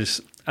way, like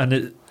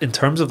in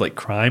terms of like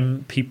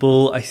crime,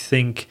 people I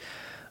think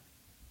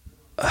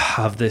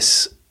have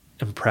this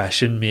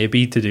impression,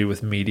 maybe to do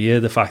with media,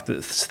 the fact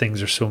that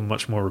things are so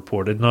much more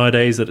reported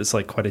nowadays, that it's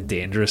like quite a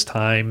dangerous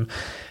time.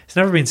 It's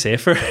never been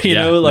safer,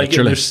 like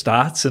there's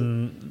stats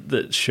and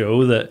that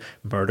show that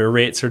murder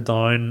rates are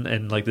down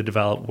in like the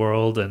developed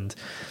world, and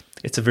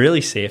it's a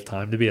really safe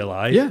time to be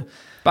alive. Yeah.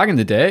 Back in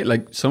the day,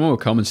 like someone would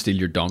come and steal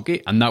your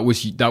donkey, and that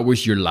was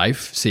your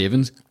life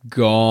savings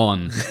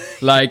gone.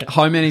 Like,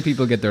 how many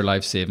people get their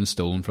life savings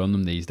stolen from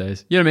them these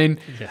days? You know what I mean?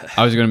 Yeah.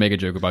 I was going to make a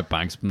joke about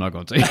banks, but I'm not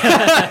going to.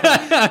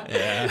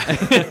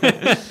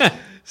 Yeah.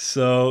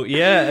 So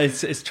yeah,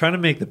 it's trying to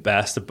make the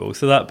best of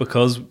both of that,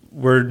 because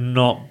we're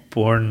not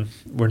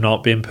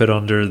being put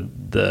under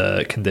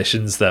the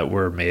conditions that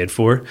we're made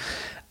for,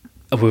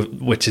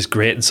 which is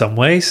great in some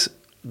ways.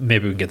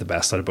 Maybe we can get the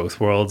best out of both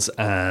worlds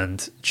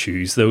and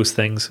choose those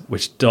things,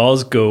 which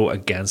does go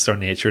against our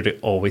nature to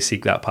always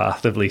seek that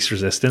path of least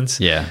resistance.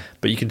 Yeah.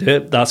 But you can do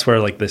it. That's where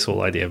like this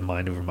whole idea of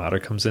mind over matter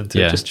comes into.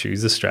 Yeah. Just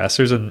choose the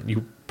stressors, and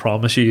you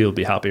promise you'll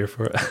be happier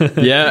for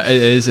it. Yeah,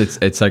 it is.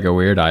 It's like a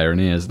weird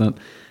irony, isn't it?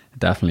 It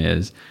definitely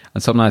is.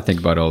 And something I think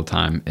about all the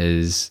time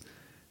is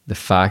the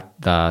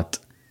fact that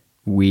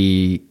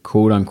we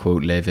quote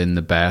unquote live in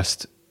the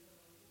best,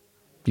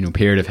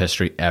 period of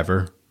history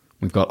ever.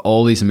 We've got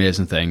all these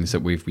amazing things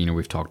that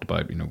we've talked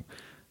about.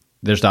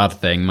 There's that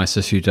thing. My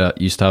sister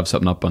used to have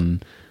something up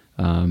on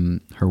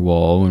her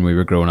wall when we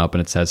were growing up,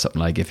 and it said something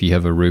like, if you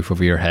have a roof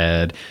over your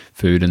head,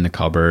 food in the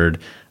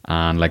cupboard,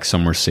 and like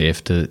somewhere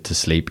safe to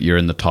sleep, you're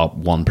in the top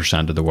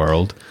 1% of the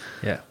world.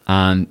 Yeah.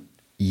 And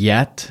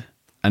yet,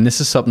 and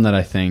this is something that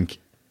I think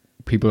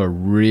people are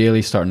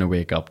really starting to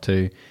wake up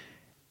to,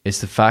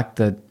 is the fact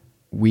that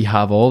we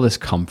have all this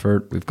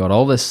comfort, we've got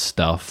all this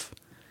stuff,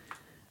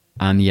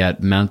 and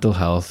yet mental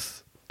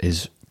health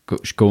is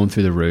going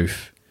through the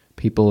roof.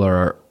 People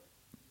are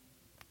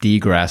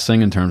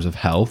degressing in terms of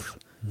health,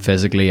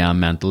 physically and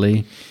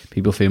mentally.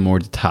 People feel more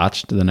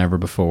detached than ever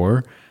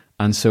before.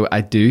 And so I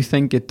do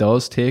think it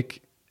does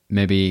take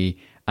maybe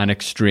an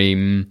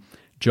extreme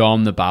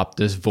John the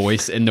Baptist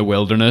voice in the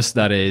wilderness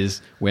that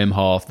is Wim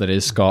Hof, that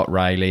is Scott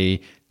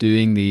Riley,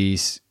 doing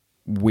these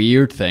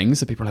weird things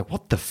that people are like,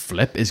 what the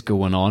flip is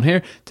going on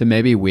here, to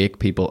maybe wake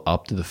people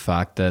up to the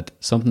fact that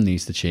something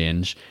needs to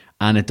change.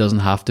 And it doesn't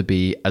have to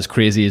be as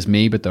crazy as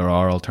me, but there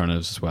are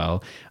alternatives as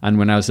well. And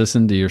when I was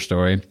listening to your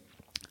story,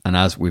 and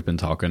as we've been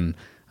talking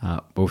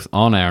both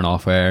on air and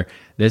off air,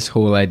 this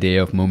whole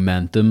idea of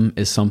momentum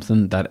is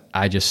something that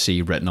I just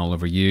see written all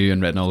over you,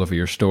 and written all over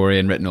your story,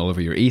 and written all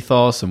over your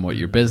ethos and what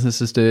your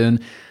business is doing.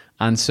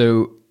 And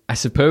so I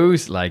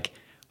suppose, like,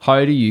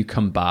 how do you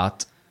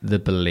combat the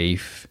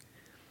belief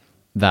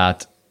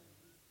that,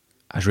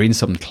 I was reading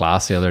something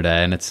class the other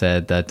day, and it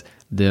said that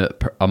the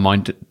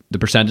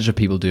percentage of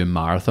people doing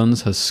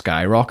marathons has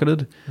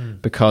skyrocketed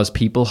because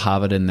people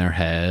have it in their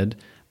head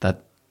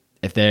that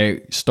if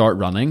they start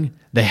running,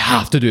 they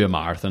have to do a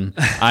marathon.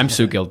 I'm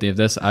so guilty of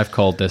this. I've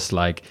called this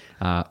like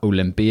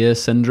Olympia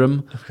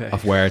syndrome,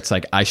 of where it's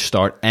like I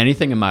start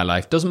anything in my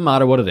life, doesn't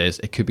matter what it is.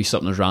 It could be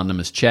something as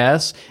random as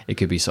chess. It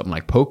could be something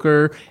like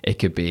poker. It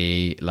could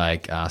be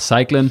like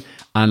cycling.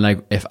 And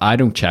like if I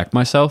don't check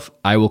myself,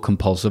 I will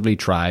compulsively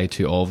try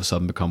to all of a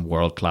sudden become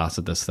world class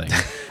at this thing.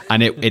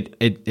 And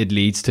it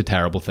leads to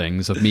terrible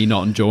things of me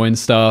not enjoying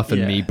stuff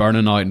and me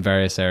burning out in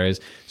various areas.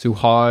 So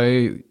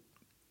how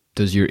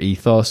does your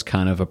ethos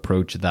kind of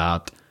approach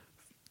that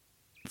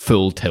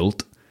full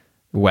tilt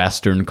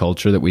Western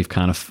culture that we've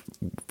kind of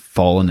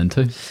fallen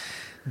into?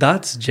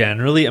 That's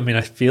generally, I mean,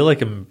 I feel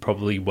like I'm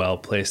probably well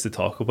placed to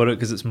talk about it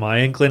because it's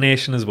my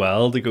inclination as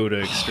well to go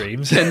to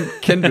extremes.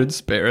 Kindred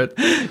spirit.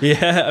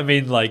 Yeah, I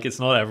mean, like, it's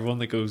not everyone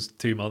that goes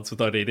 2 months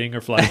without eating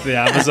or flies to the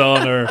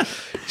Amazon or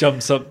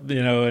jumps up,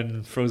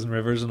 in frozen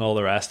rivers and all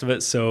the rest of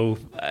it. So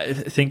I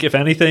think, if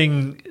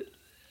anything,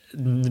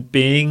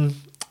 being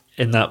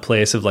in that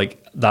place of like,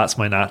 that's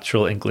my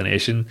natural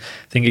inclination,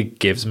 I think it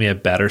gives me a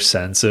better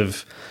sense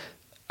of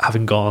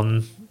having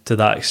gone to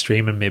that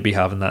extreme, and maybe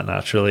having that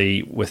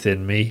naturally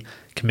within me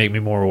can make me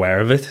more aware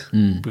of it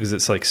because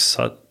it's like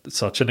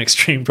such an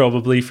extreme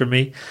probably for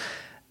me.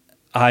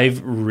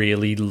 I've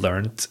really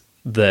learnt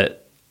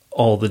that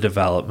all the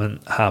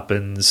development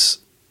happens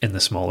in the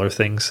smaller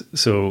things.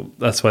 So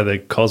that's why the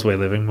Causeway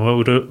living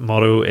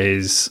motto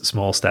is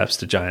small steps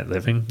to giant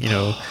living.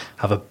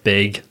 Have a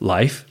big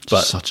life.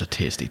 But such a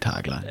tasty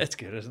tagline. It's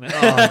good, isn't it?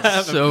 Oh,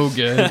 it's so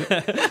good.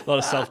 A lot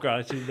of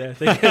self-gratitude there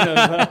thinking of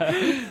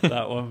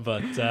that one.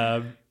 But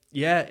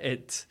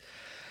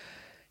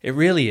it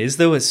really is,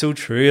 though. It's so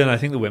true. And I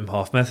think the Wim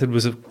Hof method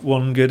was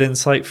one good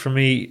insight for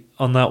me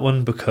on that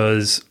one,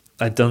 because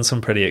I'd done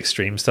some pretty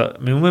extreme stuff. I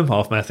mean, Wim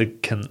Hof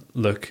method can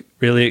look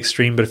really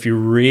extreme, but if you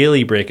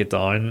really break it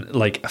down,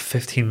 like a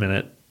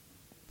 15-minute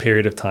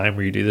period of time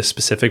where you do this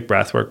specific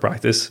breathwork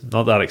practice,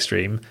 not that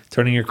extreme.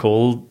 Turning your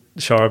cold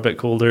shower a bit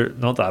colder,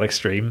 not that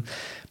extreme,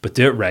 but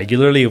do it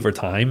regularly over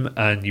time,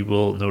 and you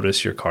will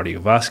notice your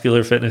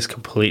cardiovascular fitness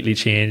completely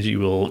change. You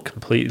will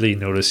completely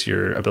notice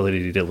your ability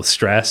to deal with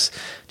stress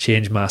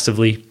change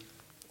massively.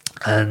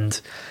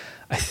 And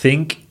I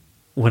think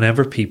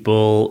whenever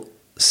people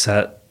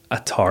set a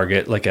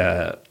target,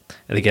 and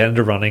they get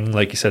into running,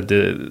 like you said,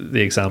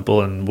 the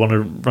example, and want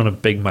to run a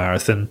big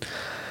marathon,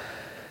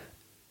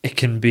 it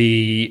can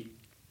be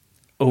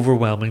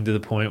overwhelming to the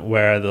point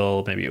where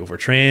they'll maybe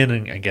overtrain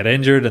and get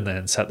injured and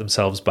then set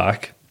themselves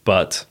back.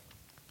 But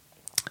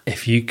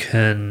if you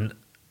can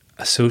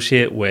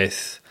associate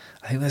with,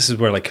 I think this is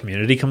where like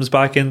community comes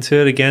back into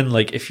it again.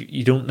 Like, if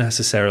you don't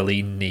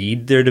necessarily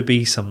need there to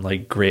be some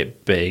like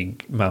great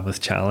big mammoth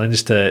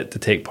challenge to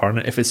take part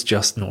in it, if it's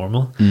just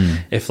normal,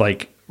 if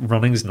like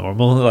running's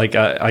normal, like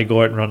I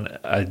go out and run,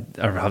 I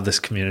have this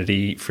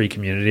free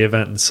community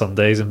event on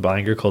Sundays in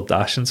Bangor called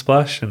Dash and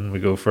Splash, and we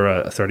go for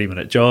a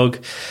 30-minute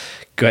jog,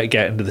 get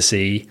into the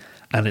sea,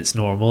 and it's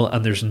normal,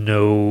 and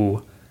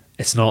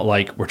it's not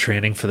like we're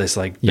training for this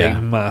like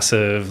big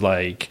massive,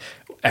 like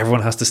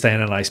everyone has to stay in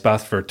an ice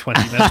bath for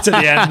 20 minutes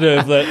at the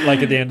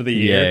end of the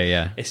year.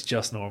 Yeah. It's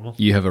just normal.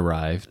 You have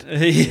arrived.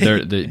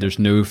 There's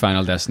no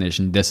final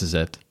destination. This is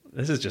it.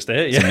 This is just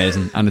it. It's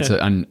amazing,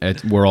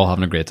 and we're all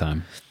having a great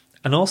time.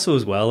 And also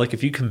as well, like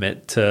if you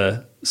commit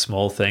to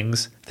small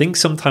things, I think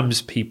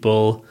sometimes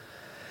people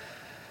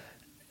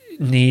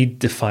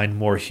need to find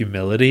more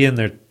humility in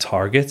their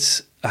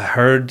targets. I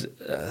heard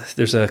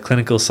there's a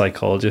clinical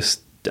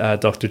psychologist,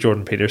 Dr.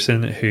 Jordan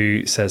Peterson,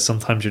 who says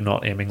sometimes you're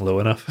not aiming low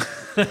enough.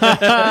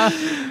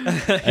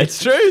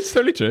 It's true. It's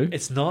totally true.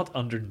 It's not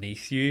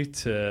underneath you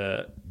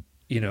to,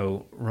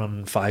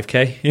 run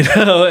 5K.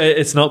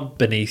 It's not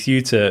beneath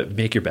you to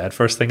make your bed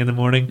first thing in the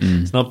morning.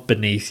 It's not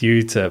beneath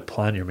you to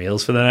plan your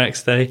meals for the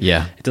next day.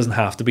 Yeah. It doesn't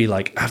have to be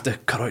like, I have to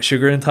cut out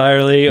sugar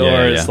entirely,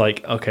 or it's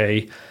like,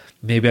 okay,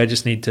 maybe I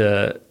just need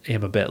to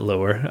aim a bit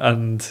lower,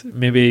 and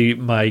maybe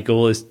my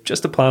goal is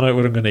just to plan out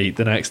what I'm going to eat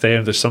the next day, and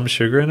if there's some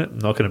sugar in it, I'm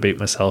not going to beat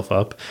myself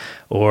up.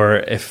 Or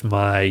if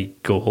my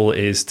goal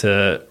is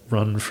to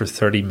run for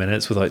 30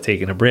 minutes without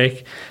taking a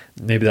break,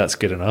 maybe that's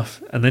good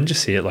enough, and then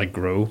just see it like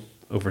grow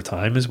over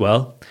time as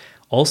well.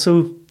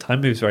 Also,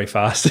 time moves very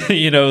fast.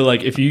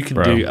 Like if you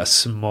can do a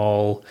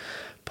small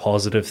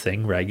positive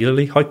thing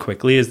regularly, how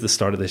quickly is the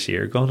start of this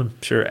year gone?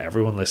 I'm sure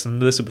everyone listening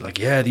to this will be like,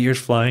 yeah, the year's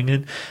flying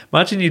in.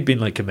 Imagine you'd been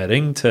like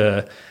committing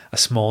to a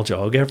small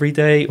jog every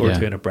day, or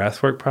doing a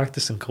breathwork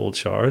practice and cold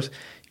showers.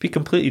 You'd be a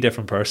completely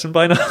different person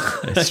by now.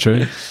 It's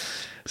true.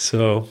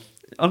 So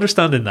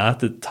understanding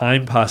that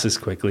time passes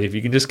quickly. If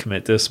you can just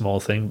commit to a small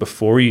thing,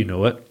 before you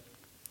know it,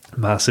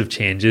 massive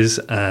changes.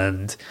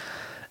 And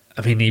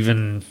I mean,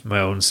 even my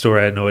own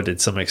story, I know I did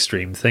some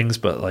extreme things,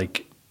 but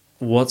like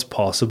what's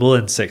possible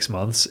in 6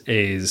 months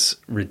is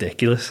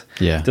ridiculous.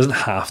 Yeah. It doesn't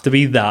have to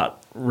be that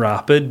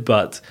rapid,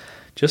 but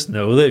just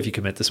know that if you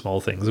commit to small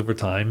things over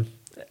time,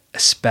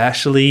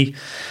 especially,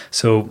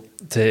 so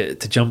to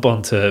jump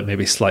onto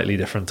maybe a slightly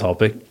different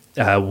topic,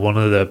 One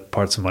of the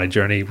parts of my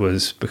journey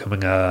was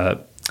becoming a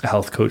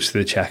health coach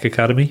through the Czech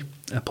Academy,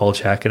 Paul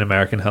Czech, an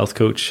American health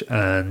coach,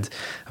 and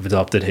I've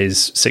adopted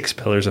his 6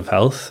 pillars of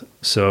health.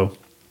 So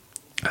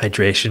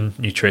hydration,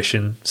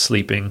 nutrition,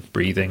 sleeping,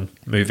 breathing,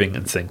 moving,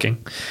 and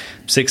thinking.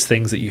 6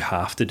 things that you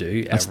have to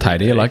do. That's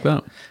tidy. I like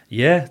that.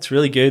 Yeah, it's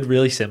really good,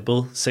 really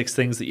simple. 6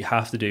 things that you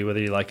have to do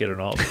whether you like it or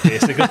not,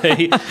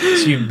 basically.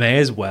 So you may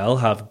as well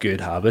have good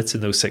habits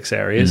in those 6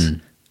 areas.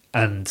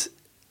 And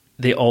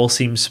they all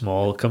seem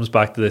small. It comes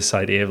back to this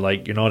idea of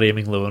like, you're not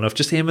aiming low enough.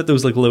 Just aim at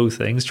those like low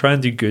things. Try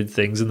and do good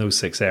things in those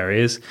 6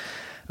 areas.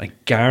 I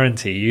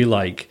guarantee you,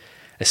 like,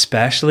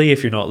 especially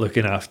if you're not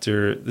looking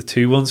after the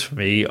 2 ones for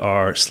me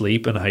are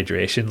sleep and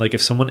hydration. Like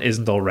if someone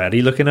isn't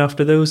already looking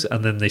after those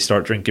and then they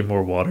start drinking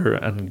more water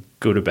and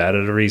go to bed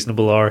at a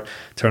reasonable hour,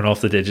 turn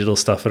off the digital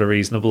stuff at a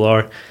reasonable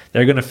hour,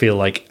 they're going to feel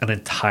like an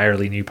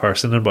entirely new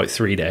person in about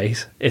 3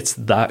 days. It's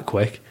that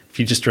quick. If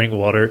you just drink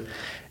water,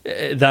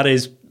 that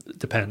is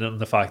dependent on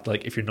the fact,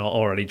 like, if you're not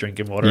already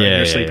drinking water and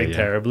you're sleeping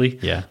terribly.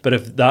 But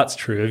if that's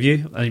true of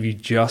you, and if you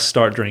just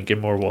start drinking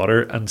more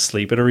water and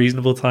sleep at a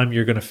reasonable time,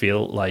 you're going to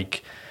feel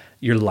like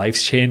your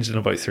life's changed in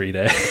about 3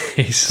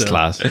 days. So,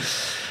 class.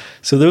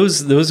 So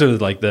those are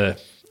like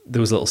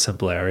those little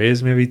simple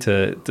areas maybe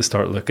to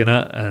start looking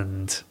at,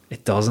 and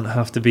it doesn't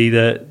have to be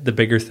the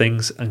bigger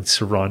things, and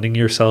surrounding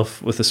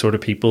yourself with the sort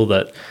of people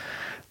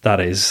that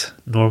is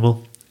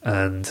normal.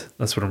 And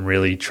that's what I'm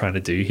really trying to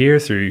do here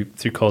through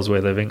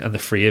Causeway Living and the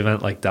free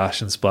event like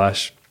Dash and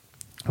Splash,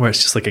 where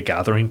it's just like a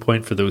gathering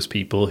point for those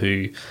people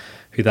who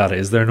that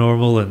is their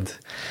normal, and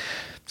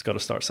it's got to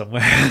start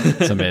somewhere.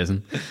 It's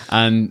amazing.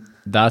 And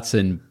that's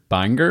in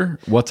Bangor.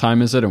 What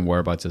time is it and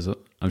whereabouts is it?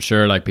 I'm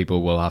sure like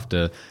people will have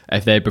to,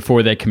 if they,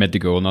 before they commit to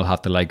go, and they'll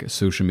have to like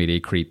social media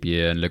creep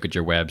you and look at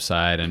your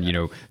website and, you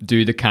know,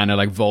 do the kind of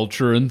like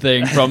vulturing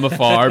thing from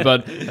afar.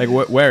 But like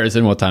where is it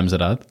and what time is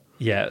it at?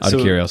 Yeah, out of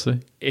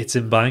curiosity. It's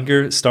in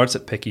Bangor. It starts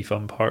at Picky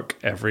Fun Park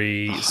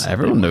every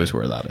everyone knows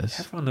where that is.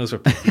 Everyone knows where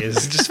Picky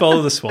is. Just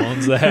follow the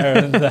swans there.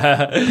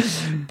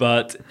 And,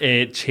 but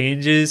it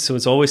changes. So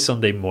it's always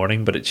Sunday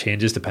morning, but it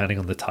changes depending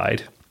on the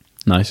tide.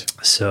 Nice.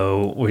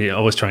 So we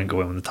always try and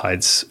go in when the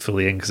tide's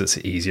fully in because it's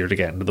easier to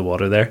get into the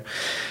water there.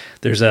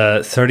 There's a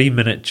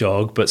 30-minute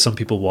jog, but some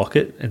people walk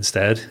it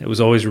instead. It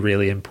was always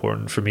really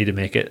important for me to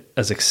make it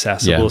as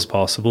accessible as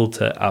possible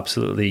to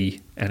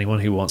absolutely anyone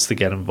who wants to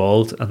get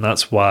involved. And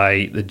that's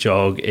why the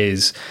jog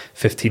is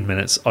 15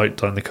 minutes out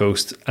down the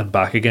coast and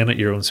back again at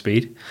your own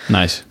speed.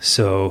 Nice.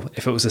 So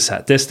if it was a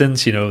set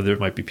distance, you know, there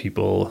might be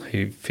people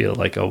who feel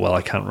like, oh, well,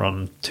 I can't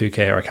run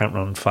 2K or I can't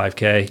run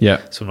 5K. Yeah.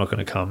 So I'm not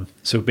going to come.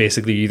 So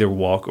basically you either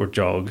walk or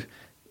jog.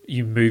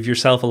 You move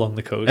yourself along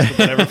the coast,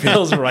 whatever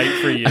feels right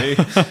for you,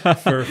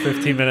 for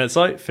 15 minutes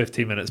out,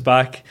 15 minutes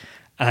back.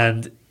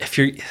 And if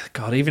you're,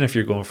 God, even if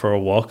you're going for a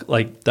walk,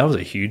 like that was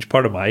a huge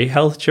part of my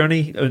health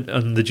journey.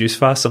 On the juice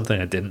fast, something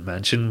I didn't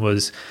mention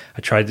was I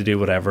tried to do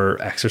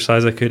whatever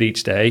exercise I could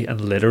each day.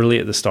 And literally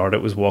at the start,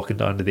 it was walking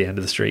down to the end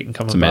of the street and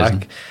coming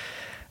back.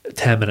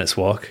 10 minutes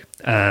walk.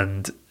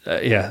 And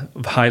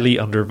highly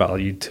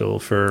undervalued tool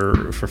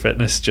for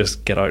fitness.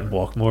 Just get out and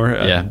walk more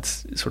and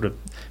sort of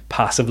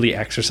passively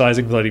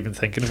exercising without even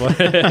thinking about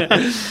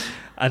it.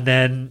 And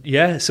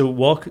then so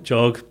walk,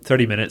 jog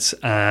 30 minutes,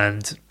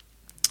 and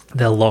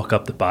they'll lock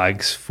up the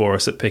bags for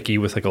us at Picky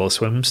with like all the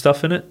swim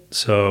stuff in it,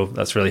 so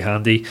that's really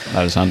handy.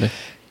 That is handy.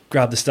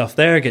 Grab the stuff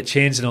there, get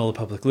changed in all the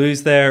public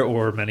loos there,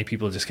 or many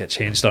people just get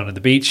changed down at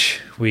the beach.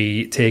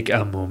 We take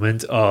a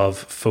moment of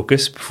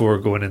focus before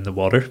going in the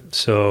water,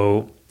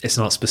 so it's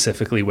not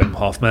specifically Wim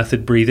Hof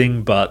method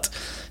breathing, but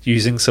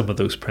using some of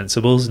those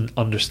principles and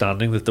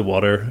understanding that the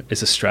water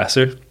is a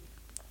stressor.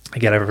 I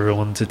get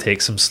everyone to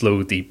take some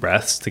slow, deep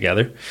breaths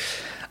together,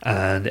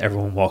 and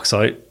everyone walks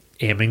out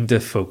aiming to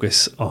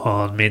focus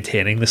on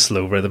maintaining the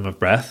slow rhythm of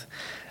breath.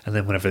 And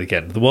then whenever they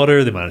get into the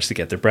water, they manage to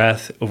get their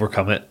breath,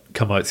 overcome it,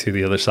 come out through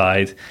the other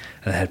side,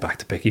 and head back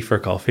to Picky for a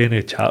coffee and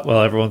a chat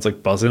while everyone's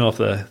like buzzing off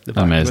the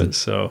back of it.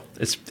 So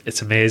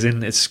it's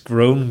amazing. It's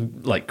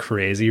grown like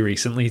crazy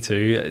recently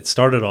too. It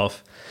started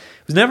off,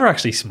 it was never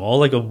actually small.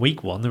 Like on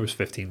week 1, there was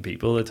 15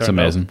 people. It turned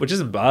out, which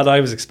isn't bad.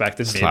 I was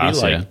expecting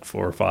maybe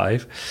 4 or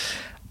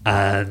 5.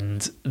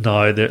 And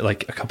now,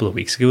 like a couple of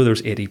weeks ago, there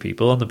was 80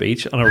 people on the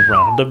beach on a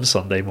random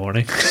Sunday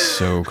morning.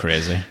 So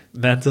crazy.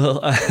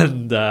 Mental.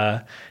 And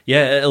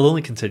it'll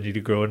only continue to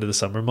grow into the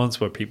summer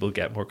months where people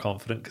get more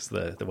confident because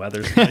the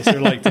weather's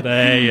nicer like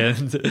today.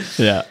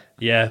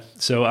 And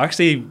so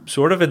actually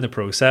sort of in the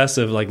process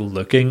of like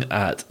looking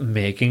at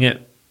making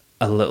it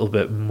a little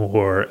bit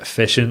more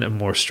efficient and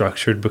more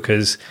structured,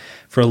 because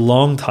for a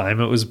long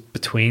time it was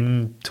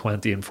between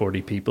 20 and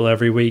 40 people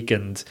every week,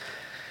 and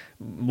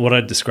what I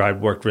described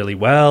worked really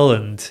well,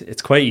 and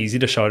it's quite easy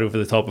to shout over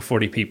the top of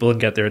 40 people and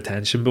get their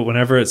attention. But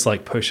whenever it's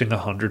like pushing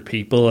 100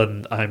 people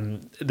and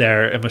I'm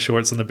there in my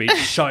shorts on the beach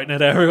shouting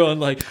at everyone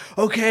like,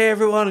 okay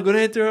everyone, I'm going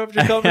to interrupt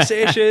your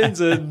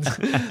conversations and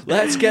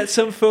let's get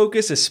some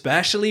focus,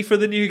 especially for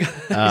the new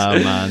guys.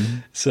 Oh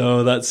man.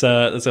 So that's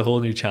a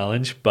whole new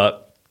challenge.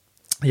 But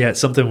yeah,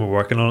 it's something we're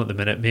working on at the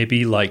minute.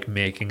 Maybe like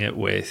making it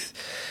with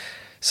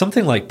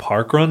something like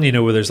parkrun,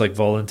 where there's like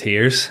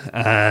volunteers,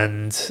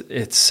 and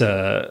it's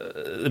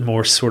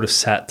more sort of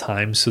set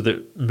times, so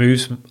that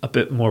moves a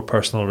bit more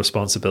personal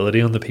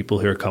responsibility on the people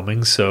who are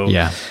coming. So,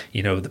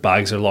 the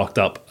bags are locked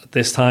up at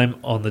this time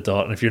on the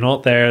dot, and if you're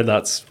not there,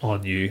 that's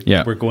on you.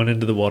 Yeah. We're going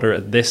into the water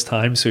at this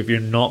time, so if you're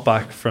not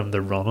back from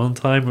the run on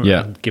time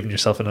and giving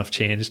yourself enough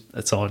change,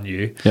 it's on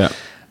you. Yeah.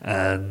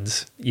 And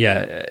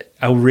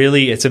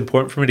it's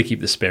important for me to keep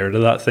the spirit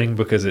of that thing,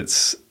 because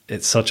it's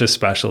such a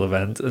special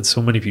event, and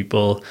so many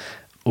people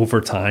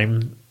over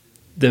time,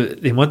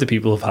 the amount of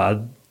people have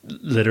had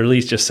literally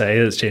just say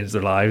it's changed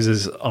their lives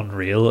is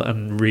unreal,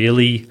 and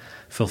really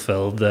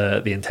fulfilled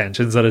the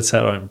intentions that it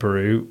set out in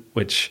Peru,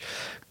 which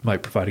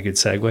might provide a good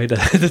segue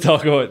to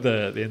talk about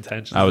the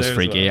intentions. That was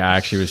freaky. Well. I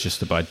actually was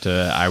just about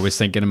to, I was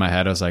thinking in my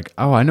head, I was like,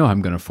 oh, I know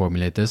I'm going to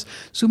formulate this.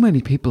 So many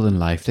people in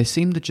life, they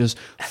seem to just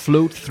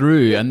float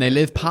through and they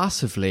live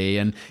passively,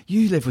 and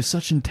you live with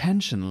such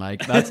intention.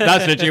 Like that's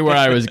literally where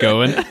I was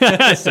going.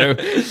 So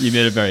you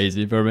made it very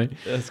easy for me.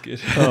 That's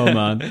good. Oh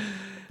man.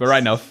 But right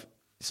enough.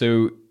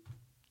 So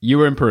you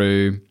were in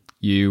Peru.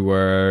 You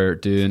were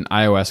doing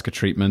ayahuasca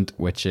treatment,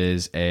 which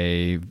is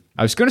I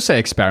was going to say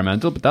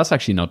experimental, but that's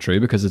actually not true,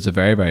 because it's a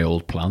very, very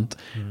old plant,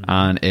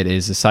 and it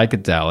is a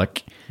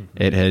psychedelic.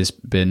 It has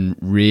been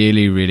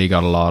really, really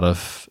got a lot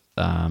of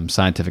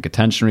scientific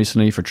attention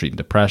recently for treating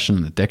depression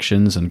and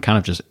addictions and kind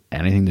of just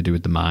anything to do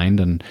with the mind,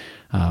 and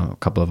a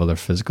couple of other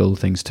physical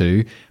things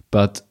too.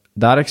 But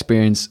that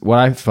experience, what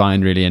I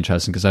find really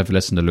interesting, because I've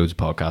listened to loads of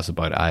podcasts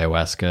about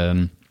ayahuasca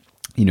and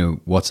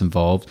what's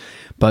involved,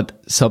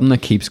 but something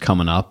that keeps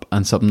coming up,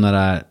 and something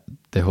that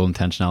the whole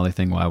intentionality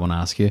thing, why I want to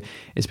ask you,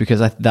 is because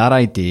that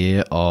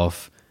idea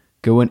of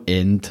going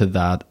into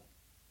that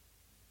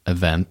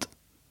event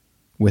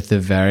with a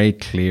very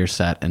clear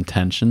set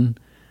intention,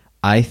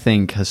 I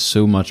think has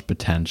so much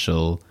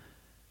potential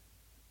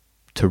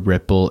to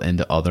ripple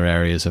into other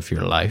areas of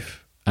your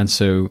life. And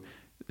so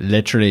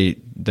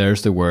literally,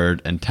 there's the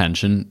word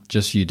intention.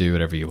 Just you do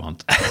whatever you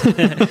want.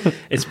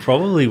 It's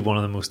probably one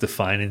of the most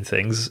defining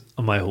things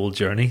on my whole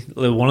journey.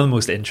 One of the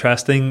most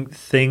interesting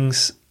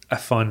things I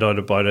found out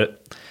about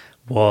it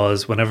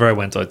was whenever I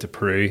went out to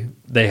Peru,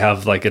 they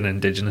have like an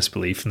indigenous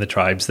belief in the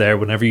tribes there.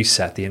 Whenever you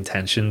set the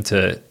intention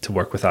to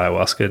work with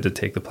ayahuasca, to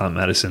take the plant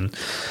medicine,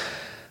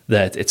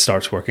 that it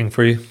starts working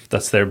for you.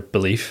 That's their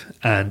belief.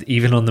 And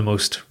even on the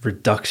most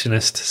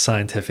reductionist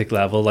scientific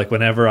level, like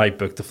whenever I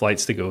booked the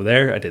flights to go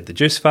there, I did the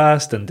juice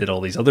fast and did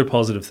all these other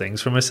positive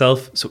things for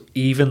myself. So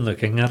even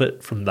looking at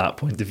it from that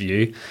point of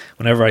view,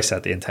 whenever I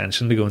set the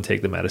intention to go and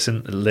take the medicine,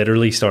 it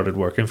literally started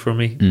working for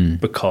me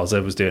because I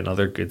was doing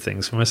other good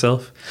things for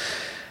myself.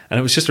 And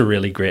it was just a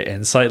really great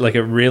insight. Like,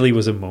 it really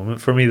was a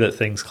moment for me that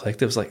things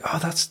clicked. It was like, oh,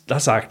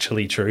 that's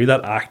actually true.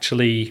 That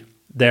actually,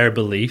 their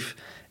belief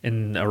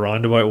in a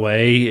roundabout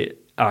way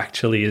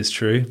actually is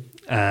true.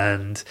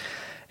 And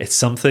it's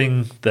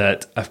something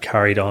that I've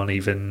carried on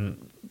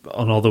even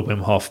on all the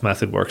Wim Hof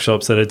method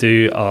workshops that I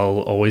do.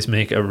 I'll always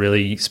make a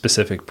really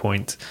specific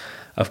point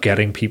of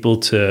getting people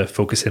to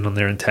focus in on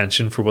their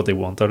intention for what they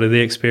want out of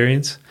the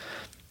experience.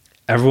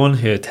 Everyone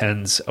who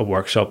attends a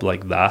workshop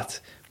like that,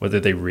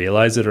 whether they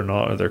realize it or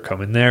not, or they're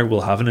coming there,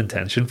 will have an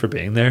intention for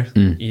being there.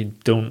 You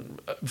don't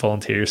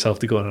volunteer yourself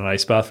to go in an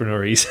ice bath for no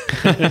reason.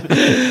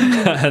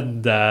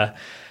 And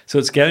so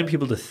it's getting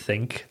people to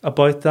think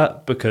about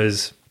that,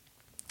 because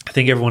I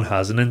think everyone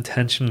has an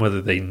intention,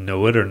 whether they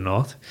know it or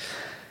not,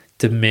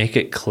 to make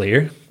it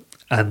clear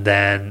and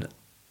then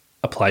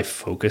apply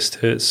focus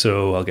to it.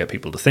 So I'll get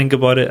people to think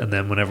about it, and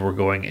then whenever we're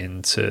going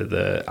into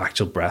the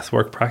actual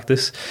breathwork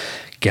practice,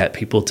 get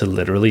people to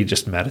literally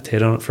just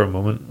meditate on it for a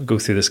moment, go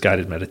through this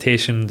guided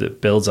meditation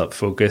that builds up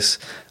focus,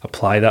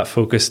 apply that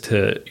focus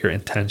to your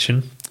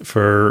intention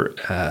for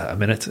a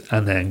minute,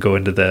 and then go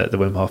into the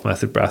Wim Hof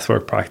method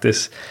breathwork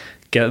practice,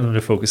 get them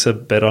to focus a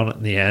bit on it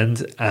in the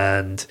end,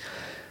 and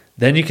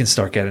then you can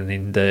start getting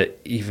into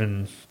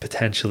even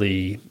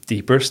potentially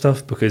deeper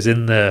stuff, because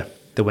in the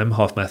Wim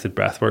Hof method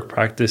breathwork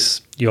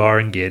practice, you are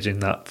engaging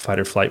that fight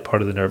or flight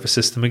part of the nervous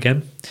system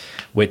again,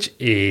 which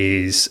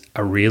is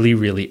a really,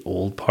 really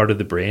old part of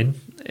the brain.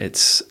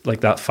 It's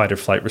like that fight or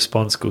flight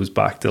response goes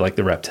back to like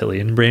the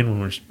reptilian brain,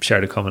 when we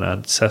shared a common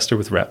ancestor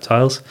with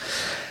reptiles,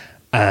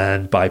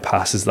 and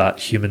bypasses that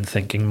human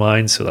thinking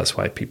mind. So that's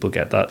why people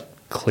get that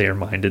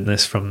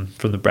clear-mindedness from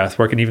the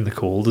breathwork, and even the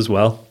cold as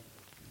well.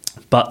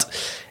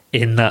 But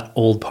in that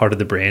old part of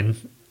the brain,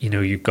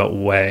 you've got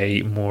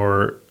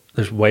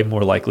there's way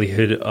more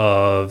likelihood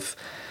of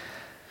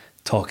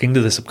talking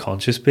to the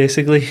subconscious,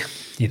 basically.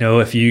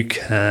 If you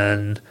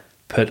can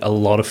put a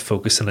lot of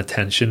focus and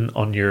attention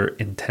on your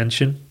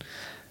intention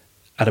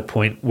at a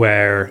point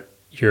where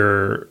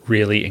you're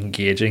really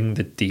engaging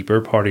the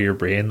deeper part of your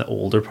brain, the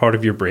older part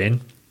of your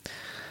brain,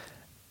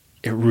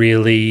 it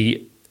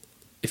really,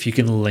 if you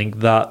can link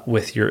that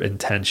with your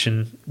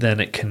intention,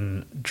 then it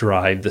can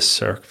drive the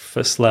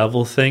surface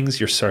level things,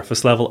 your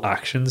surface level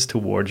actions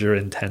towards your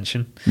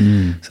intention.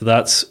 So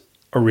that's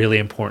a really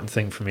important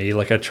thing for me.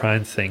 Like, I try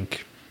and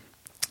think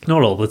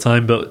Not all the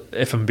time, but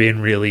if I'm being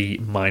really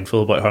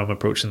mindful about how I'm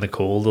approaching the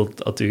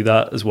cold, I'll do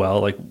that as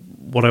well. Like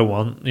what I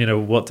want,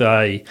 what do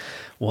I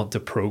want to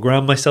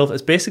program myself?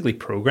 It's basically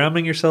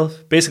programming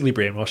yourself, basically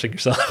brainwashing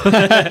yourself.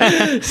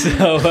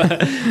 So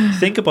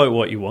think about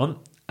what you want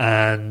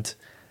and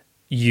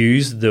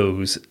use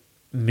those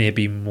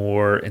maybe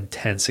more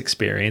intense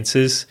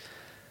experiences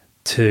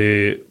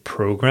to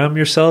program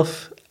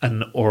yourself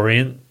and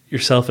orient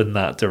yourself in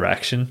that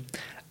direction.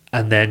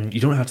 And then you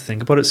don't have to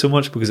think about it so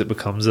much because it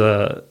becomes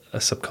a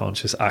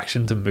subconscious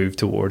action to move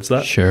towards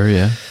that. Sure,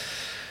 yeah.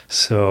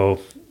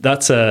 So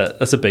that's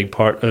a big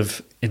part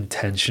of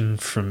intention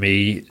for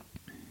me,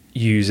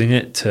 using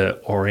it to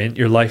orient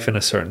your life in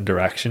a certain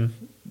direction.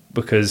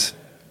 Because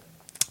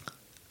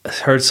I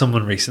heard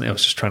someone recently, I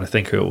was just trying to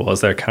think who it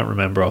was there, I can't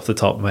remember off the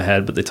top of my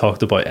head, but they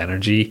talked about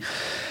energy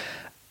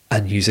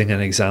and using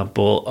an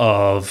example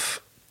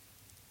of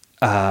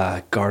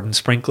a garden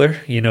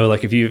sprinkler.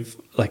 Like if you've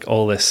like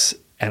all this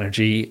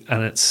energy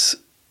and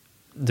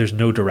there's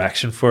no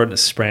direction for it and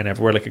it's spraying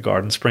everywhere like a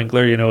garden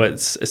sprinkler,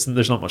 it's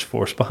there's not much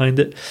force behind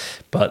it.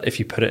 But if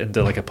you put it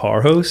into like a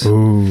power hose,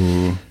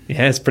 ooh,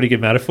 yeah, it's a pretty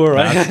good metaphor,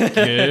 right? That's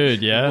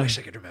good, yeah. I wish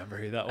I could remember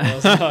who that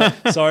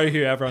was. Sorry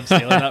whoever I'm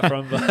stealing that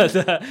from,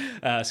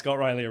 but Scott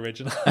Riley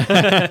original.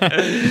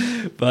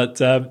 But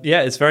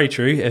yeah, it's very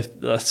true. If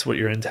that's what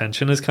your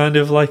intention is kind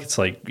of like, it's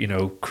like,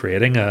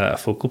 creating a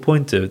focal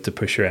point to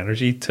push your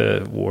energy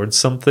towards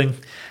something.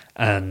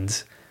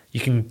 And you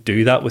can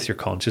do that with your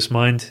conscious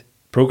mind,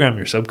 program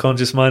your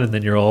subconscious mind, and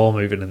then you're all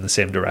moving in the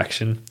same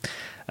direction.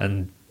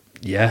 And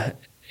yeah,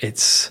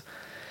 it's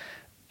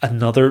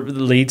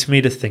leads me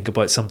to think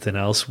about something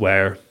else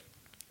where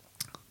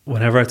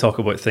whenever I talk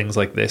about things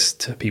like this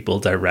to people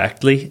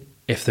directly,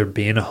 if they're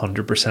being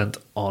 100%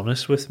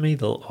 honest with me,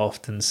 they'll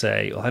often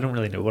say, well, I don't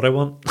really know what I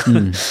want.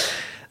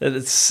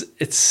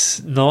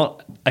 It's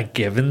not a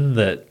given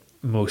that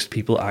most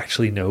people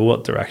actually know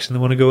what direction they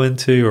want to go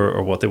into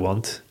or what they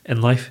want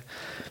in life.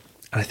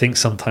 I think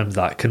sometimes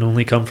that can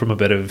only come from a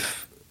bit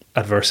of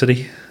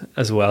adversity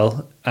as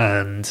well.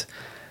 And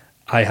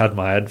I had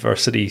my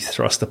adversity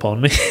thrust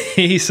upon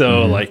me.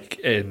 So like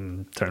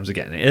in terms of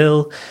getting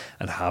ill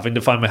and having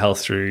to find my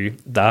health through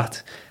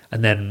that,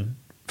 and then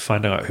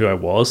finding out who I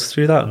was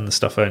through that and the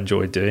stuff I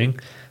enjoyed doing.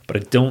 But I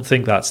don't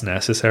think that's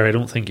necessary. I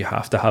don't think you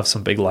have to have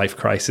some big life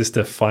crisis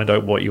to find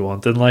out what you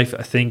want in life.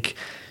 I think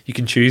you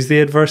can choose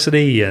the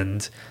adversity,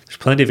 and there's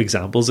plenty of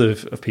examples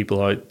of people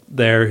out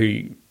there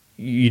who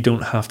you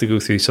don't have to go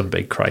through some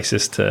big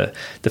crisis to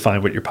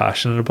find what you're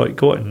passionate about.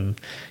 Go out and,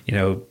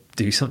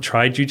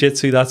 try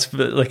jiu-jitsu. That's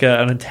like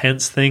an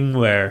intense thing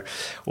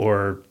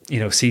or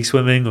sea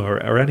swimming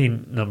or any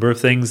number of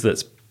things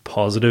that's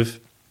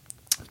positive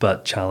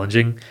but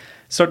challenging.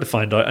 Start to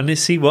find out and you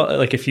see what,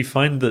 like if you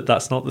find that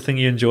that's not the thing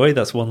you enjoy,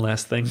 that's one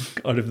less thing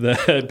out of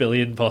the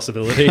billion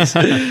possibilities.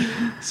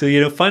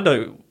 So, find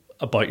out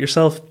about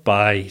yourself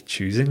by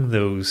choosing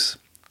those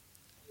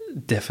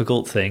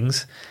difficult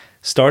things.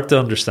 Start to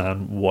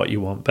understand what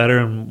you want better,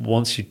 and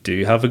once you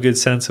do have a good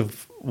sense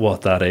of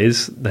what that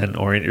is, then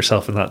orient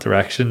yourself in that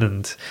direction.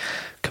 And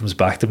comes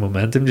back to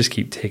momentum. Just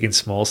keep taking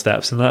small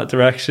steps in that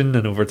direction,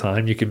 and over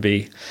time you can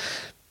be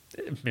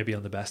maybe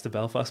on the Best of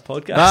Belfast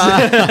podcast.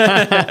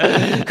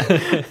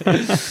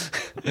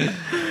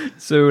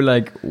 So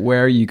like,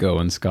 where are you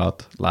going,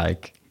 Scott?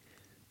 Like,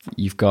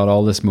 you've got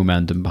all this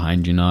momentum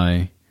behind you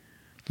now.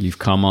 You've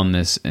come on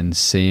this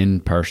insane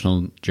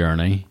personal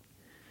journey,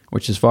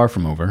 which is far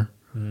from over.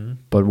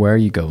 But where are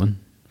you going?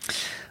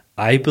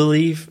 I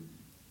believe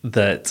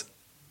that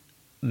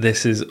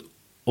this is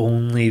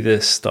only the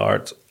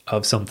start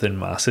of something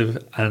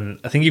massive, and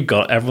I think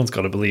everyone's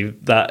got to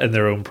believe that in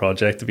their own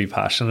project to be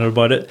passionate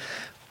about it.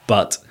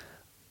 But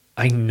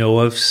I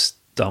know I've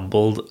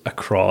stumbled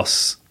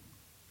across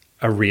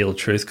a real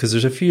truth, because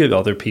there's a few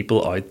other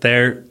people out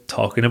there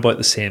talking about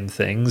the same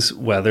things,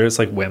 whether it's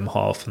like Wim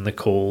Hof and the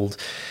cold,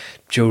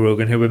 Joe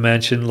Rogan, who we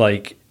mentioned.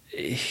 Like,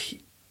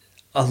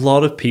 a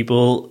lot of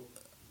people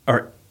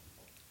are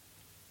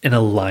in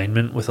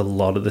alignment with a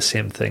lot of the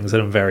same things that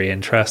I'm very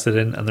interested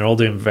in, and they're all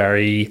doing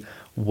very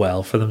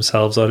well for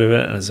themselves out of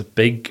it. And it's a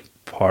big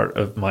part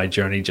of my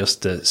journey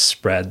just to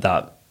spread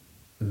that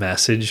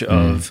message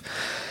of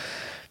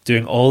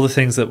doing all the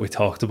things that we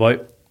talked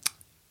about.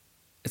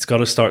 It's got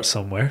to start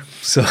somewhere.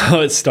 So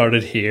it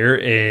started here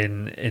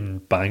in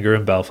Bangor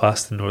in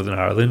Belfast in Northern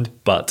Ireland,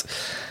 but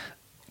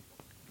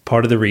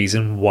part of the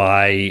reason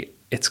why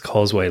it's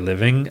Causeway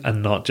Living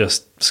and not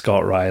just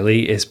Scott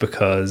Riley is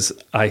because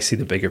I see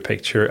the bigger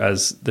picture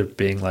as there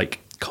being like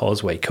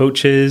Causeway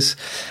coaches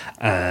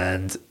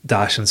and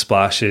dash and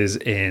splashes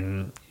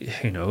in,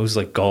 who knows,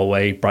 like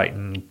Galway,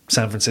 Brighton,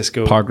 San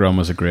Francisco. Park Run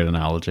was a great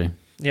analogy.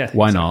 Yeah,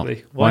 why exactly.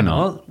 not? Why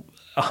not?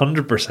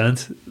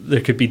 100%. There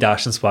could be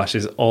dash and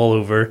splashes all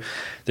over.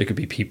 There could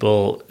be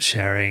people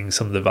sharing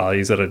some of the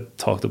values that I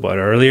talked about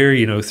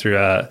earlier, through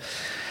a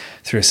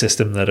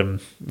system that I'm,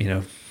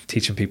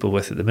 teaching people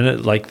with at the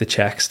minute, like the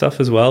check stuff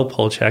as well.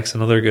 Paul Check's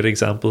another good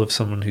example of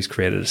someone who's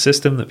created a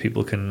system that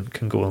people can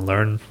go and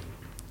learn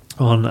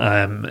on.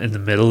 I'm in the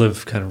middle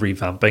of kind of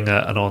revamping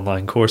an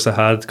online course I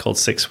had called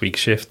 6 Week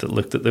Shift that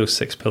looked at those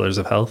 6 pillars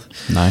of health.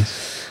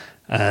 Nice.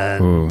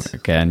 And ooh,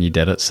 again, you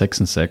did it 6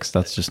 and 6.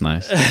 That's just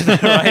nice.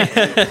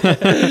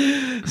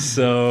 Right.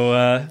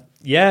 So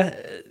yeah,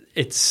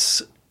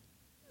 it's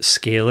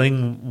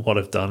scaling what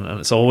I've done, and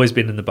it's always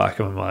been in the back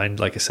of my mind.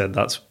 Like I said,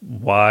 that's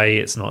why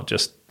it's not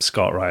just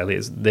Scott Riley.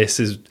 This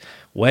is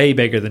way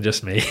bigger than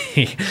just me.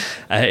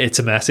 It's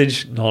a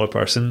message, not a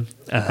person,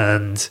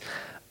 and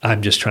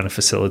I'm just trying to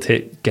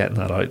facilitate getting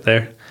that out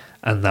there,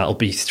 and that'll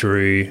be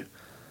through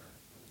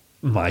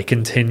my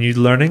continued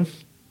learning,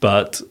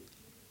 but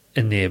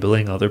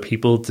enabling other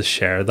people to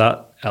share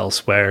that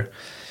elsewhere,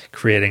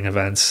 creating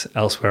events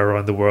elsewhere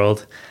around the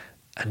world,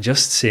 and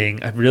just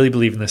seeing, I really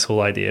believe in this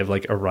whole idea of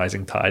like a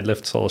rising tide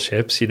lifts all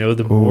ships. You know,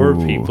 the more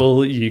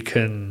people you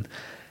can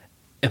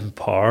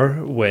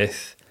empower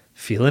with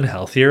feeling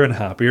healthier and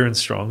happier and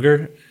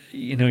stronger,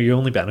 you know, you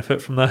only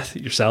benefit from that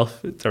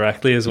yourself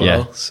directly as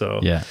well. Yeah. So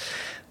yeah,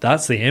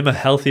 that's the aim, a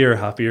healthier,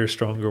 happier,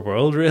 stronger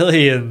world,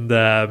 really. And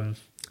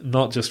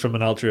not just from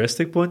an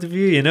altruistic point of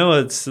view, you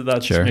know, that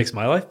just makes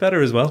my life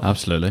better as well.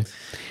 Absolutely.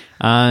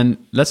 And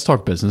let's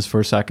talk business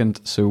for a second.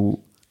 So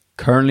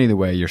currently the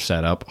way you're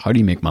set up, how do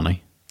you make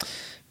money?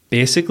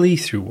 Basically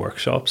through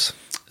workshops,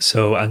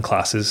 and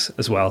classes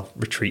as well,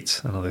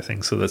 retreats and other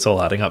things. So that's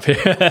all adding up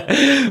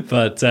here.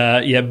 But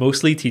yeah,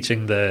 mostly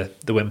teaching the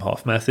Wim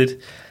Hof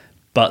method.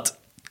 But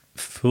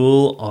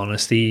full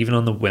honesty, even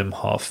on the Wim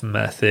Hof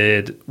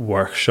method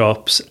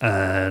workshops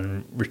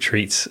and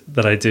retreats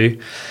that I do,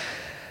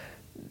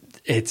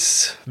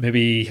 it's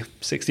maybe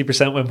 60%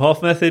 Wim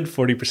Hof method,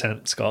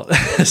 40% Scott.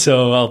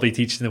 So I'll be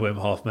teaching the Wim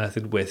Hof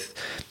method with,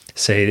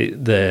 say,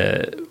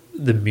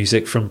 the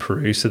music from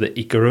Peru, so the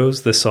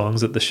Icaros, the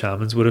songs that the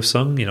shamans would have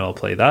sung. You know, I'll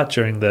play that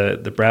during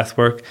the breath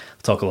work.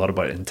 I'll talk a lot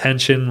about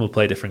intention. We'll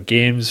play different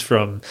games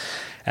from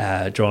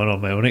drawing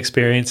on my own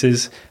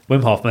experiences.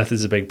 Wim Hof method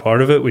is a big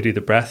part of it. We do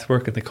the breath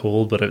work in the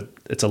cold, but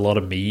it's a lot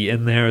of me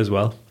in there as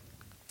well.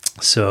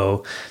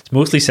 So it's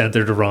mostly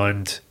centered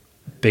around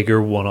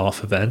bigger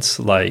one-off events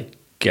like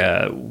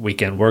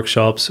weekend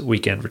workshops,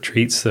 weekend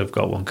retreats. So I've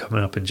got one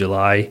coming up in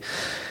July.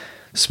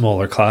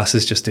 Smaller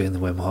classes, just doing the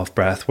Wim Hof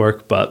breath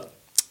work, but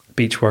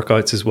beach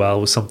workouts as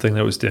well was something that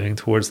I was doing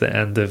towards the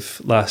end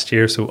of last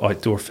year. So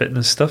outdoor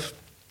fitness stuff.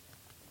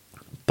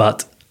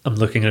 But I'm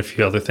looking at a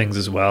few other things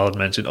as well. I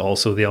mentioned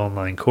also the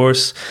online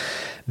course,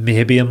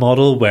 maybe a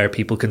model where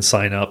people can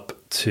sign up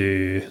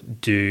to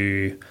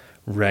do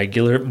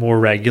more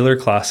regular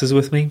classes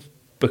with me,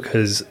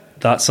 because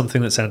that's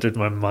something that's entered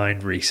my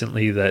mind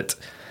recently, that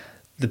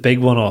the big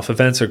one-off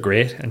events are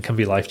great and can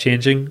be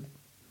life-changing.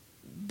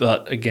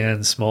 But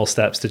again, small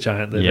steps to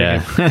giant living.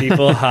 Yeah.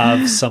 People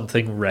have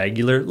something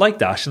regular, like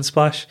Dash and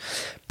Splash,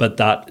 but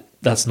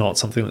that's not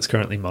something that's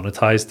currently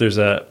monetized. There's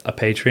a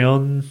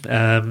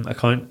Patreon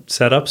account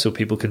set up so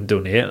people can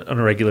donate on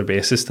a regular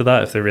basis to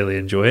that if they really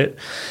enjoy it.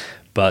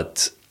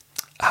 But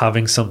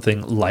having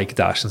something like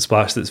Dash and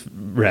Splash that's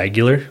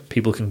regular,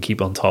 people can keep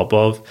on top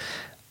of,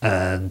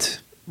 and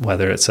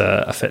whether it's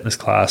a fitness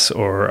class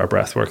or a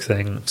breathwork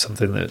thing,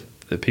 something that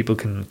people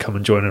can come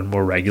and join on a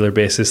more regular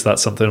basis,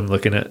 that's something I'm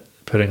looking at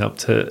putting up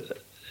to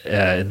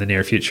in the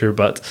near future.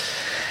 But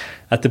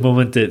at the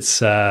moment it's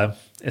the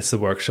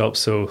workshop.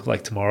 So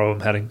like tomorrow I'm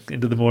heading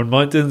into the Mourne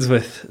Mountains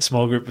with a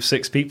small group of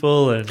 6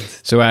 people. And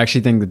so I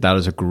actually think that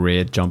is a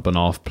great jumping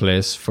off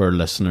place for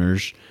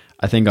listeners.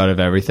 I think out of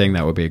everything,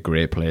 that would be a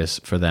great place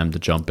for them to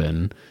jump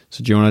in.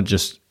 So do you want to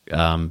just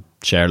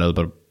share a little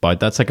bit about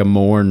that? It's like a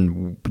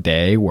Mourne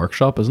day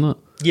workshop, isn't it?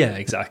 Yeah,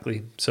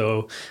 exactly.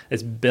 So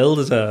it's billed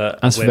as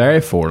it's very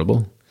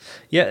affordable.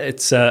 Yeah,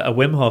 it's a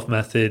Wim Hof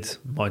method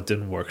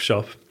mountain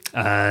workshop,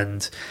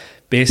 and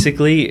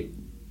basically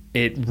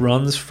it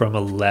runs from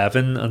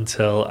 11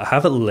 until, I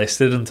have it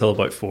listed until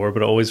about 4,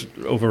 but it always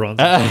overruns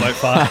until about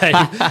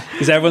 5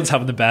 because everyone's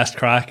having the best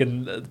crack,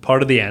 and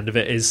part of the end of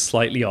it is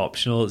slightly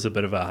optional. It's a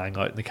bit of a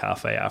hangout in the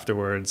cafe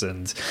afterwards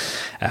and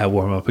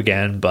warm up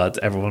again, but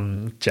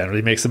everyone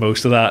generally makes the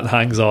most of that and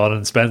hangs on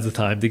and spends the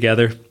time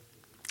together.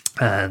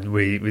 And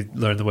we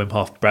learn the Wim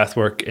Hof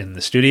breathwork in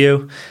the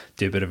studio,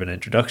 do a bit of an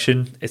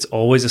introduction. It's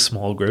always a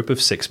small group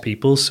of 6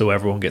 people, so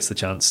everyone gets the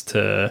chance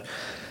to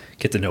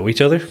get to know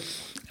each other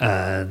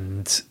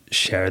and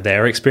share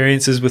their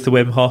experiences with the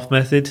Wim Hof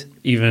method,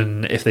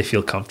 even if they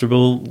feel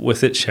comfortable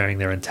with it, sharing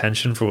their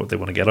intention for what they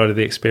want to get out of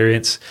the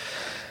experience.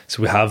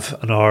 So we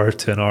have an hour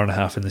to an hour and a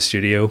half in the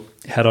studio,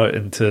 head out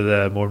into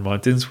the Mourne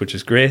Mountains, which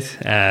is great.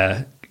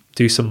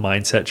 Do some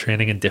mindset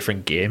training and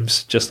different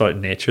games just out in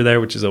nature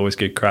there, which is always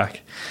good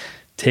crack.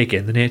 Take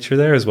in the nature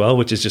there as well,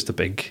 which is just a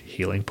big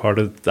healing part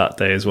of that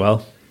day as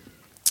well.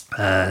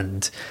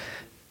 And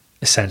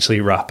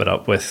essentially wrap it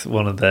up with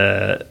one of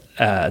the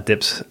a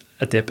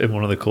dip in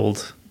one of the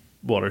cold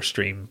water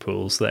stream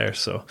pools there.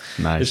 So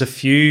nice. There's a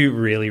few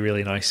really,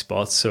 really nice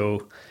spots.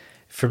 So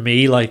for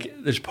me, like,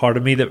 there's part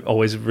of me that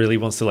always really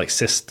wants to like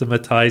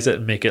systematize it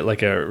and make it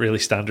like a really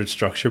standard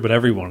structure, but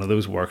every one of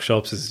those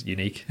workshops is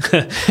unique.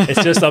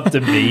 It's just up to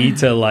me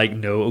to like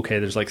know, okay,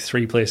 there's like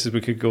 3 places we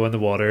could go in the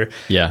water.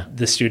 Yeah.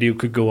 The studio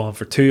could go on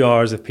for 2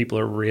 hours if people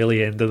are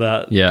really into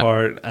that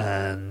part.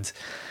 And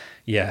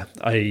yeah,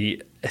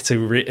 it's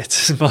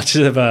as much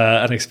of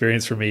an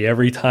experience for me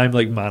every time,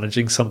 like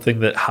managing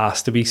something that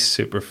has to be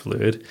super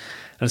fluid.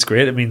 And it's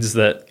great. It means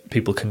that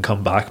people can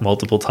come back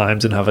multiple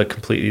times and have a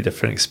completely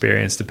different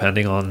experience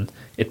depending on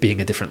it being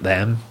a different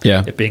them.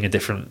 Yeah. It being a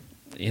different,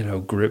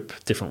 group,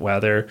 different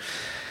weather,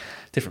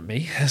 different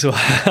me as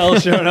well,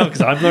 showing up,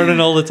 because I'm learning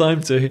all the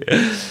time too.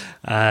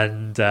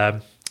 And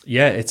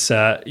it's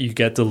you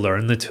get to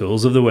learn the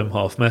tools of the Wim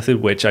Hof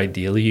method, which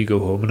ideally you go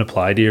home and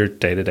apply to your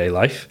day-to-day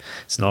life.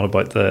 It's not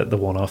about the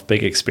one-off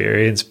big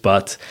experience,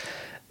 but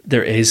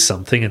there is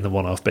something in the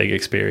one-off big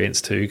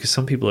experience too, because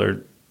some people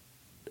are,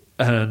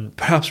 and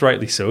perhaps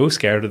rightly so,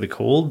 scared of the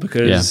cold,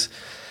 because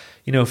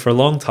for a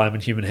long time in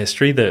human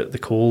history the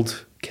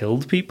cold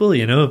killed people.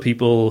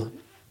 People,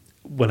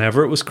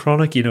 whenever it was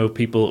chronic,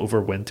 people over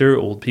winter,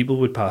 old people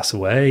would pass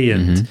away,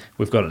 and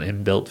we've got an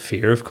inbuilt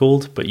fear of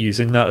cold. But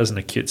using that as an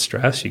acute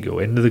stress, you go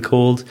into the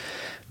cold,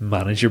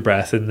 manage your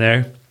breath in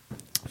there,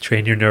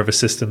 train your nervous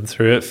system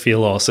through it,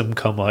 feel awesome,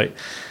 come out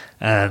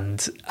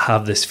and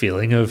have this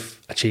feeling of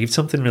achieved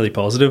something really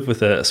positive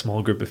with a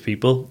small group of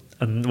people.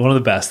 And one of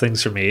the best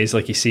things for me is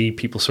like you see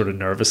people sort of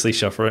nervously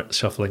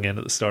shuffling in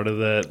at the start of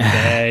the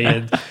day,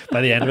 and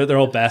by the end of it, they're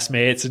all best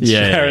mates and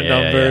sharing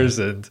numbers.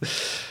 And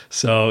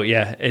so,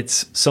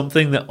 it's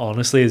something that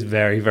honestly is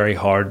very, very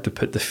hard to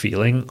put the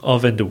feeling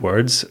of into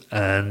words.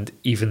 And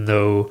even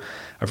though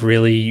I've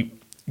really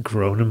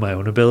grown in my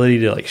own ability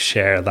to like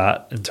share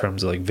that in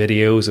terms of like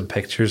videos and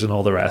pictures and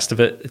all the rest of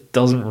it, it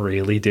doesn't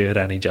really do it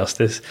any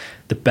justice.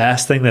 The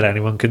best thing that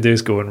anyone can do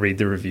is go and read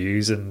the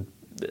reviews, and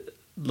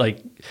like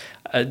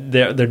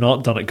they're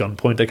not done at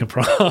gunpoint, I can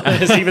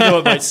promise, even though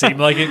it might seem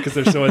like it because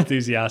they're so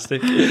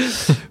enthusiastic.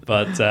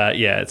 But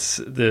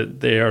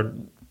they are,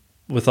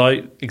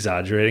 without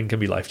exaggerating,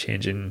 can be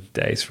life-changing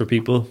days for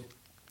people.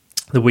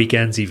 The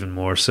weekends even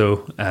more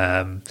so.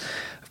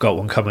 I've got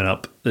one coming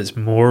up that's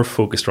more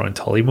focused around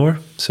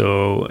Tullymore,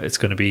 so it's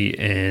going to be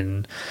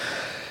in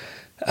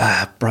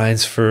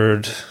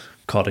Bryansford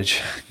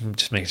Cottage. I'm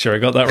just making sure I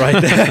got that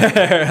right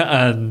there.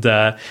 And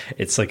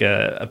it's like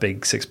a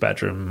big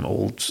 6-bedroom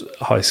old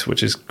house,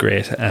 which is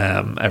great.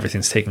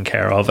 Everything's taken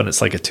care of, and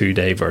it's like a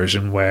 2-day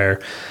version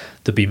where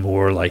there'll be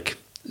more like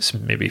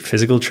maybe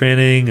physical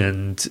training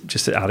and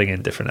just adding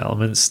in different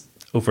elements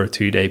over a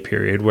 2-day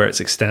period, where it's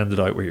extended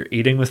out, where you're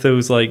eating with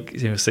those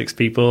 6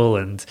 people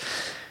and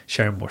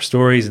sharing more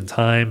stories and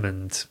time.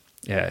 And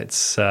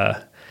it's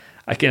I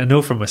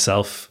know for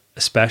myself,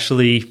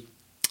 especially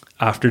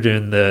after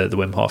doing the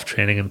Wim Hof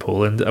training in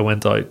Poland, I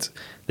went out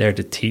there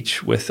to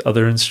teach with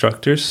other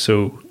instructors,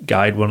 so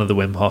guide one of the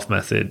Wim Hof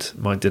method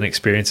mountain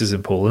experiences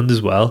in Poland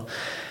as well.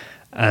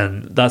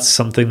 And that's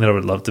something that I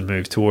would love to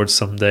move towards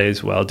someday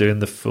as well, doing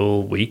the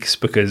full weeks,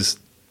 because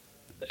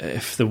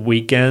if the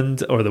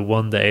weekend or the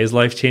one day is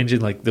life-changing,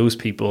 like those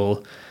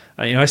people,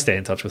 I stay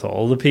in touch with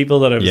all the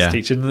people that I was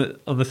teaching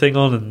on the thing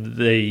on, and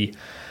they,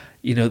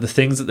 the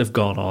things that they've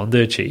gone on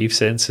to achieve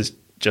since is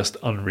just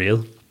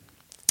unreal.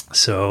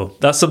 So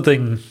that's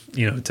something,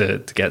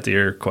 to get to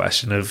your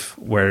question of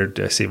where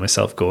do I see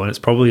myself going, it's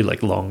probably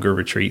like longer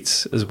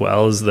retreats, as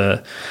well as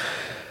the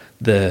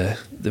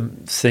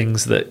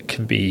things that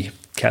can be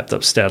kept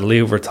up steadily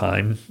over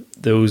time.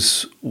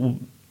 Those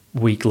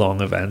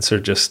week-long events are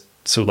just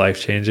so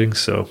life-changing.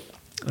 So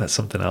that's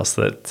something else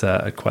that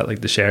I'd quite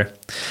like to share.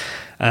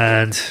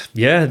 And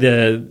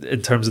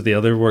in terms of the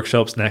other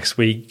workshops next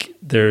week,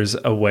 there's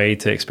a way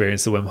to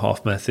experience the Wim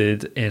Hof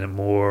method in a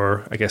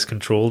more, I guess,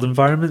 controlled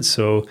environment.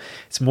 So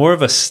it's more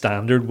of a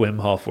standard Wim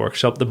Hof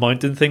workshop. The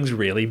mountain thing's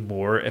really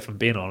more, if I'm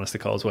being honest, the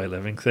Causeway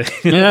living thing.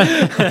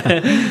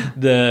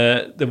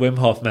 The Wim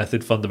Hof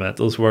method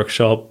fundamentals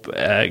workshop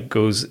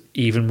goes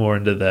even more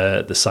into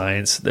the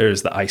science.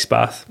 There's the ice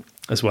bath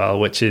as well,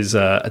 which is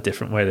a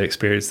different way to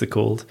experience the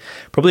cold.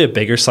 Probably a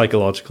bigger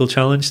psychological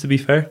challenge, to be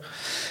fair.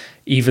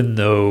 Even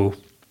though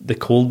the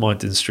cold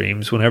mountain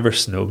streams, whenever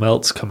snow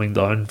melts coming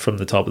down from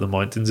the top of the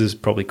mountains, is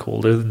probably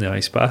colder than the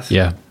ice bath.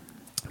 Yeah.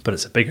 But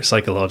it's a bigger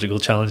psychological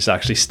challenge to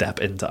actually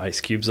step into ice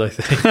cubes, I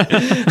think.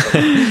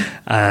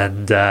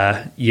 And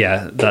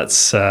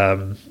that's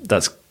going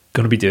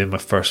to be doing my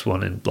first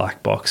one in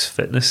Black Box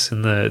Fitness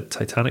in the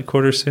Titanic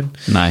Quarter soon.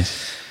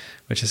 Nice.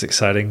 Which is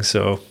exciting.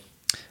 So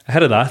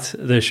ahead of that,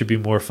 there should be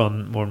more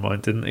fun, more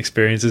mountain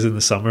experiences in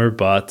the summer.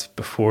 But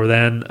before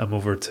then, I'm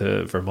over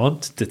to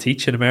Vermont to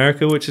teach in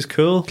America, which is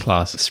cool.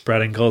 Class.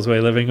 Spreading Causeway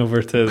living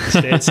over to the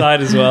stateside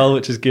as well,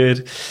 which is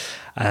good.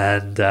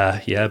 And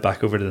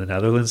back over to the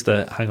Netherlands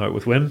to hang out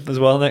with Wim as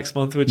well next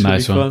month, which will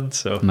be fun.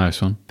 So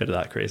nice one. Bit of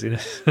that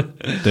craziness.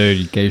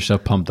 Dude, get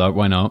yourself pumped out.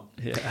 Why not?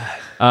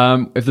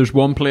 Yeah. If there's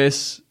one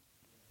place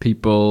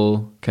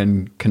people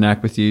can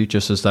connect with you,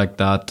 just as like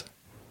that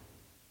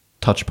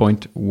touch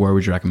point, where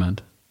would you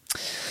recommend?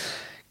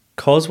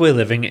 Causeway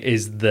Living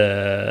is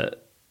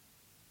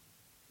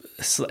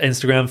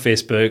Instagram,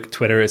 Facebook,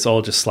 Twitter, it's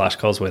all just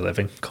 /Causeway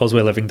Living.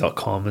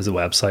 CausewayLiving.com is the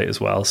website as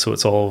well. So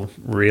it's all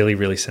really,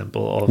 really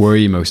simple. Where are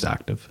you most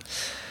active?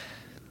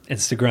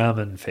 Instagram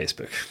and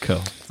Facebook.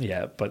 Cool.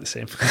 Yeah, about the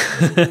same.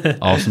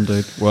 Awesome,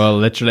 dude. Well,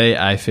 literally,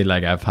 I feel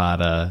like I've had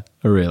a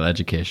real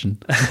education.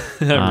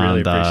 I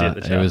really appreciate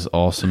the chat. It was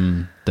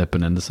awesome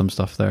dipping into some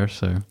stuff there.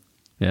 So,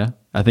 yeah,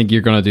 I think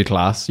you're going to do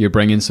class. You're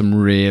bringing some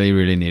really,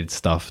 really needed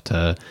stuff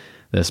to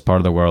this part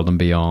of the world and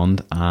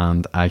beyond.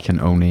 And I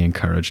can only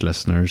encourage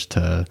listeners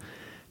to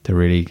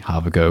really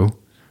have a go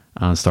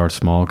and start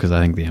small, because I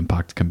think the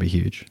impact can be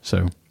huge.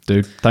 So,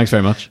 dude, thanks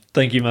very much.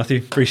 Thank you, Matthew.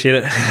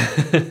 Appreciate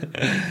it.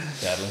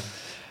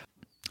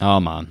 Oh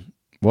man,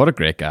 what a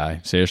great guy.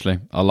 Seriously,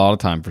 a lot of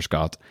time for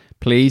Scott.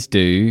 Please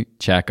do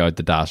check out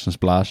the Dash and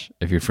Splash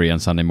if you're free on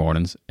Sunday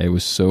mornings. It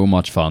was so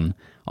much fun.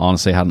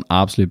 Honestly, had an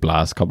absolute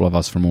blast. A couple of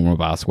us from Omar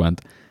Bass went,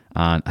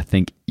 and I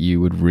think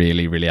you would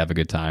really, really have a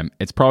good time.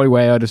 It's probably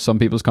way out of some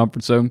people's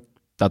comfort zone.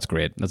 That's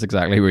great. That's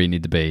exactly where you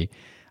need to be.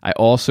 I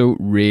also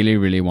really,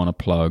 really want to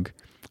plug,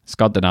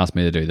 Scott didn't ask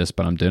me to do this,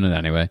 but I'm doing it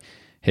anyway.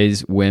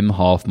 His Wim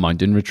Hof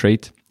mountain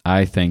retreat,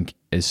 I think,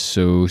 is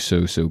so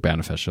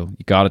beneficial.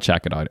 You got to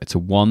check it out. It's a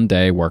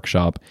 1-day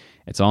workshop.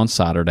 It's on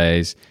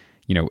Saturdays.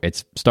 You know,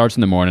 it starts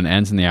in the morning,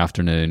 ends in the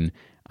afternoon,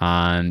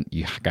 and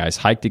you guys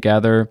hike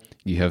together.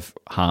 You have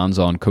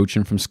hands-on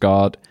coaching from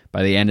Scott.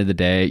 By the end of the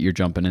day, you're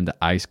jumping into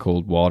ice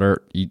cold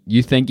water.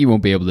 You think you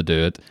won't be able to do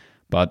it,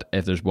 but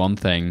if there's one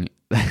thing,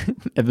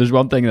 if there's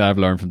one thing that I've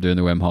learned from doing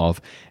the Wim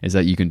Hof, is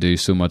that you can do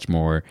so much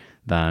more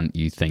than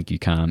you think you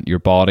can. Your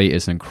body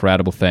is an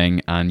incredible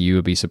thing, and you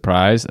would be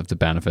surprised of the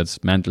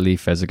benefits mentally,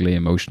 physically,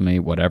 emotionally,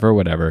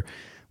 whatever,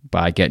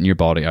 by getting your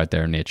body out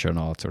there in nature and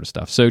all that sort of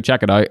stuff. So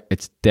check it out.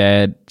 It's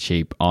dead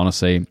cheap,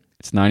 honestly.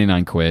 It's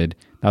 99 quid.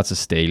 That's a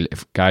steal.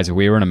 If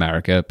we were in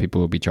America, people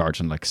would be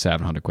charging like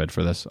 700 quid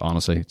for this.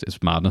 Honestly,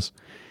 it's madness.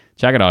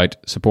 Check it out.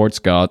 Support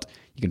Scott.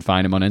 You can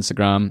find him on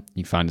Instagram.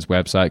 You can find his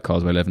website,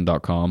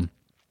 causewayliving.com.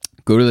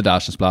 Go to the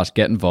Dash and Splash,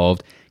 get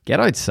involved, get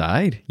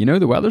outside. You know,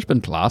 the weather's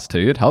been class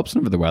too. It helps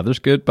whenever the weather's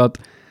good, but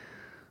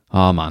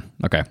oh man,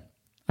 okay.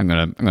 I'm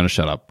gonna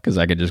shut up, because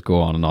I could just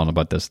go on and on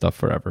about this stuff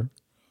forever.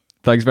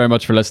 Thanks very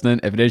much for listening.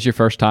 If it is your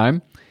first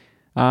time,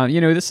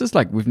 this is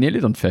like, we've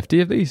nearly done 50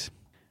 of these.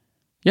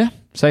 Yeah,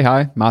 say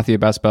hi.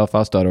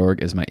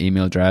 Matthew@bestbelfast.org is my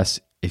email address.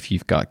 If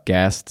you've got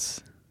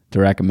guests to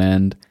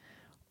recommend,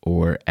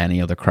 or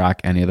any other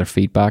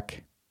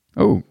feedback.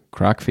 Oh,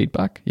 crack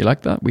feedback. You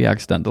like that? We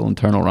accidental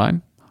internal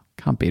rhyme.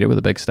 Can't beat it with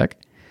a big stick.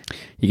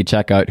 You can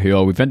check out who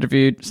all we've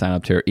interviewed, sign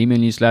up to our email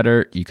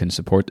newsletter. You can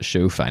support the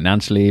show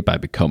financially by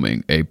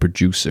becoming a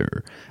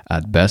producer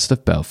at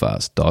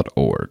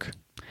bestofbelfast.org.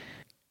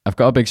 I've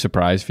got a big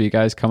surprise for you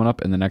guys coming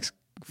up in the next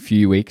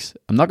few weeks.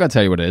 I'm not going to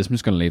tell you what it is. I'm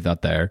just going to leave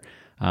that there.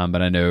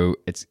 But I know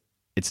it's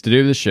to do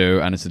with the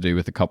show, and it's to do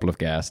with a couple of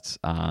guests.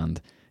 And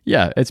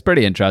yeah, it's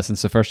pretty interesting.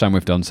 It's the first time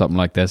we've done something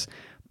like this,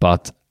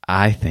 but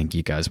I think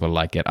you guys will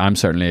like it. I'm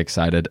certainly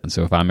excited. And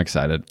so if I'm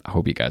excited, I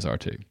hope you guys are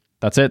too.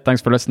 That's it.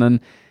 Thanks for listening.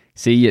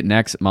 See you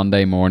next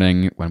Monday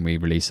morning when we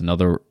release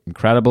another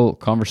incredible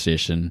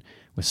conversation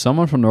with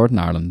someone from Northern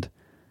Ireland.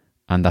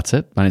 And that's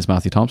it. My name is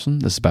Matthew Thompson.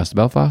 This is Best of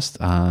Belfast.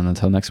 And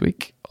until next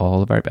week, all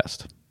the very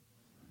best.